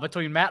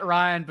 Between Matt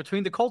Ryan,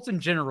 between the Colts in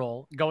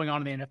general going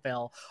on in the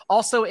NFL.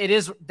 Also,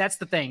 that's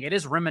the thing. It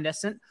is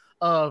reminiscent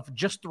of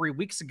just 3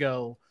 weeks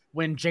ago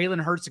when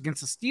Jalen Hurts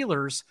against the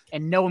Steelers,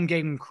 and no one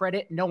gave him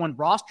credit. No one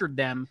rostered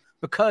them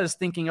because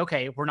thinking,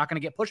 okay, we're not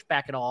going to get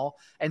pushback at all.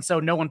 And so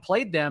no one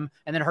played them.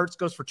 And then Hurts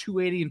goes for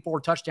 280 and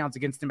 4 touchdowns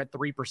against them at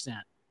 3%.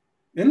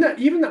 And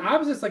even the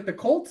opposites, like the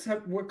Colts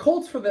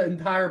for the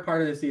entire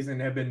part of the season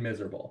have been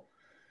miserable.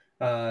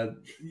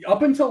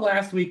 Up until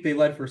last week, they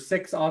led for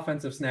 6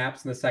 offensive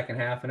snaps in the second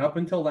half. And up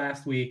until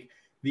last week,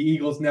 the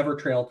Eagles never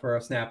trailed for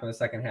a snap in the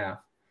second half.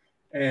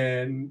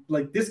 And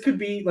like, this could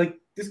be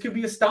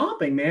a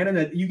stomping, man.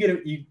 And you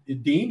get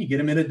Dean, you get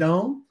him in a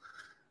dome.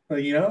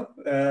 You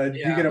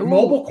get a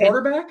mobile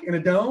quarterback in a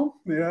dome.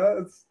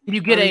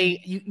 You get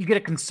a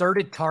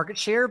concerted target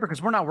share because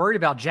we're not worried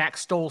about Jack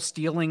Stoll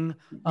stealing.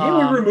 We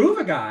remove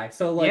a guy.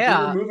 So we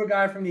remove a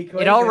guy from the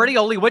equation. It already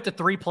only went to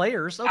 3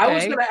 players. Okay. I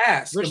was going to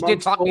ask. Rich did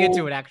talk me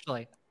into it,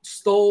 actually.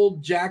 Stoll,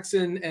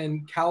 Jackson,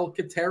 and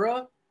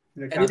Calcaterra.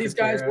 Any of these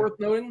guys worth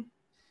noting?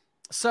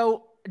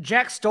 So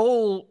Jack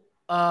Stoll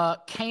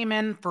came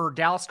in for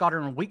Dallas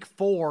Goedert in week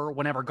 4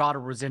 whenever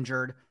Goddard was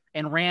injured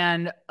and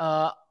ran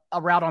a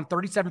route on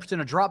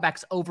 37% of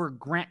dropbacks over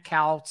Grant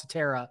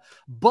Calcaterra.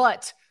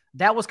 But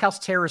that was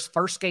Calcaterra's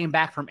first game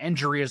back from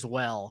injury as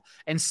well.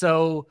 And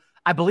so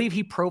I believe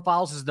he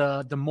profiles as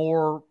the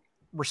more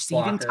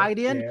receiving tight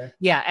end.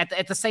 Yeah.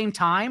 At the same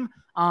time,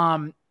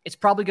 it's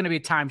probably going to be a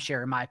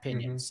timeshare in my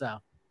opinion. So.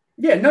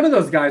 Yeah, none of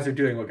those guys are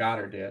doing what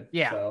Goddard did.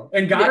 Yeah. So.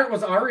 And Goddard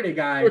was already a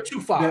guy. Or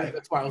 2.5.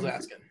 That's why I was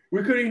asking.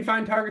 We couldn't even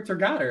find targets for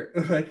Goddard.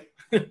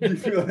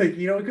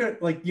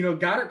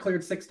 Goddard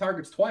cleared 6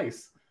 targets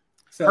twice.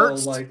 So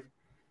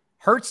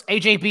Hurts,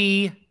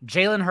 AJB,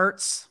 Jalen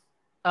Hurts,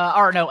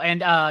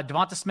 and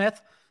Devonta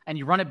Smith, and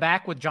you run it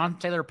back with Jonathan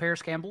Taylor,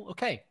 Paris Campbell.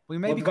 Okay, we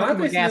may be cooking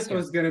with gas. Smith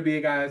was going to be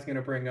a guy I was going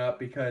to bring up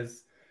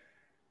because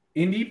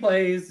Indy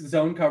plays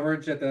zone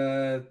coverage at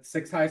the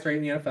 6th highest rate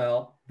in the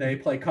NFL. They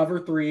play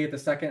cover 3 at the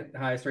 2nd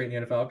highest rate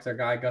in the NFL because our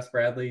guy Gus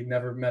Bradley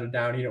never met it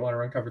down. He didn't want to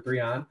run cover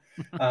 3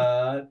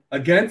 on.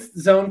 Against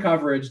zone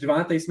coverage,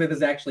 Devonta Smith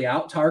is actually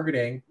out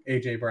targeting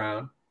AJ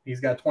Brown.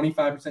 He's got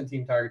 25%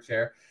 team target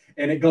share.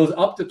 And it goes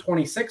up to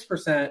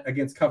 26%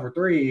 against cover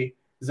 3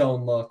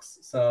 zone looks.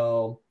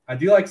 So I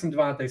do like some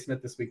Devonta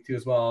Smith this week too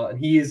as well. And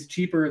he is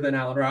cheaper than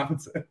Allen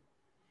Robinson.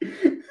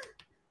 The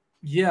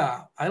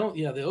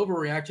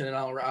overreaction in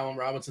Allen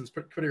Robinson's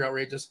pretty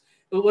outrageous.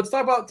 Let's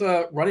talk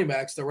about running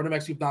backs. The running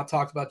backs we've not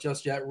talked about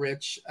just yet,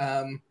 Rich.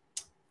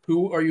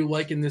 Who are you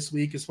liking this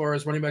week as far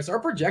as running backs? Our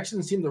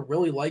projections seem to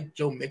really like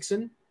Joe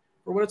Mixon.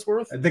 For what it's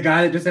worth. The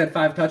guy that just had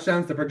 5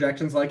 touchdowns, the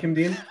projections like him,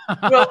 Dean?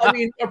 Well, I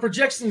mean, our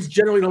projections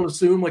generally don't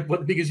assume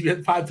because you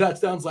had 5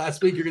 touchdowns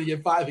last week, you're going to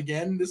get 5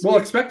 again this week. Well,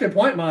 expected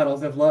point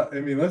models have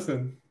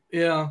listen.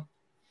 Yeah.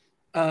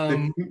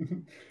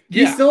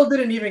 He still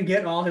didn't even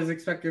get all his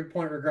expected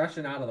point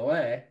regression out of the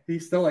way.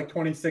 He's still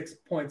 26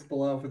 points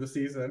below for the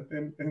season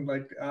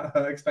in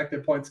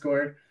expected points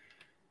scored.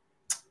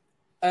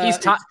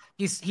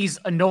 He's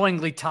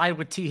annoyingly tied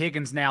with T.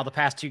 Higgins now the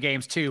past 2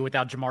 games too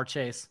without Jamar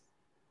Chase.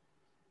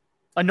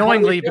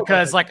 Annoyingly,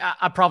 because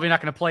I'm probably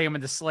not going to play him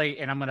in the slate,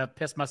 and I'm going to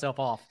piss myself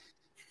off.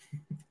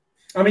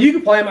 I mean, you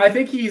can play him. I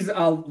think he's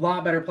a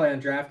lot better play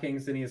on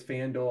DraftKings than he is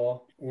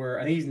FanDuel.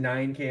 I think he's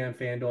 9K on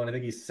FanDuel, and I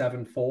think he's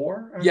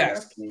 7.4 on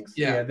DraftKings.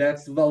 Yeah,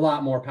 that's a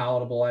lot more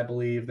palatable, I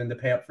believe, than to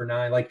pay up for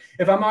 9. Like,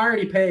 if I'm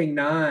already paying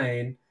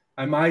 9,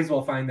 I might as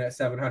well find that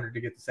 700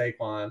 to get the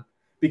Saquon.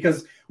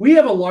 Because we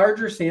have a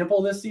larger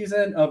sample this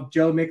season of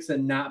Joe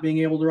Mixon not being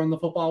able to run the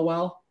football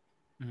well.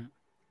 Mm-hmm.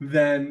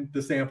 Than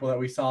the sample that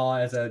we saw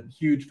as a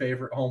huge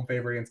home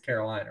favorite against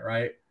Carolina,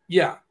 right?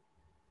 Yeah.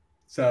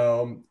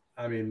 So,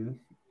 I mean,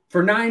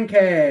 for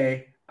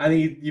 9K, I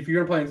think if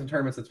you're playing some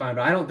tournaments, that's fine.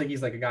 But I don't think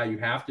he's like a guy you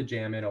have to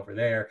jam in over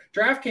there.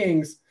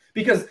 DraftKings,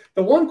 because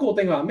the one cool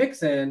thing about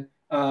Mixon,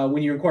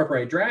 when you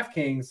incorporate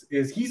DraftKings,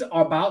 is he's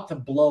about to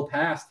blow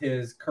past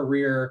his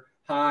career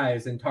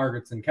highs in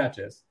targets and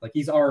catches. Like,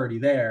 he's already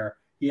there.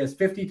 He has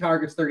 50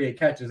 targets, 38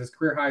 catches. His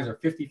career highs are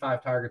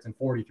 55 targets and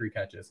 43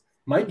 catches.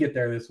 Might get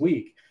there this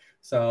week.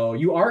 So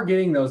you are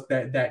getting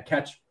that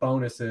catch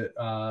bonus. And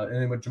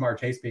then with Jamar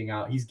Chase being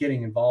out, he's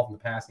getting involved in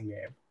the passing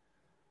game.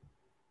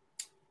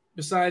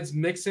 Besides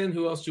Mixon,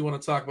 who else do you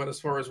want to talk about as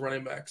far as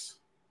running backs?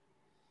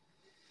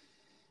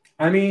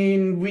 I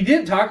mean, we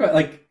didn't talk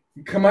about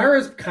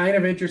Kamara's kind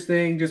of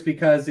interesting just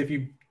because if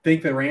you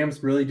think the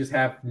Rams really just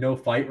have no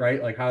fight,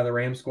 right? Like, how do the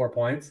Rams score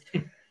points?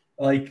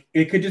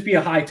 It could just be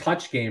a high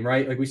touch game,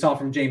 right? Like we saw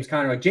from James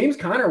Conner. James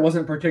Conner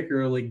wasn't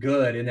particularly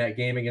good in that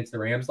game against the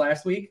Rams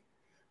last week,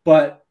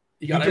 but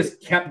he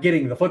just kept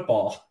getting the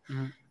football.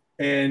 Mm-hmm.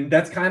 And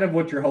that's kind of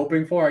what you're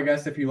hoping for, I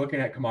guess, if you're looking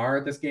at Kamara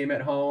at this game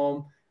at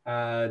home.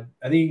 I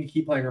think you can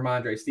keep playing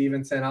Ramondre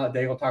Stevenson.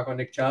 Dave will talk about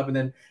Nick Chubb. And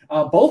then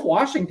both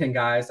Washington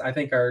guys, I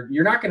think,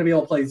 you're not going to be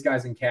able to play these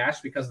guys in cash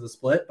because of the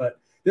split,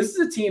 but this is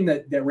a team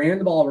that ran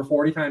the ball over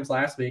 40 times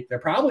last week. They're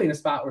probably in a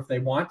spot where if they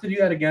want to do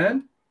that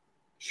again,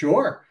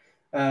 sure.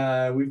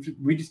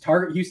 We just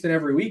target Houston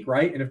every week,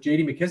 right? And if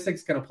J.D.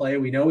 McKissick's going to play,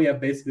 we know we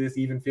have basically this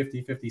even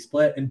 50-50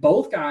 split. And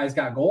both guys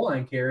got goal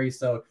line carries,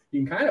 so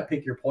you can kind of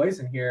pick your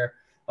poison here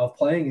of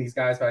playing these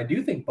guys. But I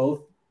do think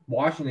both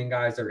Washington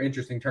guys are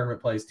interesting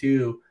tournament plays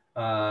too.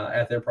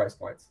 at their price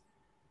points.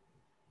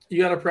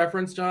 You got a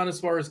preference, John,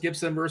 as far as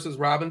Gibson versus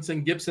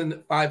Robinson?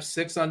 Gibson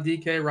 5.6 on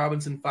DK,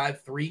 Robinson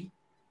 5.3.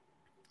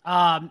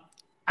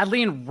 I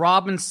lean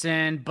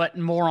Robinson, but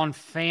more on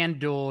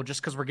FanDuel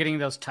just because we're getting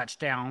those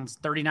touchdowns,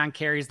 39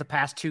 carries the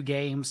past 2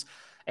 games.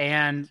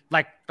 And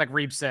like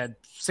Reeb said,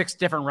 6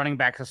 different running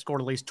backs have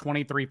scored at least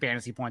 23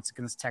 fantasy points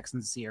against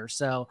Texans this year.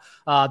 So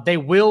they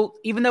will,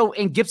 even though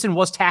Gibson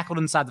was tackled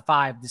inside the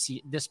 5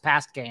 this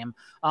past game,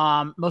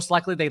 most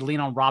likely they lean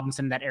on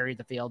Robinson in that area of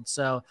the field.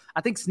 So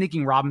I think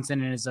sneaking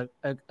Robinson in is a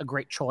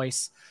great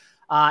choice.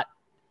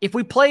 If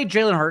we play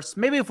Jalen Hurts,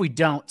 maybe if we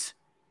don't,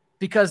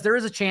 because there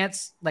is a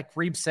chance, like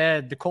Reeb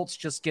said, the Colts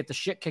just get the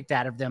shit kicked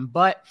out of them.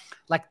 But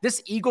like this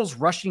Eagles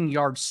rushing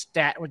yard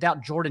stat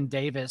without Jordan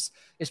Davis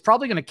is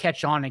probably going to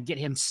catch on and get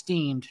him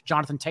steamed,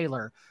 Jonathan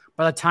Taylor,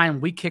 by the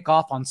time we kick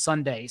off on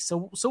Sunday.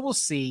 So we'll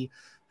see,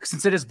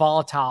 since it is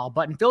volatile.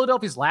 But in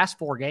Philadelphia's last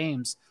 4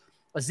 games,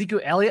 Ezekiel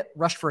Elliott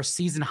rushed for a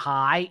season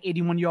high,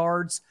 81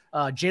 yards.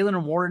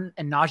 Jalen Warren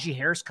and Najee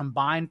Harris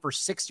combined for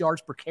 6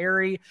 yards per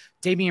carry.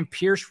 Dameon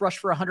Pierce rushed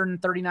for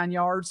 139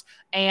 yards.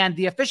 And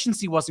the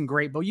efficiency wasn't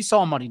great, but you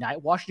saw on Monday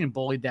night, Washington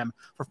bullied them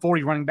for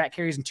 40 running back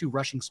carries and 2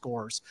 rushing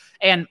scores.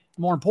 And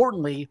more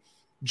importantly,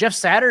 Jeff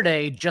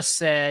Saturday just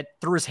said,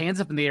 threw his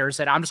hands up in the air and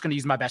said, I'm just going to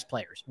use my best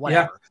players,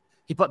 whatever. Yeah.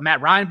 He put Matt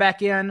Ryan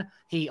back in.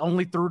 He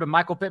only threw to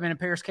Michael Pittman and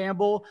Paris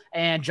Campbell.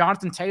 And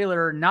Jonathan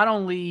Taylor not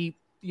only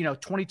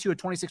 22 or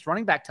 26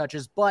 running back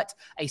touches, but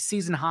a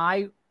season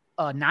high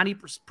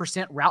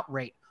 90% route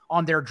rate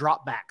on their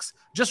dropbacks,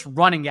 just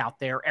running out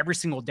there every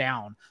single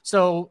down.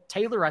 So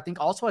Taylor, I think,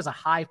 also has a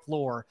high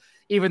floor,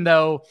 even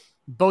though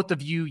both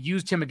of you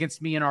used him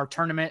against me in our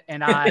tournament,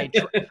 and I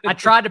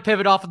tried to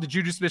pivot off of the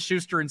Juju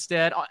Smith-Schuster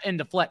instead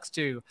into flex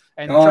too.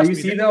 And you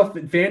see though,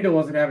 FanDuel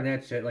wasn't having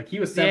that shit. Like he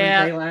was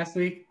 7K last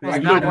week. Was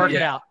not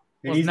working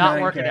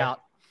out.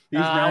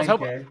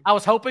 I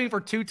was hoping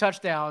for 2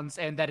 touchdowns,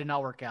 and that did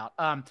not work out.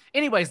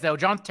 Anyways, though,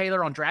 Jonathan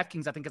Taylor on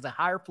DraftKings, I think, is a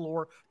higher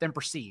floor than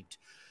perceived.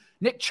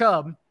 Nick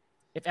Chubb,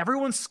 if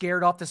everyone's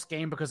scared off this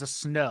game because of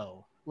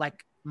snow,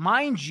 like,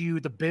 mind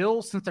you, the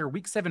Bills, since their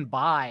Week 7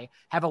 bye,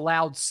 have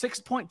allowed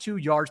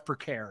 6.2 yards per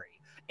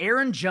carry.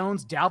 Aaron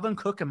Jones, Dalvin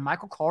Cook, and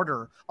Michael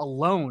Carter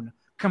alone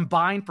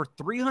combined for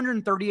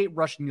 338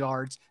 rushing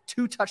yards,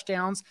 2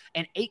 touchdowns,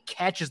 and 8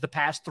 catches the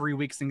past 3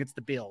 weeks against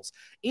the Bills.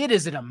 It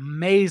is an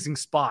amazing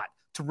spot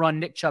to run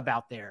Nick Chubb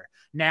out there.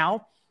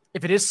 Now,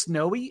 if it is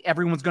snowy,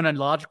 everyone's going to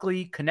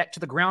logically connect to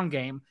the ground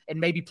game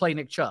and maybe play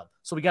Nick Chubb.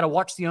 So we got to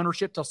watch the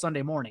ownership till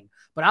Sunday morning.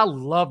 But I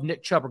love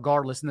Nick Chubb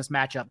regardless in this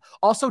matchup.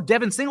 Also,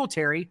 Devin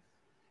Singletary,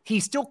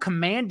 he's still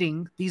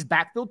commanding these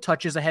backfield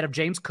touches ahead of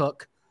James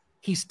Cook.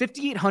 He's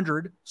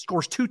 5,800,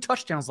 scores 2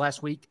 touchdowns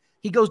last week.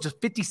 He goes to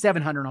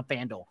 5,700 on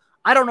FanDuel.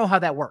 I don't know how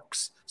that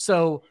works.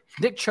 So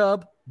Nick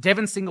Chubb,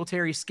 Devin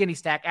Singletary, skinny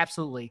stack,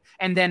 absolutely.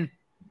 And then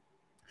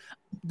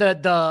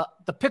the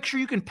picture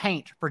you can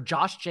paint for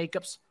Josh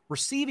Jacobs'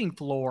 receiving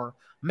floor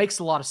makes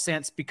a lot of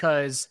sense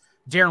because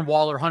Darren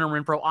Waller, Hunter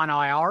Renfrow on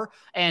IR,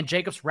 and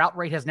Jacobs' route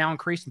rate has now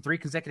increased in 3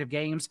 consecutive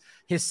games.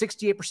 His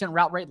 68%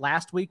 route rate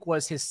last week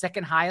was his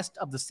 2nd highest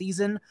of the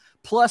season.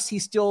 Plus,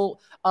 he's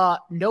still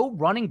no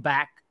running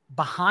back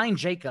behind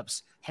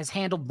Jacobs has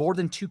handled more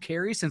than 2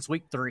 carries since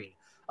week 3.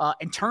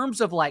 In terms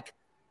of like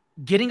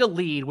getting a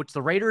lead, which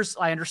the Raiders,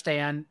 I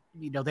understand,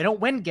 they don't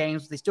win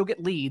games, they still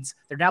get leads.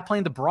 They're now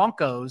playing the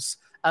Broncos,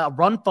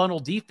 run funnel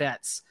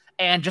defense,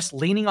 and just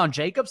leaning on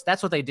Jacobs.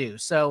 That's what they do.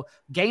 So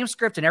game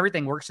script and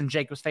everything works in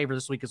Jacobs' favor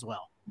this week as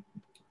well.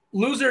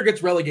 Loser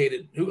gets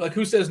relegated.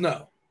 Who says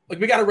no? Like,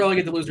 we got to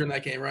relegate the loser in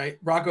that game,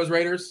 right? Broncos,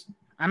 Raiders.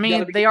 I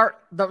mean, they are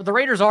the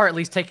Raiders are at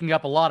least taking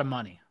up a lot of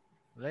money.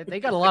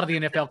 They got a lot of the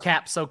NFL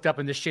cap soaked up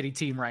in this shitty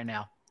team right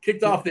now.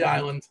 Kicked off the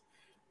island.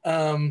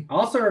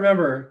 Also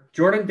remember,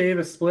 Jordan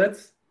Davis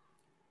splits,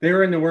 they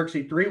were in the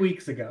worksheet 3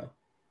 weeks ago.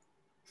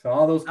 So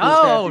all those cool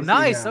stats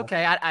nice.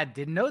 Okay, I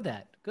didn't know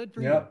that. Good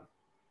for you.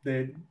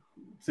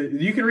 So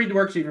you can read the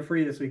worksheet for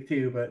free this week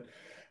too,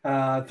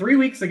 but 3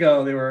 weeks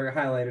ago they were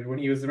highlighted when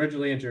he was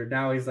originally injured.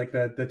 Now he's like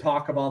the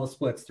talk of all the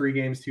splits, 3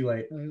 games too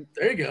late.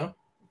 There you go.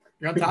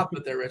 You're on top of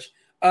it there, Rich.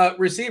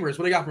 Receivers,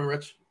 what do you got from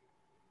Rich?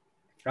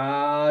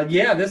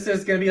 This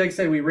is going to be, like I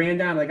said, we ran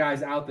down the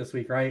guys out this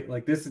week, right?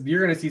 Like this,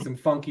 you're going to see some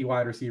funky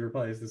wide receiver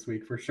plays this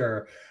week for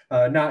sure.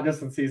 Not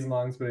just in season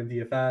longs, but in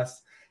DFS.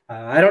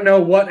 I don't know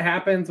what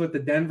happens with the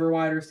Denver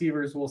wide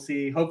receivers. We'll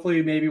see.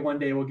 Hopefully maybe one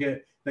day we'll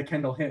get the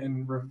Kendall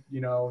Hinton,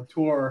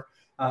 tour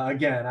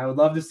again. I would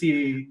love to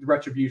see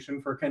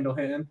retribution for Kendall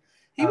Hinton.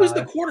 He was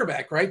the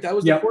quarterback, right? That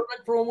was the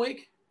quarterback for 1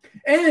 week.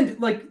 And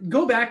like,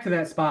 go back to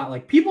that spot.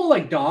 Like, people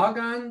like dog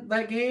on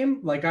that game.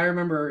 Like, I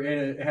remember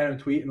it had a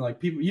tweet and like,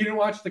 people, you didn't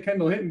watch the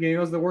Kendall Hinton game. It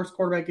was the worst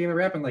quarterback game ever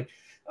happened. Like,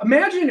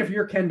 imagine if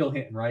you're Kendall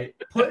Hinton, right?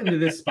 Put into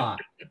this spot.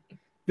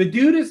 The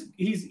dude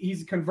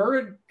he's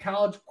converted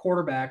college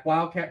quarterback,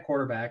 Wildcat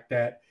quarterback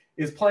that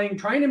is playing,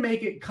 trying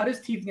to cut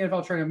his teeth in the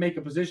NFL, trying to make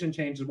a position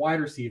change as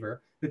wide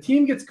receiver. The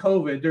team gets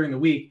COVID during the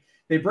week.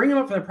 They bring him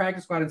up from the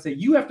practice squad and say,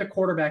 you have to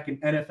quarterback an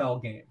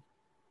NFL game.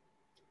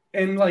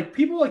 And like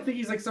people like think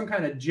he's like some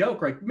kind of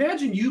joke. Like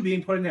imagine you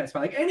being put in that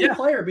spot, like any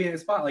player being in a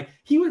spot. Like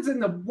he was in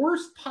the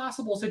worst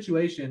possible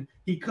situation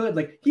he could.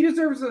 Like he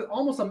deserves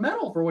almost a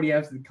medal for what he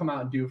has to come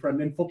out and do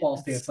from in football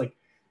stance. Like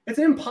it's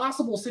an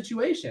impossible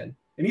situation,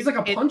 and he's like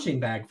a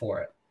punching bag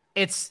for it.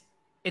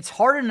 It's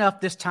hard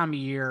enough this time of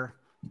year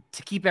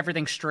to keep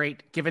everything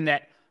straight, given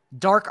that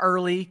dark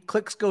early,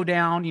 clicks go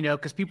down,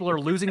 because people are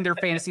losing their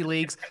fantasy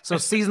leagues. So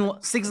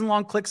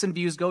season-long clicks and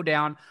views go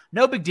down.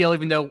 No big deal,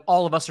 even though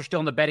all of us are still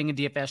in the betting and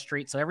DFS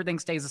street, so everything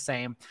stays the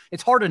same.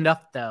 It's hard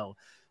enough, though.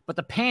 But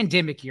the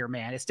pandemic year,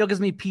 man, it still gives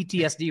me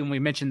PTSD when we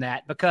mention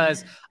that,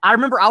 because I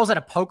remember I was at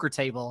a poker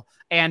table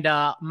and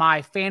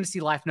my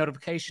fantasy life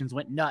notifications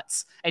went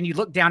nuts. And you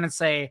look down and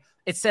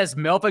it says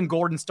Melvin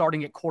Gordon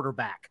starting at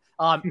quarterback.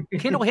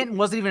 Kendall Hinton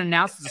wasn't even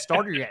announced as a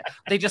starter yet.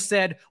 They just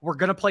said, we're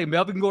going to play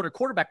Melvin Gordon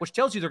quarterback, which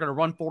tells you they're going to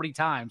run 40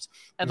 times.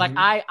 And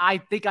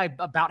I think I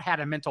about had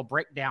a mental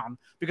breakdown,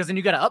 because then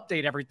you got to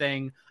update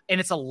everything. And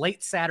it's a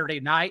late Saturday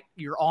night.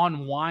 You're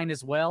on wine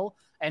as well.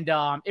 And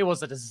it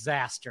was a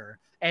disaster.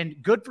 And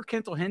good for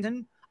Kendall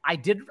Hinton. I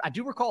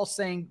do recall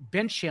saying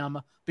bench him,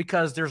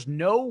 because there's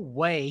no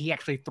way he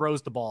actually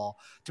throws the ball.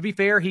 To be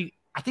fair,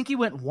 I think he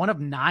went 1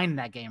 of 9 in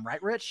that game,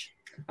 right, Rich?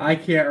 I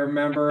can't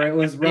remember. It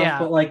was rough,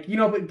 but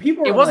but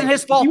people. It wasn't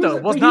his fault though.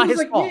 It was not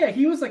his fault. Yeah,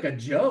 he was like a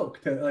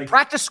joke to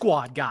practice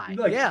squad guy.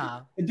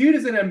 Dude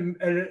is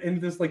in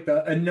this like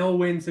a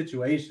no-win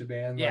situation,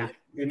 man. Yeah,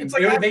 it's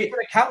like asking an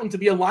accountant to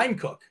be a line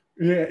cook.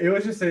 Yeah, it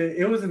was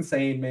it was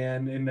insane,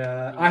 man. And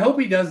I hope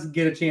he does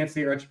get a chance to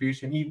get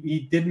retribution.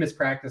 He did miss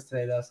practice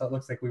today though, so it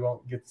looks like we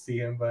won't get to see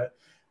him. But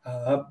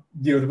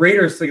the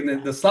Raiders,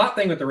 the slot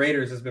thing with the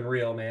Raiders has been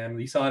real, man.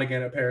 We saw it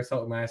again at Paris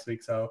Hilton last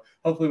week, so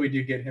hopefully we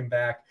do get him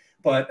back.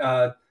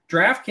 But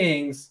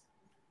DraftKings,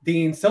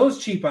 Dean, still is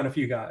cheap on a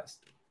few guys.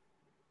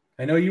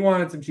 I know you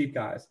wanted some cheap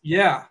guys.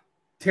 Yeah.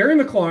 Terry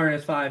McLaurin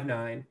is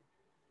 5'9". On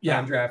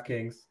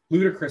DraftKings.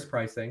 Ludicrous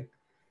pricing.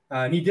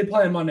 And he did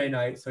play on Monday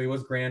night, so he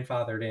was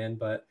grandfathered in.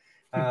 But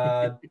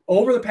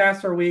over the past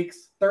 4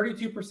 weeks,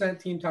 32%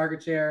 team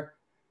target share,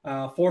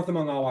 4th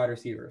among all wide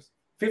receivers.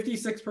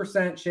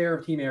 56% share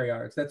of team air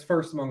yards. That's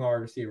 1st among all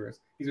wide receivers.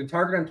 He's been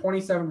targeted on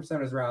 27%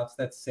 of his routes.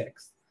 That's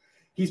 6th.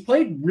 He's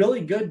played really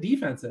good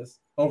defenses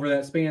over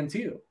that span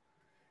too.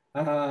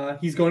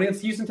 He's going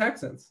against Houston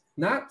Texans.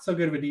 Not so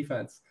good of a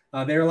defense.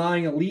 They're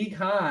allowing a league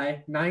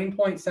high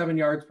 9.7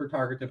 yards per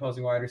target to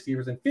opposing wide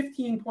receivers and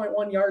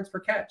 15.1 yards per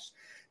catch.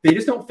 They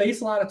just don't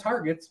face a lot of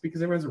targets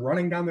because everyone's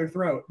running down their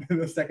throat in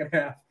the second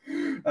half.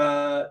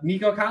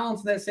 Nico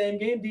Collins in that same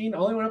game, Dean,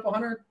 only went up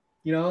 100.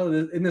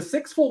 In the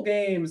 6 full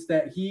games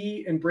that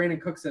he and Brandon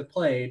Cooks have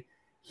played,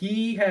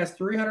 he has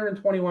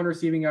 321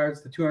 receiving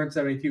yards to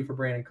 272 for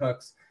Brandon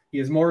Cooks. He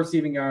has more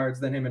receiving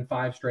yards than him in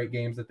 5 straight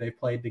games that they've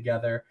played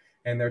together,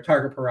 and their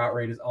target per route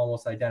rate is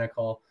almost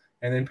identical.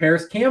 And then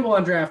Paris Campbell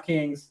on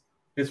DraftKings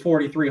is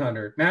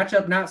 4,300.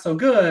 Matchup not so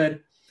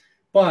good,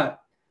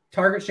 but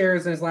target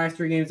shares in his last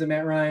 3 games at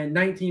Matt Ryan,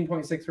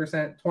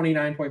 19.6%,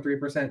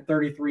 29.3%,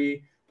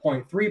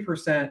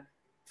 33.3%.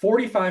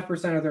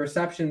 45% of the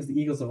receptions the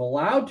Eagles have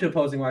allowed to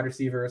opposing wide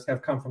receivers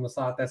have come from the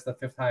slot. That's the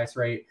 5th highest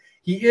rate.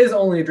 He is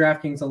only a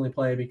DraftKings only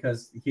play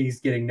because he's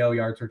getting no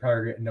yards per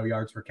target and no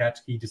yards per catch.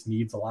 He just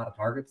needs a lot of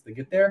targets to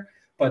get there.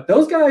 But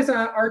those guys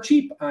are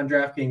cheap on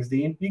DraftKings,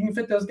 Dean. You can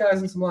fit those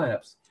guys in some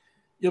lineups.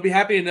 You'll be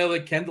happy to know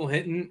that Kendall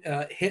Hinton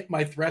hit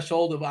my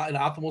threshold of an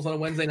optimals on a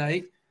Wednesday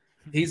night.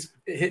 He's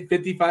hit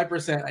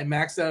 55%. I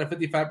maxed out at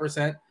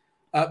 55%.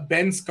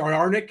 Ben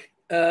Skararnik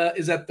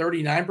is at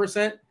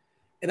 39%.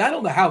 And I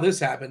don't know how this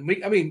happened.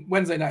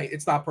 Wednesday night,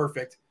 it's not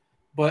perfect.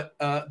 But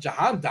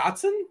Jahan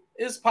Dotson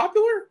is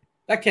popular?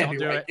 That can't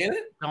be right, can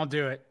it? Don't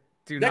do it.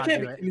 Do not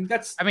do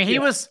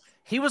it.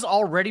 He was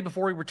all ready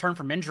before he returned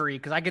from injury,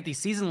 because I get these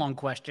season-long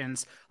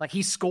questions. Like,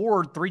 he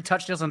scored 3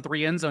 touchdowns and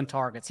 3 end zone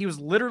targets. He was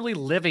literally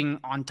living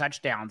on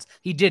touchdowns.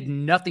 He did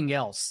nothing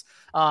else.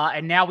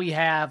 And now we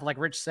have, like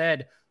Rich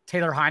said,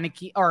 Taylor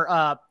Heineke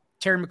or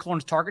Terry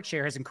McLaurin's target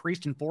share has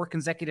increased in 4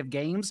 consecutive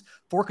games,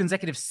 4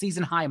 consecutive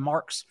season high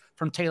marks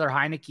from Taylor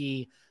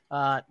Heineke.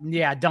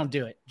 Don't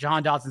do it.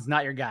 John Dotson's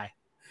not your guy.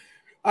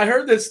 I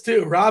heard this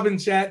too. Rob in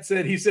chat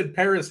he said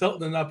Paris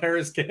Hilton and not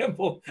Paris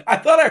Campbell. I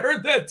thought I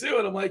heard that too.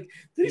 And I'm like,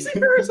 did he say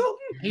Paris Hilton?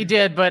 He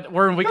did, but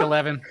we're in week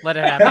 11. Let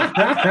it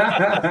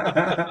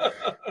happen.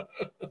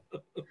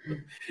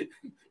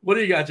 What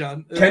do you got,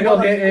 John? Kendall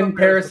Hinton,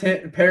 Paris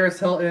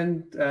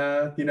Hilton.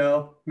 Maybe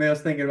I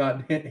was thinking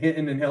about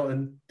Hinton and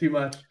Hilton too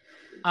much.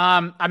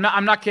 I'm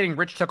not kidding.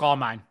 Rich took all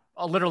mine.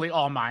 Literally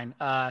all mine.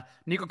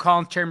 Nico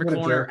Collins, Terry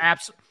McLaurin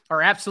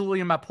are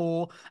absolutely in my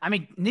pool.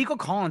 Nico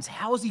Collins,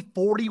 how is he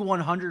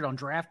 4,100 on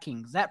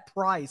DraftKings? That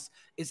price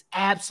is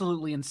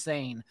absolutely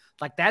insane.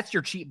 Like, that's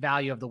your cheap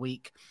value of the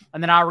week.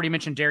 And then I already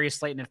mentioned Darius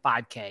Slayton at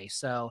 5K.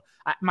 So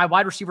my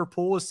wide receiver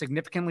pool is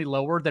significantly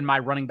lower than my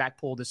running back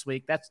pool this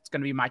week. That's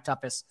going to be my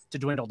toughest to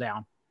dwindle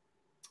down.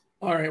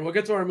 All right, we'll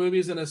get to our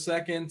movies in a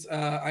second.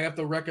 I have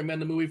to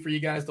recommend a movie for you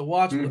guys to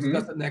watch. We'll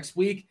discuss it next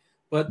week.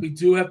 But we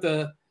do have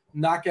to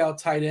knock out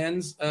tight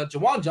ends.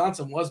 Jawan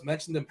Johnson was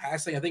mentioned in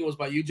passing. I think it was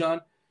by you,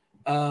 John.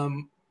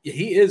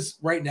 he is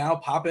right now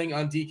popping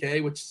on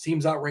DK, which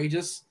seems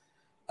outrageous.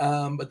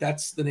 But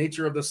that's the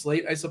nature of the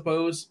slate, I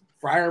suppose.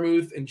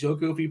 Freiermuth and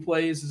Njoku, if he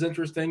plays, is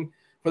interesting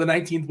for the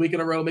 19th week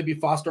in a row. Maybe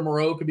Foster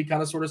Moreau could be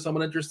kind of sort of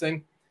someone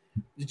interesting.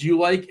 Did you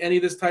like any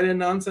of this tight end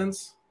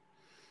nonsense?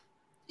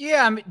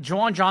 Yeah, I mean,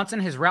 Juwan Johnson,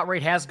 his route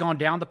rate has gone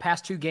down the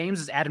past 2 games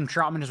as Adam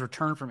Troutman has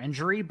returned from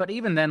injury. But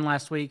even then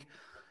last week,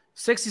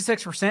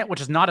 66%,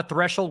 which is not a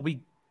threshold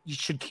you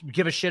should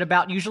give a shit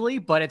about usually,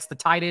 but it's the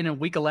tight end in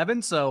week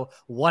 11. So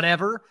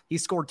whatever. He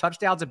scored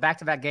touchdowns in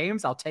back-to-back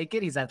games. I'll take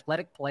it. He's an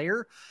athletic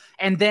player.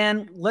 And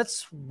then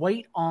let's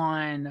wait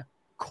on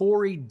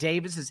Corey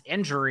Davis's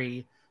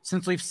injury,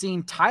 since we've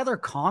seen Tyler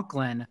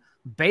Conklin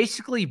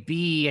basically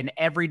be an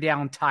every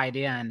down tight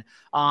end,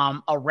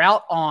 a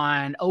route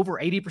on over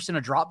 80%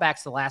 of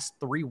dropbacks the last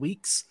 3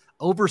 weeks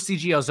over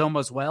CJ Uzomah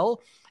as well.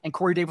 And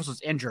Corey Davis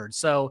was injured.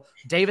 So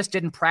Davis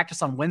didn't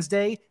practice on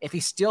Wednesday. If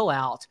he's still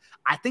out,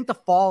 I think the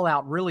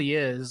fallout really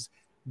is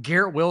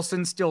Garrett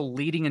Wilson still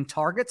leading in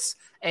targets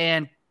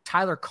and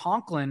Tyler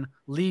Conklin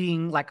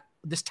leading like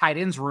this tight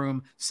ends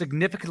room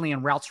significantly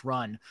in routes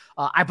run.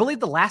 I believe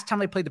the last time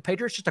they played the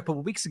Patriots just a couple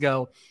of weeks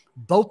ago,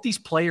 both these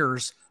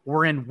players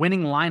were in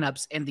winning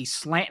lineups in the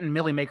slant and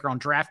millie maker on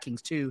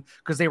DraftKings too,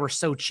 because they were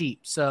so cheap.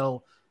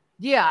 So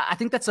yeah, I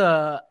think it's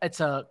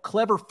a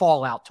clever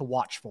fallout to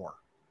watch for.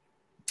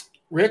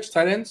 Rich,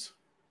 tight ends?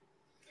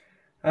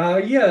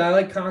 Yeah, I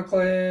like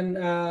Conklin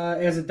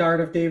as a dart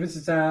if Davis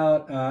is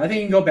out. I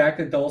think you can go back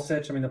to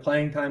Dulcich. I mean, the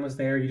playing time was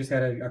there. You just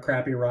had a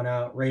crappy run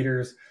out.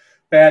 Raiders,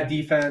 bad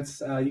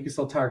defense. You can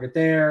still target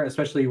there,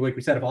 especially like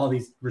we said, if all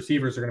these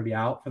receivers are going to be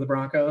out for the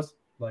Broncos.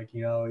 Like,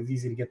 it's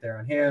easy to get there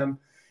on him.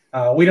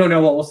 We don't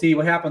know what we'll see.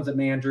 What happens at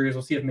Mandrews?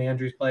 We'll see if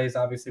Mandrews plays.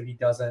 Obviously, if he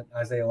doesn't,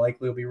 Isaiah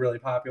Likely will be really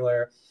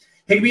popular.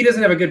 Higbee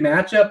doesn't have a good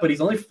matchup, but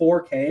he's only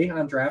 4K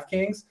on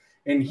DraftKings,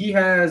 and he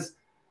has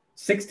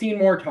 16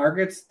 more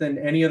targets than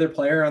any other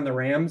player on the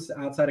Rams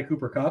outside of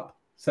Cooper Kupp.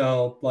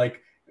 So,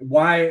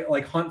 why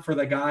hunt for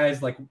the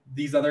guys like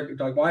these other?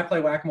 Why play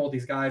whack-a-mole with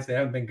these guys? They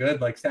haven't been good.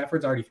 Like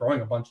Stafford's already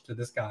throwing a bunch to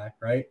this guy,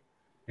 right?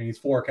 And he's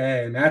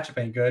 4K. The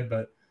matchup ain't good,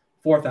 but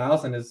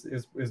 4,000 is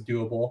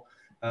doable.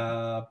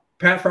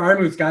 Pat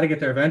Freiermuth's got to get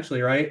there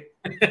eventually, right?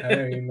 I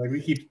mean, we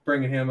keep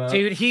bringing him up.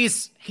 Dude,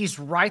 he's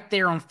right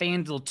there on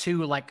FanDuel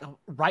too,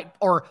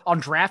 or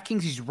on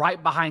DraftKings, he's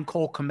right behind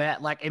Cole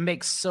Kmet. Like, it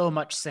makes so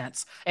much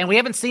sense. And we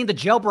haven't seen the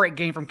jailbreak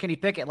game from Kenny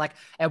Pickett. Like,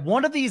 at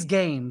one of these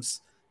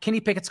games, Kenny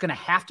Pickett's going to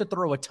have to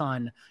throw a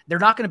ton. They're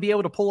not going to be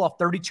able to pull off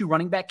 32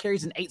 running back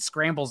carries and 8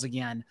 scrambles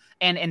again.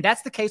 And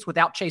that's the case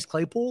without Chase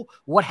Claypool.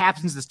 What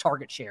happens is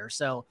target share.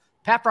 So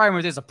Pat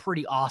Freiermuth is a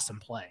pretty awesome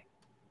play.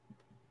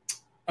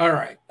 All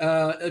right.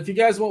 If you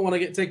guys want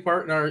to take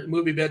part in our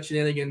movie bet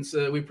shenanigans,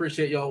 we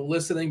appreciate y'all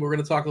listening. We're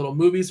going to talk a little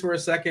movies for a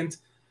second.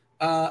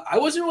 I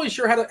wasn't really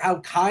sure how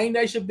kind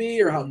I should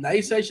be, or how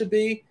nice I should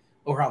be,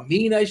 or how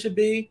mean I should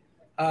be.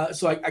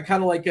 So I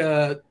kind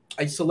of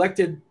I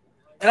selected,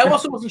 and I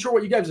also wasn't sure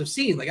what you guys have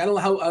seen. Like, I don't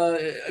know how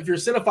if you're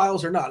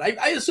cinephiles or not.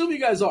 I assume you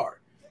guys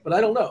are, but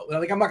I don't know.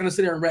 Like, I'm not going to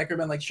sit here and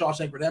recommend like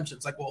Shawshank Redemption.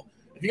 It's like, well,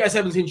 if you guys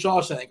haven't seen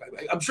Shawshank,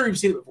 I'm sure you've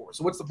seen it before.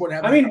 So what's the point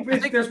of having I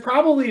think there's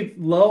probably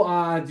low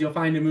odds you'll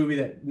find a movie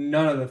that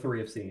none of the three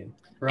have seen,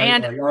 right?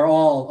 And, or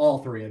all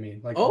three, I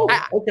mean.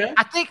 Okay.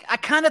 I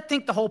kind of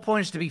think the whole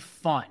point is to be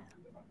fun.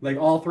 Like,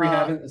 all three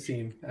haven't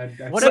seen.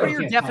 Whatever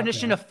your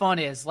definition of fun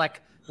is,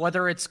 like,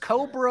 whether it's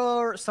Cobra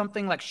or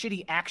something like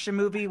shitty action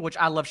movie, which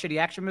I love shitty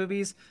action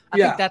movies, I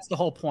think that's the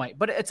whole point.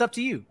 But it's up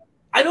to you.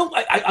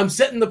 I'm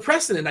setting the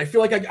precedent. I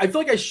feel like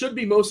I should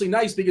be mostly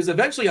nice, because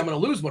eventually I'm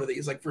going to lose one of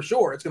these. Like, for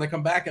sure, it's going to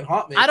come back and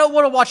haunt me. I don't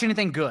want to watch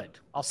anything good.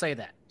 I'll say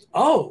that.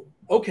 Oh,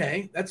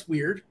 okay, that's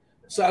weird.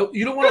 So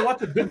you don't want to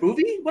watch a good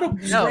movie? What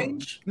a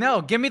strange.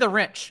 No, give me The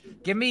Wrench.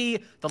 Give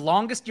me The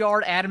Longest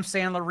Yard Adam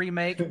Sandler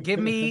remake. Give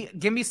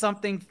me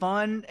something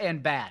fun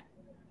and bad.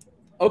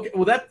 Okay,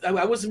 well,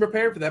 I wasn't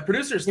prepared for that.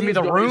 Producers, give me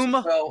The Room.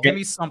 Give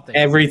me something.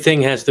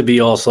 Everything has to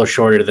be also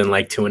shorter than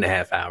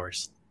 2.5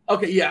 hours.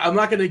 Okay, yeah, I'm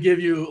not going to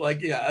give you a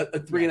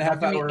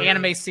 3.5 hour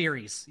anime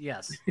series.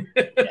 Yes.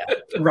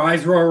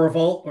 Rise, Roar,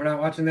 Revolt. We're not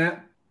watching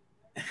that.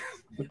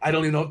 I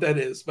don't even know what that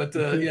is, but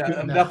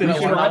I'm definitely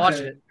not want to watch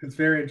it. It's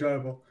very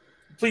enjoyable.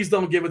 Please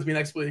don't give it to me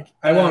next week.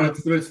 I won't.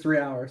 It's 3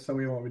 hours, so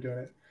we won't be doing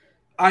it.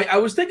 I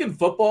was thinking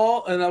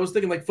football, and I was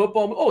thinking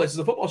football. Oh, this is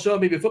a football show.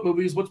 Maybe foot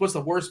movies. What's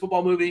the worst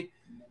football movie?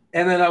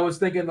 And then I was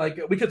thinking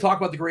we could talk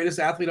about the greatest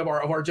athlete of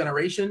our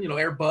generation.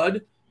 Air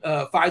Bud,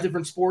 5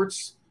 different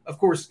sports. Of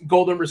course,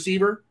 Golden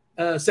Receiver.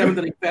 7th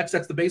inning fetch,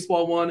 that's the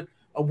baseball one.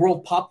 A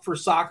World Pup for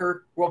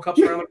soccer. World Cup's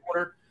around the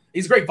corner.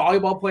 He's a great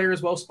volleyball player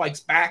as well. Spikes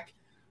back.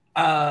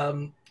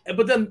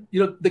 But then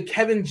the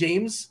Kevin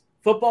James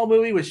football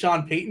movie with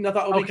Sean Payton, I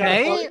thought would be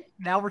kind of funny.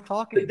 Now we're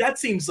talking. That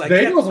seems like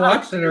Daniel's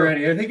watched it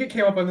already. I think it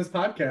came up on this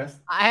podcast.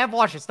 I have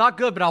watched it. It's not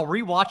good, but I'll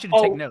rewatch it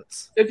and take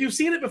notes. If you've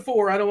seen it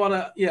before, I don't want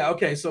to. Yeah,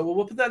 okay. So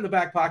we'll put that in the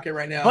back pocket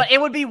right now. But it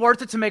would be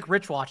worth it to make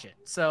Rich watch it.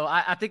 So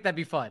I think that'd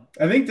be fun.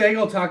 I think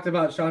Daniel talked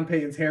about Sean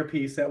Payton's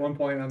hairpiece at one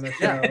point on the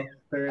show.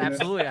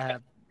 Absolutely, I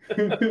have.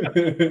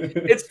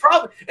 It's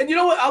probably, and you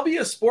know what? I'll be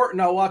a sport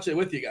and I'll watch it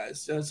with you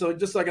guys. So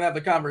just so I can have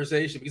the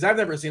conversation, because I've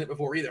never seen it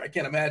before either. I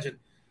can't imagine.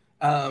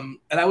 And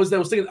I was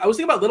thinking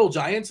about Little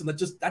Giants, and that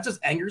just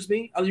angers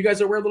me. You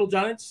guys are aware of Little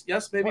Giants?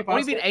 Yes, maybe.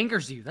 What do you mean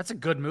angers you? That's a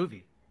good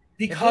movie.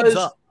 Because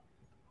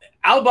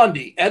Al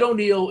Bundy, Ed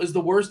O'Neill, is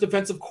the worst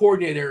defensive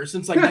coordinator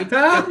since like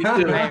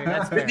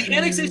 1972. The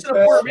annexation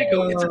of Puerto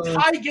Rico, it's a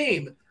tie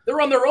game. They're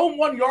on their own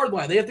 1 yard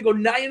line. They have to go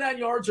 99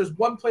 yards. There's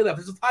one play left.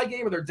 It's a tie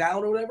game, or they're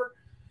down or whatever.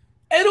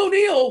 Ed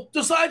O'Neill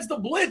decides to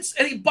blitz,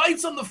 and he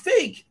bites on the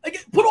fake.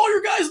 Like, put all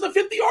your guys on the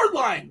 50-yard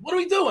line. What are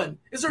we doing?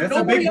 Is there That's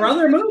a Big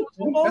Brother move?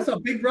 That's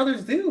what Big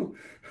Brothers do.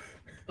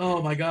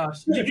 Oh, my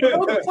gosh. You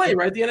know the play,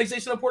 right? The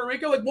annexation of Puerto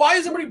Rico? Like, why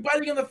is everybody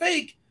biting on the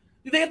fake?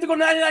 Do they have to go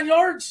 99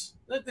 yards?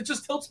 It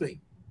just tilts me.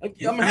 Like,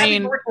 I'm happy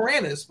for Rick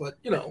Moranis, but,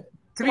 you know.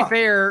 To be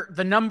fair,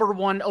 the number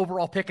 1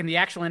 overall pick in the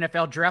actual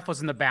NFL draft was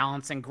in the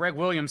balance, and Greg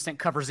Williams sent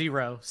cover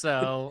 0.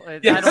 So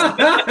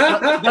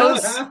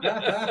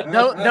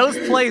those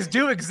plays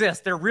do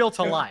exist. They're real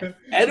to life.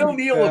 Ed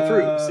O'Neill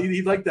approves.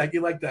 You like that.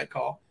 You like that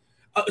call.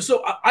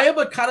 So I have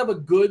a kind of a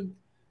good.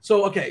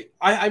 So okay,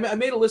 I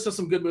made a list of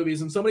some good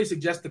movies, and somebody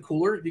suggests The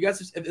Cooler. You guys,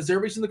 has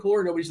everybody seen The Cooler?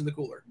 Or nobody's seen The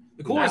Cooler.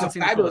 The Cooler is a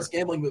fabulous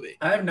gambling movie.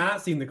 I have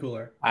not seen The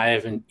Cooler. I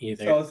haven't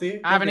either. So,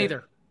 I haven't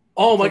either.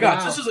 Oh my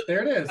gosh,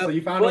 there it is. So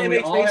you found one we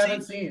all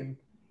haven't seen.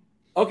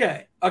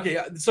 Okay.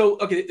 So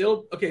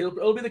it'll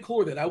be The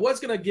Cooler then. I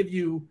was gonna give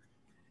you.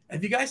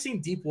 Have you guys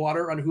seen Deep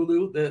Water on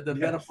Hulu? The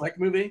Ben Affleck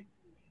movie.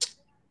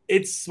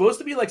 It's supposed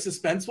to be like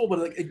suspenseful, but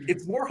like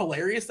it's more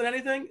hilarious than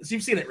anything. So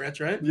you've seen it,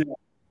 Rich, right? Yeah.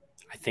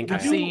 I think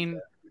I've seen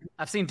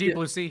Deep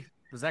Blue Sea.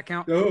 Does that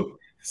count? Oh,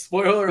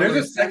 spoiler alert.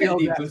 There's a second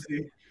Deep Blue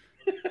Sea.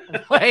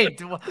 Wait,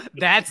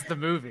 that's the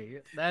movie.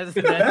 That's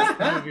the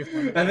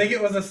movie. I think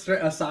it was a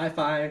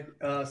sci-fi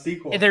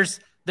sequel.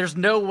 There's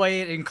no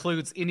way it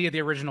includes any of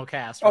the original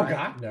cast. Oh right?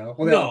 God, no.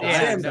 Well,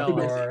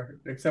 no.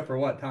 Except for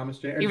what Thomas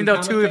Jane. Even though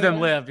Thomas 2 of them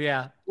live,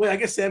 yeah. Wait, I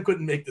guess Sam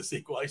couldn't make the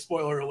sequel.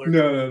 Spoiler alert.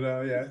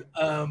 No,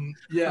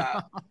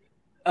 yeah.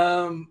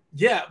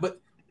 Yeah, but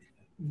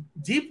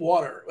Deep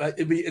Water.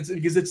 It's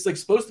because it's like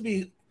supposed to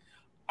be.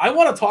 I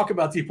want to talk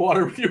about Deep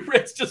Water with you,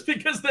 Rich, just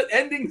because that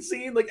ending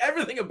scene, like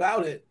everything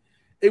about it.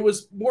 It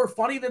was more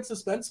funny than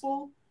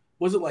suspenseful.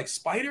 Was it like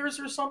spiders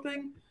or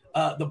something?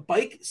 The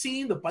bike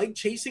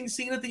chasing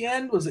scene at the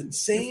end was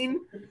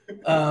insane.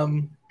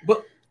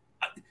 But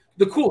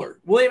The Cooler,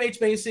 William H.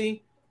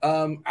 Macy,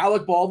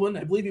 Alec Baldwin,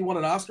 I believe he won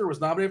an Oscar,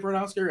 was nominated for an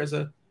Oscar it's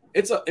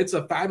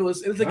a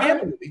fabulous, and it's a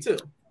gambling movie too.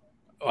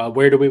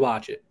 Where do we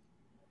watch it?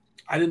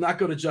 I did not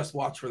go to Just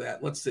Watch for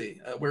that. Let's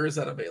see. Where is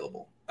that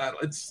available?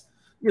 It's,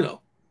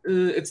 I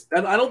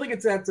don't think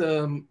it's at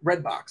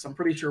Redbox. I'm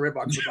pretty sure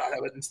Redbox would not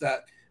have it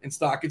in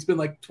stock. It's been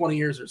like 20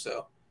 years or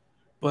so.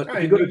 But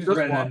if you go to Just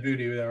Watch, on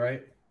Vudu though,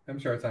 right? I'm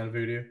sure it's on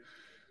Vudu.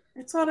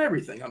 It's on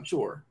everything, I'm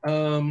sure.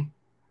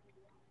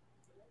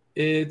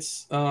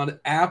 It's on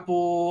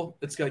Apple.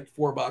 It's got like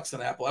 $4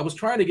 on Apple. I was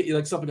trying to get you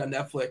like something on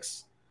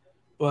Netflix,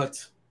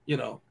 but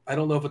I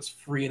don't know if it's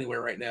free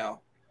anywhere right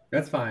now.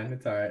 That's fine.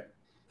 It's all right.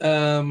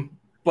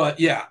 But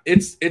yeah,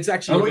 it's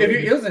actually. If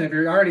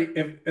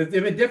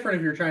it's different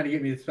if you're trying to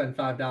get me to spend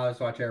 $5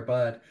 to watch Air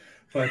Bud,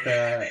 but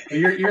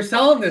you're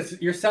selling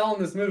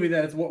this movie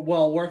that it's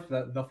well worth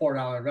the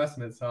 $4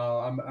 investment. So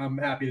I'm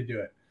happy to do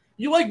it.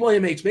 You like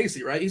William H.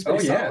 Macy, right? He's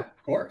pretty solid.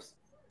 Of course.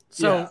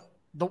 So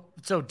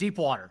Deep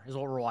Water is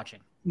what we're watching.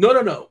 No.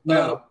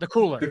 The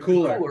Cooler. The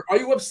Cooler. Are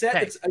you upset?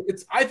 Okay.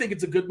 I think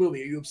it's a good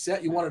movie. Are you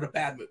upset? You wanted a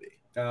bad movie?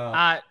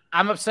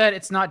 I'm upset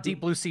it's not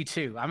Deep Blue Sea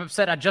 2. I'm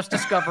upset I just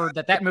discovered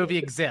that movie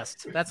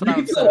exists. That's what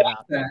I'm upset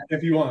about. That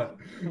if you want.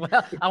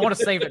 Well, I want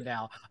to save it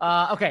now.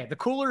 Okay, The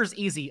Cooler is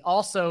easy.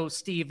 Also,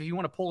 Steve, if you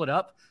want to pull it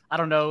up, I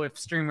don't know if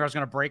StreamYard is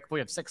going to break. We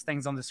have 6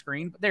 things on the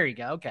screen, but there you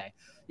go. Okay.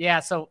 Yeah,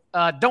 so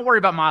don't worry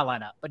about my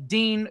lineup, but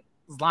Dean's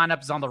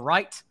lineup is on the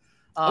right.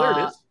 There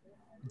it is.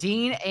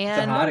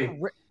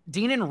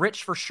 Dean and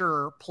Rich for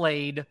sure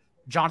played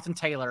Jonathan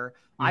Taylor.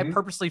 I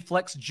purposely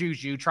flexed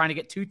Juju, trying to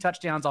get 2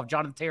 touchdowns off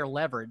Jonathan Taylor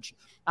leverage.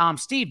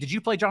 Steve, did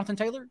you play Jonathan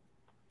Taylor?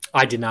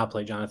 I did not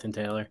play Jonathan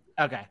Taylor.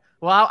 Okay.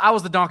 Well, I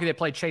was the donkey that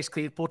played Chase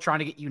Claypool, trying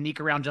to get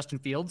unique around Justin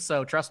Fields.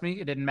 So trust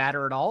me, it didn't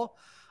matter at all.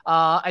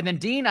 And then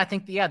Dean, I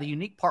think, the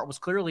unique part was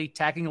clearly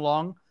tagging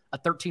along a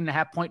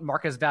 13.5-point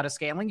Marquez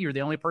Valdes-Scantling. You're the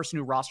only person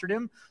who rostered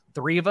him.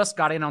 3 of us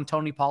got in on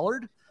Tony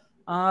Pollard.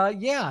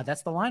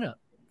 That's the lineup.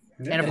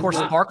 Yeah, and of course,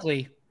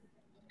 Barkley.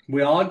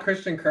 We all had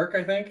Christian Kirk,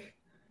 I think.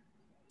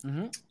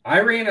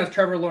 I ran as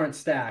Trevor Lawrence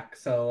stack,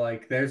 so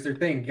like there's their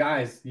thing,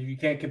 guys. You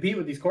can't compete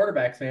with these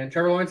quarterbacks, man.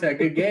 Trevor Lawrence had a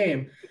good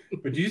game,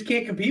 but you just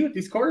can't compete with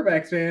these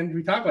quarterbacks, man.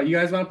 We talk about you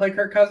guys want to play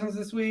Kirk Cousins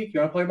this week. You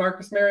want to play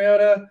Marcus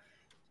Mariota?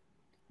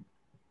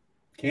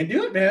 Can't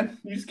do it, man.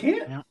 You just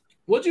can't. Yeah.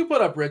 What'd you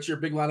put up, Rich? Your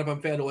big lineup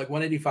on FanDuel, like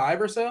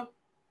 185 or so?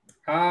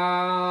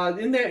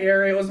 In that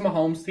area, it was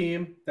Mahomes'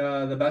 team.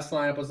 The best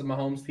lineup was the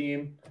Mahomes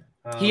team.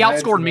 He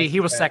outscored me. He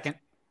was second.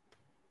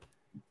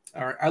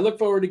 All right. I look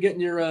forward to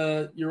getting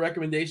your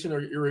recommendation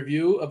or your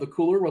review of The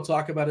Cooler. We'll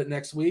talk about it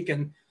next week.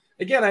 And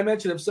again, I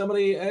mentioned if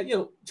somebody,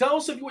 tell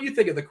us what you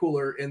think of The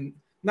Cooler. And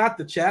not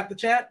the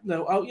chat.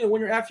 No,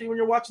 when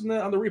you're watching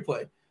on the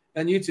replay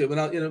on YouTube,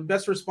 and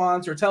best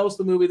response, or tell us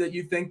the movie that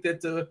you think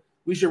that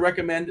we should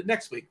recommend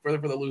next week for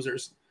the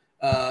losers.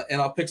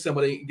 And I'll pick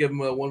somebody and give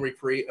them a 1 week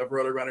free of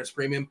Roto Grinders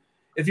Premium.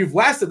 If you've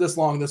lasted this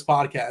long in this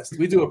podcast,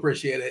 we do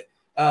appreciate it.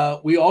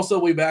 We also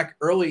will be back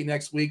early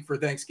next week for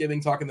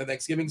Thanksgiving, talking the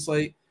Thanksgiving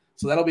slate.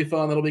 So that'll be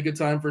fun. That'll be a good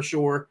time for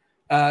sure.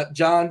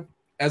 John,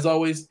 as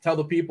always, tell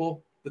the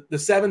people, the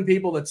 7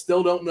 people that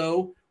still don't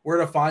know where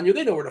to find you.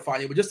 They know where to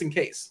find you, but just in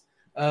case,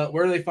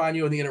 where do they find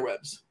you on the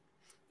interwebs?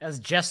 As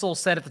Jessel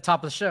said at the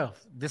top of the show,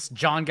 this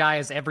John guy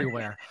is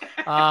everywhere.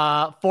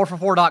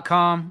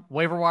 4for4.com,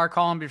 waiver wire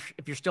column if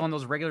you're still in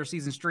those regular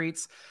season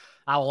streets.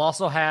 I will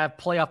also have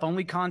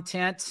playoff-only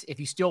content if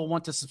you still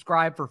want to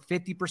subscribe for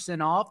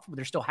 50% off.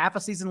 There's still half a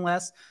season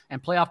less,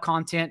 and playoff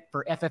content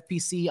for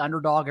FFPC,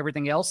 Underdog,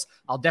 everything else.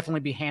 I'll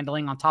definitely be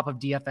handling on top of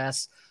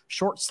DFS.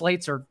 Short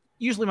slates are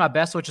usually my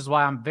best, which is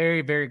why I'm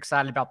very, very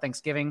excited about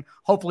Thanksgiving.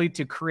 Hopefully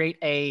to create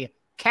a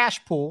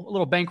cash pool, a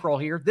little bankroll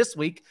here this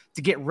week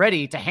to get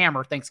ready to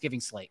hammer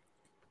Thanksgiving slate.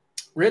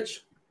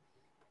 Rich?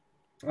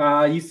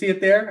 You see it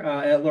there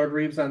at Lord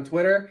Reeves on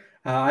Twitter.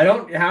 I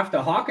don't have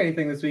to hawk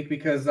anything this week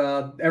because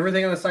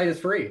everything on the site is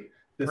free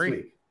this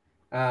week.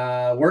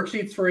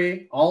 Worksheet's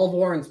free. All of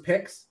Warren's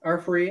picks are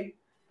free.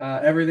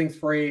 Everything's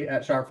free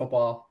at Sharp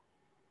Football.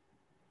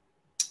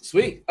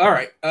 Sweet. All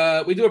right.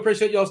 We do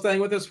appreciate y'all staying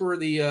with us for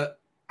the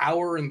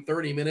hour and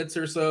 30 minutes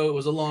or so. It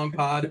was a long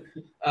pod.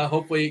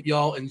 Hopefully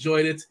y'all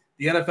enjoyed it.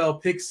 The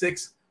NFL Pick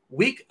 6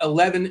 Week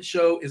 11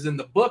 show is in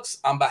the books.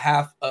 On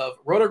behalf of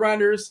Roto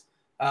Grinders,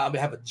 on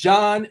behalf of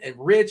John and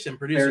Rich and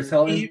producer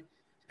Steve,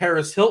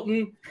 Paris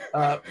Hilton,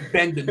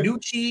 Ben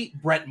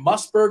DiNucci, Brent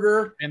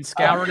Musburger, and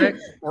Skournick,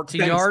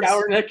 14 yards,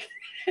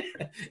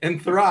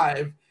 and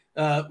Thrive.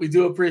 We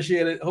do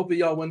appreciate it. Hopefully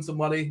y'all win some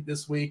money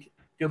this week.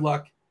 Good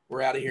luck.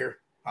 We're out of here.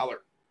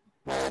 Holler.